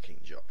cracking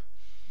job.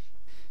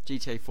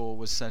 GTA 4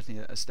 was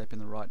certainly a step in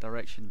the right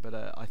direction, but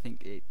I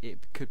think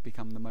it could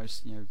become the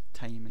most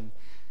tame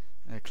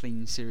and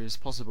clean series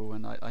possible,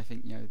 and I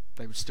think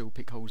they would still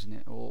pick holes in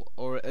it,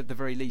 or at the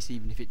very least,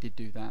 even if it did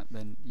do that,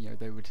 then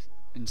they would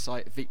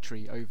incite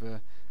victory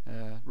over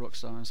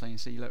Rockstar and saying,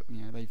 see, look,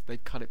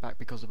 they've cut it back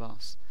because of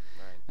us.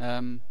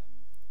 Right.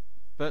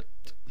 But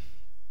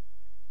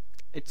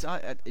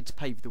it's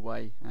paved the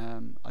way.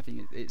 I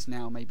think it's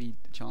now maybe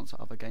a chance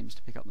for other games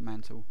to pick up the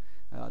mantle.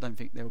 I don't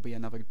think there will be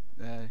another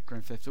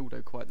Grand Theft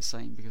Auto quite the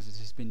same, because it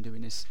has been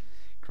doing this,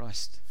 for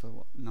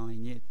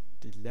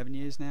 11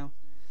 years now.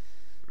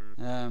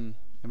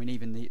 I mean,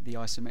 even the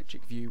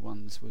isometric view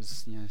ones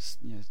was,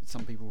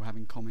 some people were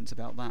having comments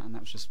about that, and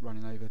that was just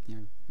running over,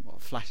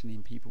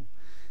 flattening people,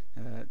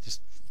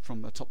 just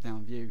from a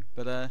top-down view.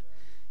 But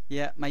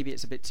yeah, maybe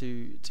it's a bit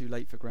too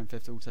late for Grand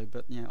Theft Auto,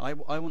 but I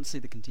want to see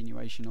the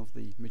continuation of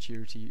the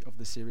maturity of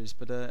the series.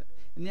 But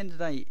in the end of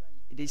the day,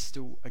 it is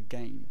still a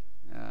game.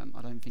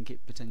 I don't think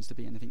it pretends to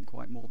be anything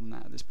quite more than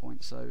that at this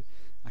point. So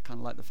I kind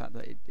of like the fact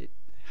that it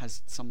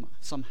has some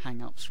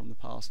hang-ups from the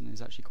past and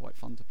is actually quite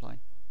fun to play.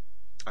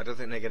 I don't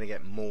think they're going to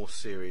get more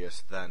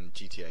serious than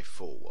GTA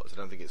 4 was. I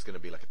don't think it's going to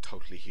be like a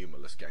totally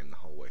humorless game the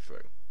whole way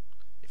through,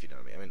 if you know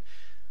what I mean. I mean,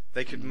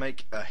 they could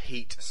make a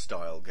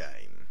Heat-style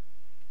game.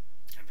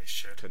 And they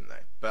should. Couldn't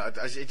they? But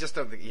I just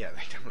don't think... Yeah,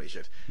 they definitely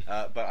should.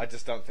 But I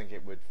just don't think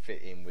it would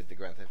fit in with the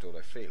Grand Theft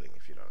Auto feeling,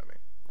 if you know what I mean.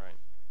 Right.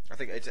 I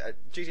think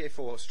GTA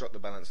 4 struck the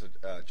balance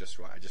just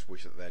right. I just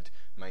wish that they'd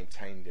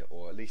maintained it,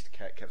 or at least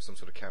kept some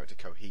sort of character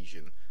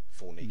cohesion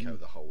for Nico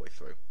the whole way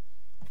through.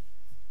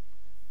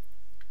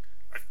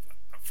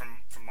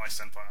 From my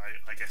standpoint,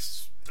 I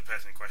guess the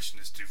pertinent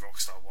question is, do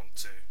Rockstar want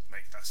to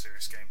make that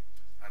serious game?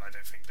 And I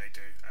don't think they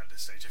do at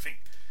this stage. I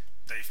think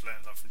they've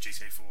learned a lot from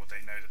GTA 4.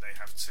 They know that they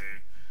have to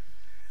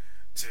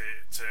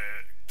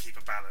keep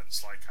a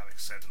balance, like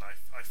Alex said. And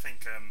I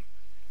think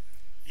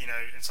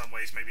in some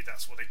ways maybe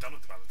that's what they've done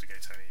with the Ballad of Gay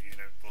Tony.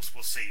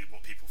 We'll see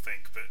what people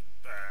think, but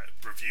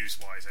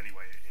reviews-wise,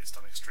 anyway, it's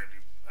done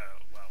extremely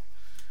well.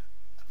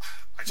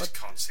 I just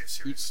can't see a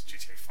serious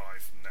GTA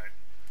 5. No.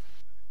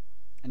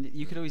 And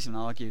you could always even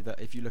argue that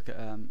if you look at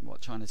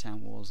what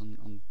Chinatown was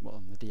on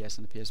the DS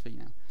and the PSP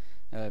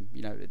now,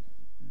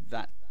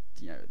 that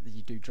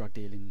you do drug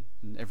dealing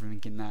and everything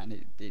in that,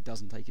 and it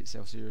doesn't take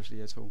itself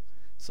seriously at all.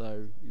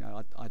 So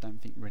I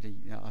don't think ready.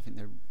 I think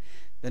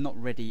they're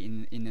not ready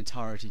in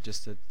entirety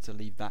just to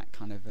leave that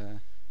kind of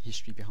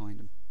history behind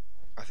them.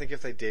 I think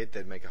if they did,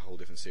 they'd make a whole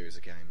different series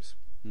of games.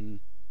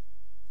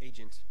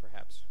 Agent,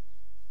 perhaps.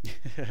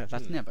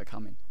 That's never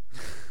coming.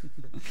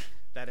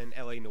 That and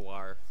LA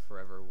Noire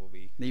forever will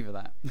be. Neither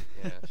that. Yeah,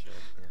 sure.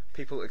 Yeah.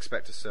 People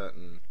expect a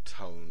certain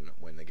tone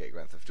when they get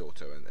Grand Theft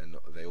Auto, and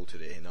they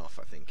altered it enough,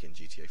 I think, in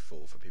GTA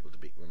 4 for people to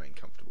remain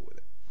comfortable with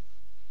it.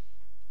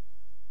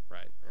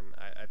 Right, and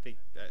I think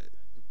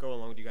go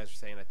along with what you guys are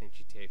saying. I think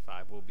GTA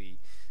 5 will be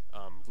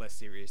less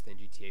serious than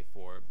GTA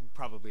 4,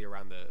 probably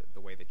around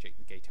the way that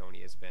Gay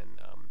Tony has been.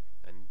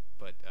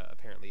 But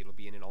apparently it'll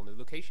be in an all-new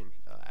location,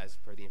 as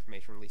per the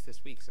information released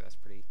this week. So that's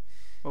pretty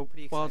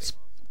exciting.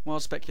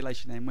 Wild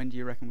speculation. Then, when do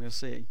you reckon we'll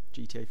see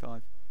GTA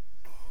 5?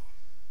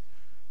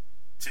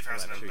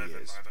 2011, I'd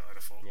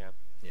have thought. Yeah,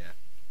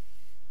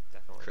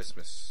 definitely.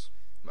 Christmas,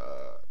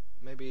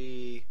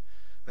 maybe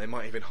they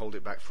might even hold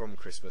it back from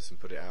Christmas and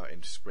put it out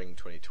in spring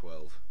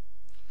 2012.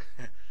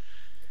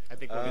 I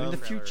think we'll in the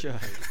future.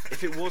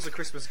 If it was a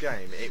Christmas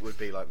game, it would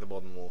be like the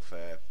Modern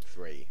Warfare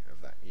 3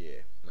 of that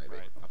year, maybe,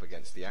 up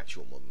against the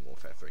actual Modern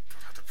Warfare 3.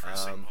 God, how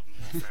depressing, Modern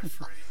Warfare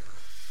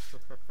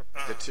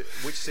 3.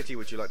 Which city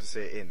would you like to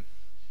see it in?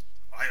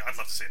 I'd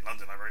love to see it in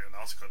London. I wrote an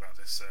article about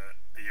this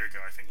a year ago.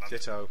 I think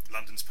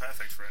London's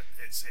perfect for it.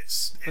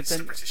 It's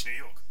the British New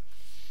York.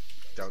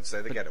 Don't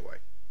say the getaway.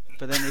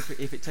 But then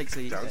if it takes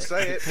a don't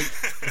say it.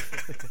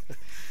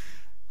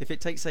 If it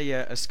takes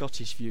a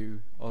Scottish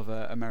view of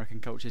American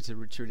culture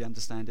to truly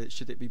understand it,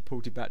 should it be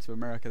ported back to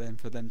America then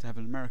for them to have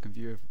an American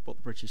view of what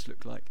the British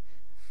look like?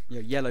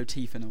 Yellow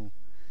teeth and all.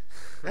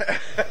 I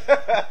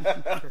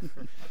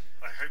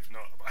hope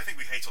not. I think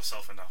we hate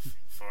ourselves enough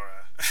for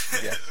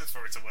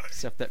for it to work.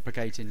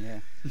 Self-deprecating, yeah.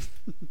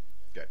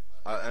 Good.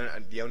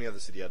 And the only other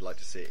city I'd like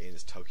to see it in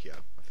is Tokyo.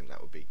 I think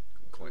that would be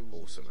quite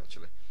awesome,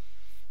 actually.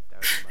 That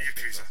would be my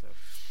pick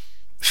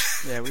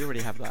also. Yeah, we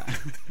already have that.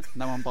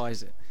 No one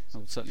buys it.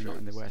 Well, certainly not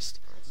in the West.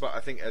 But I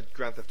think at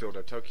Grand Theft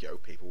Auto Tokyo,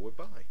 people would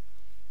buy.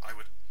 I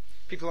would.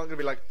 People aren't going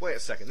to be like, wait a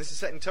second, this is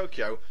set in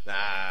Tokyo. Nah.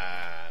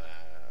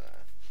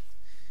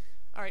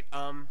 All right,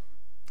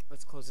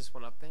 let's close this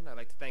one up then. I'd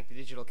like to thank the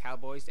Digital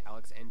Cowboys,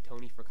 Alex and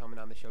Tony, for coming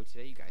on the show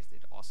today. You guys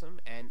did awesome.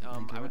 And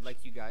I would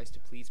like you guys to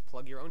please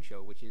plug your own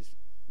show, which is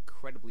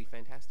incredibly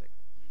fantastic.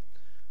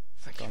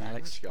 Thank you,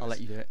 Alex. much, guys. I'll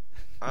let you do it.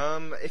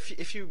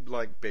 If you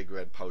like Big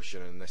Red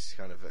Potion and this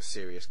kind of a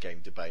serious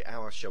game debate,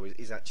 our show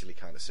is actually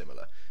kind of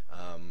similar.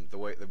 The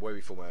way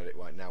we format it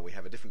right now, we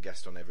have a different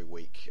guest on every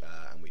week,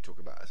 and we talk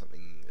about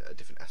a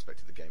different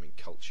aspect of the gaming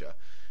culture,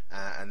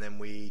 and then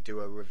we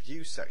do a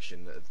review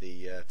section at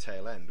the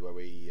tail end where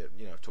we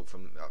talk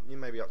from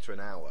maybe up to an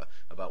hour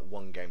about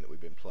one game that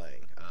we've been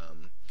playing.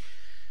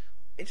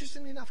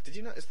 Interestingly enough, did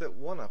you notice that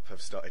 1UP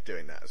have started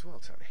doing that as well,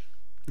 Tony?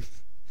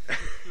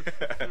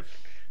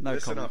 No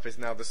Listen comment. Up is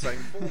now the same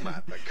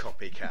format, but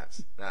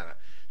copycats. No.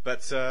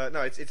 But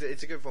no, it's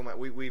a good format.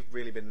 We've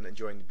really been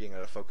enjoying being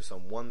able to focus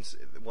on one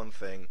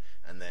thing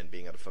and then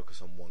being able to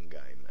focus on one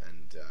game.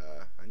 And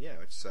yeah,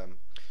 it's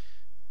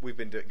we've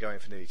been going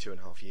for nearly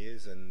 2.5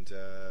 years, and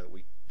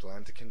we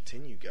plan to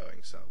continue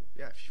going. So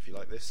yeah, if you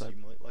like this, you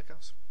might like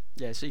us.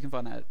 Yeah, so you can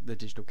find that at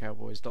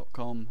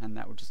thedigitalcowboys.com, and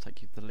that will just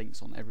take you to the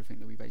links on everything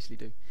that we basically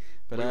do.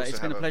 But we also it's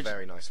been have a pleasure.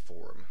 Very nice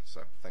forum,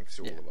 so thanks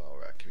to all of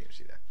our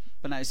community there.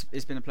 But no,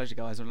 it's been a pleasure,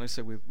 guys. And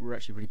also, we're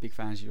actually really big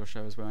fans of your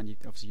show as well, and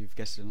obviously you've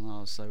guested on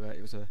ours, so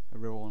it was a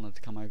real honour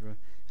to come over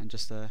and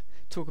just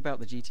talk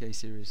about the GTA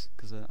series,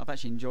 because I've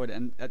actually enjoyed it,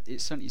 and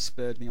it certainly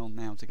spurred me on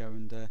now to go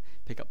and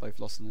pick up both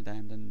Lost and the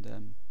Damned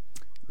and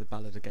the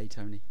Ballad of Gay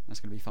Tony.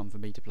 That's going to be fun for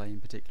me to play in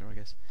particular, I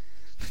guess.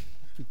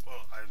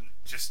 Well,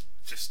 just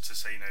to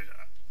say,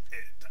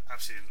 it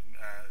absolutely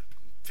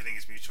feeling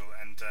is mutual.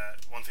 And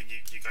one thing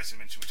you guys didn't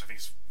mention, which I think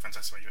is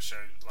fantastic about your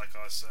show, like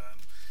ours,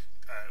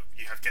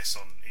 you have guests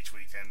on each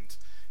week, and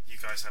you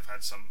guys have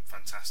had some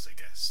fantastic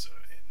guests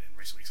in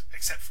recent weeks,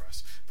 except for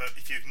us. But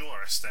if you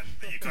ignore us, then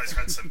you guys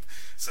have had some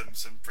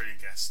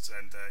brilliant guests.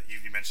 And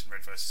you mentioned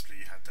Red vs. Blue.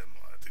 You had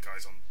the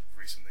guys on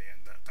recently,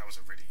 and that was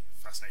a really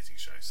fascinating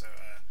show. So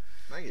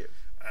thank you.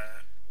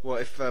 Well,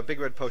 if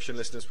Big Red Potion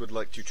listeners would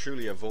like to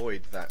truly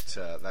avoid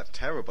that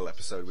terrible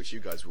episode which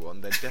you guys were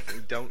on, then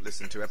definitely don't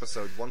listen to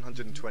episode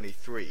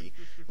 123,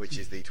 which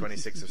is the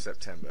 26th of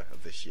September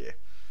of this year,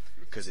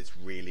 because it's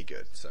really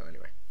good. So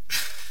anyway.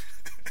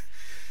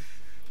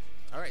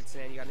 All right,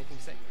 Sinan, you got anything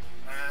to say?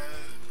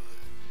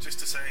 Just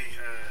to say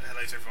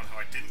hello to everyone who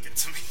I didn't get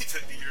to meet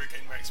at the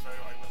Eurogamer Expo.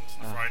 I went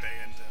on Friday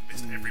and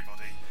missed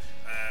everybody.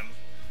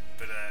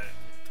 But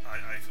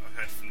I've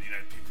heard from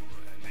people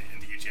in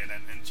the UGN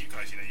and you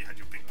guys. You had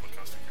your big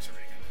podcast with Chris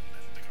O'Regan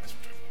and the guys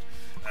from Joywood.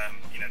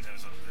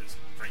 There's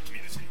a great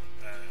community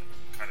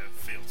kind of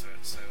feel to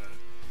it. So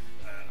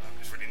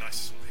it's really nice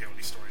to sort of hear all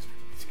these stories of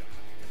people meeting up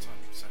and having a good time.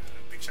 So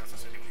big shout out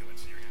to anyone who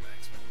went to the Eurogamer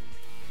Expo.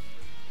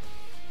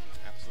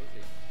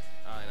 Absolutely.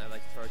 And I'd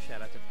like to throw a shout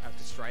out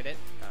to Strident,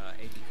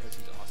 A, because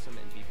he's awesome,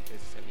 and B,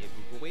 because he sent me a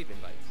Google Wave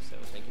invite. So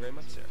thank you very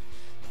much, sir.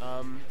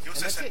 He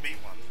also sent me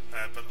one,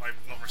 but I've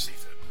not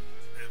received it,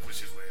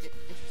 which is weird.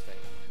 Interesting.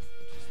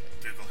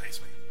 Google hates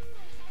me.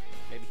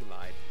 Maybe he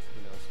lied.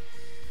 Who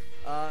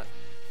knows?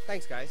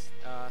 Thanks, guys.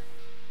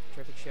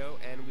 Terrific show,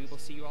 and we will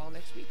see you all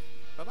next week.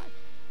 Bye-bye.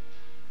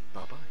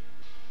 Bye-bye.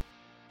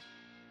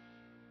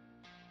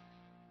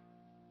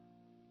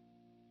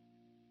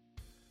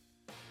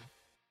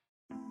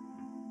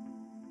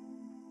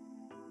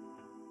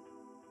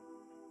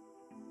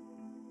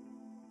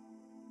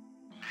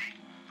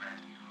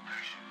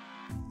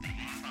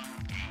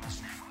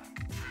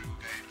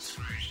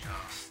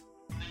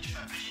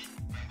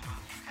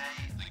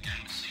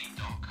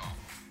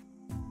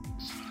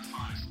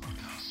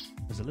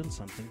 a little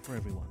something for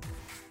everyone.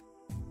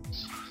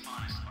 Some of the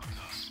finest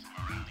podcasts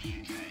from around the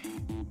UK.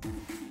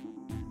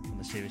 From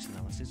the serious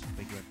analysis of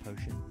Big Red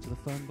Potion to the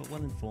fun but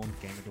well-informed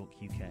Gamerdork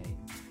UK.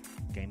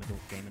 Gamerdork,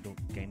 Gamerdork,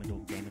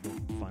 Gamerdork,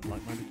 Gamerdork. Find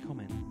like-minded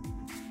comment.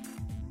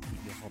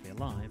 Keep your hobby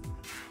alive.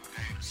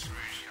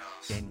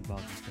 Gaming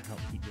bargains to help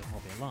keep your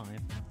hobby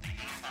alive.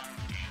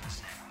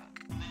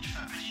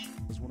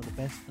 As one of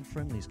the best and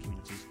friendliest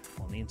communities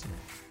on the internet.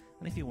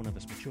 And if you're one of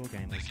us mature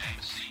gamers,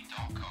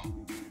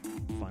 thegamescene.com.